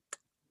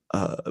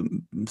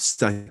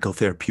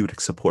psychotherapeutic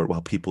support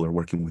while people are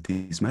working with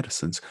these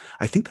medicines.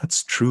 I think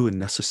that's true and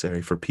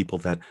necessary for people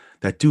that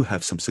do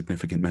have some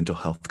significant mental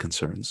health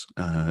concerns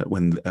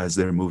as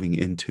they're moving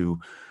into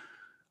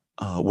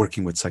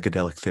working with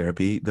psychedelic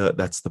therapy.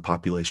 That's the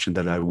population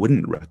that I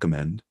wouldn't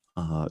recommend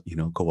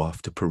go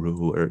off to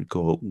Peru or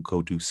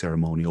go do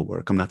ceremonial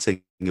work. I'm not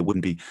saying it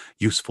wouldn't be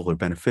useful or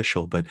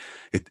beneficial, but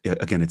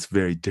again, it's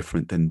very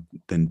different than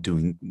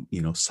doing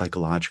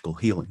psychological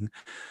healing.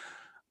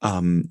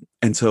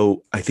 And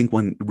so I think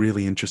one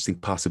really interesting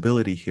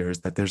possibility here is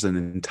that there's an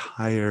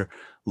entire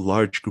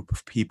large group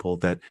of people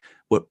that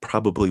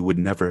probably would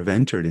never have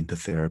entered into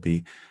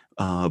therapy,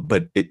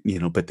 but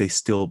they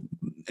still,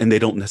 and they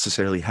don't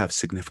necessarily have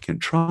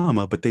significant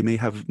trauma, but they may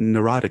have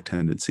neurotic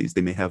tendencies.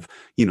 They may have,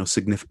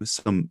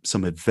 significant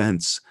some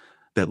events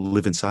that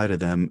live inside of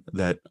them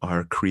that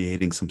are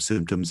creating some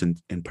symptoms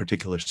in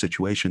particular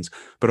situations.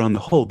 But on the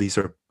whole, these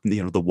are,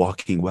 the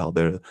walking well.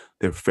 They're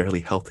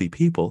fairly healthy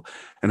people,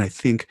 and I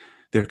think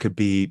there could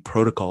be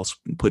protocols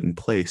put in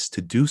place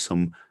to do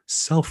some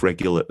self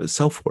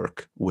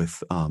work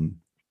with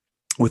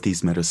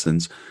these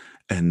medicines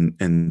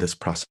and this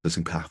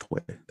processing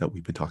pathway that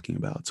we've been talking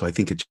about. So I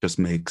think it just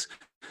makes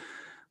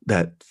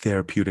that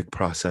therapeutic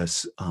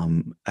process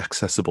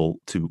accessible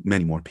to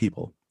many more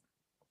people.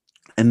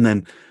 And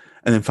then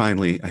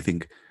finally, I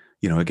think,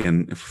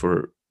 again,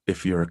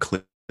 if you're a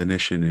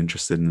clinician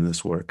interested in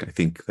this work, I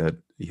think that,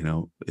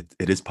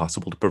 it is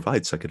possible to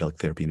provide psychedelic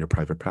therapy in your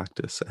private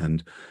practice.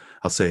 And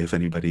I'll say, if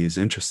anybody is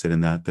interested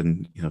in that,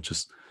 then,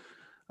 just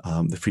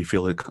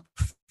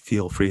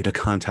feel free to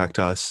contact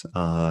us.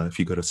 If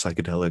you go to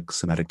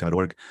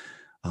psychedelicsomatic.org,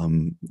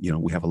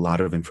 we have a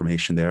lot of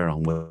information there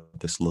on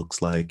what this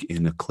looks like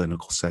in a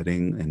clinical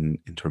setting and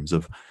in terms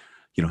of,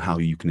 how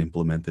you can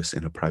implement this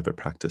in a private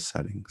practice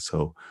setting.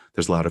 So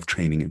there's a lot of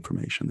training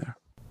information there.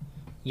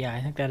 Yeah,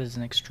 I think that is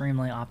an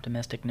extremely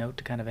optimistic note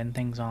to kind of end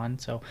things on.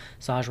 So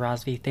Saj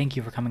Razvi, thank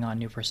you for coming on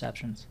New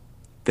Perceptions.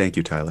 Thank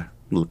you, Tyler.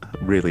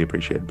 Really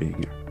appreciate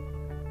being here.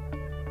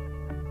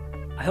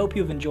 I hope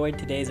you've enjoyed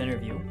today's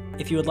interview.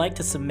 If you would like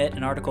to submit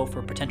an article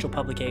for potential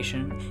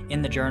publication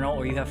in the journal,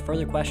 or you have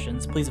further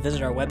questions, please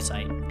visit our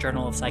website,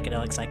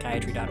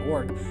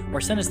 journalofpsychedelicpsychiatry.org,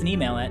 or send us an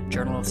email at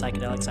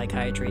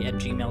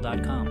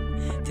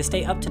journalofpsychedelicpsychiatry@gmail.com. To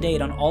stay up to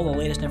date on all the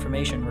latest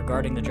information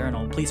regarding the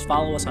journal, please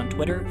follow us on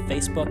Twitter,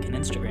 Facebook, and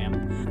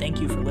Instagram.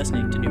 Thank you for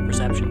listening to New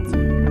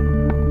Perceptions.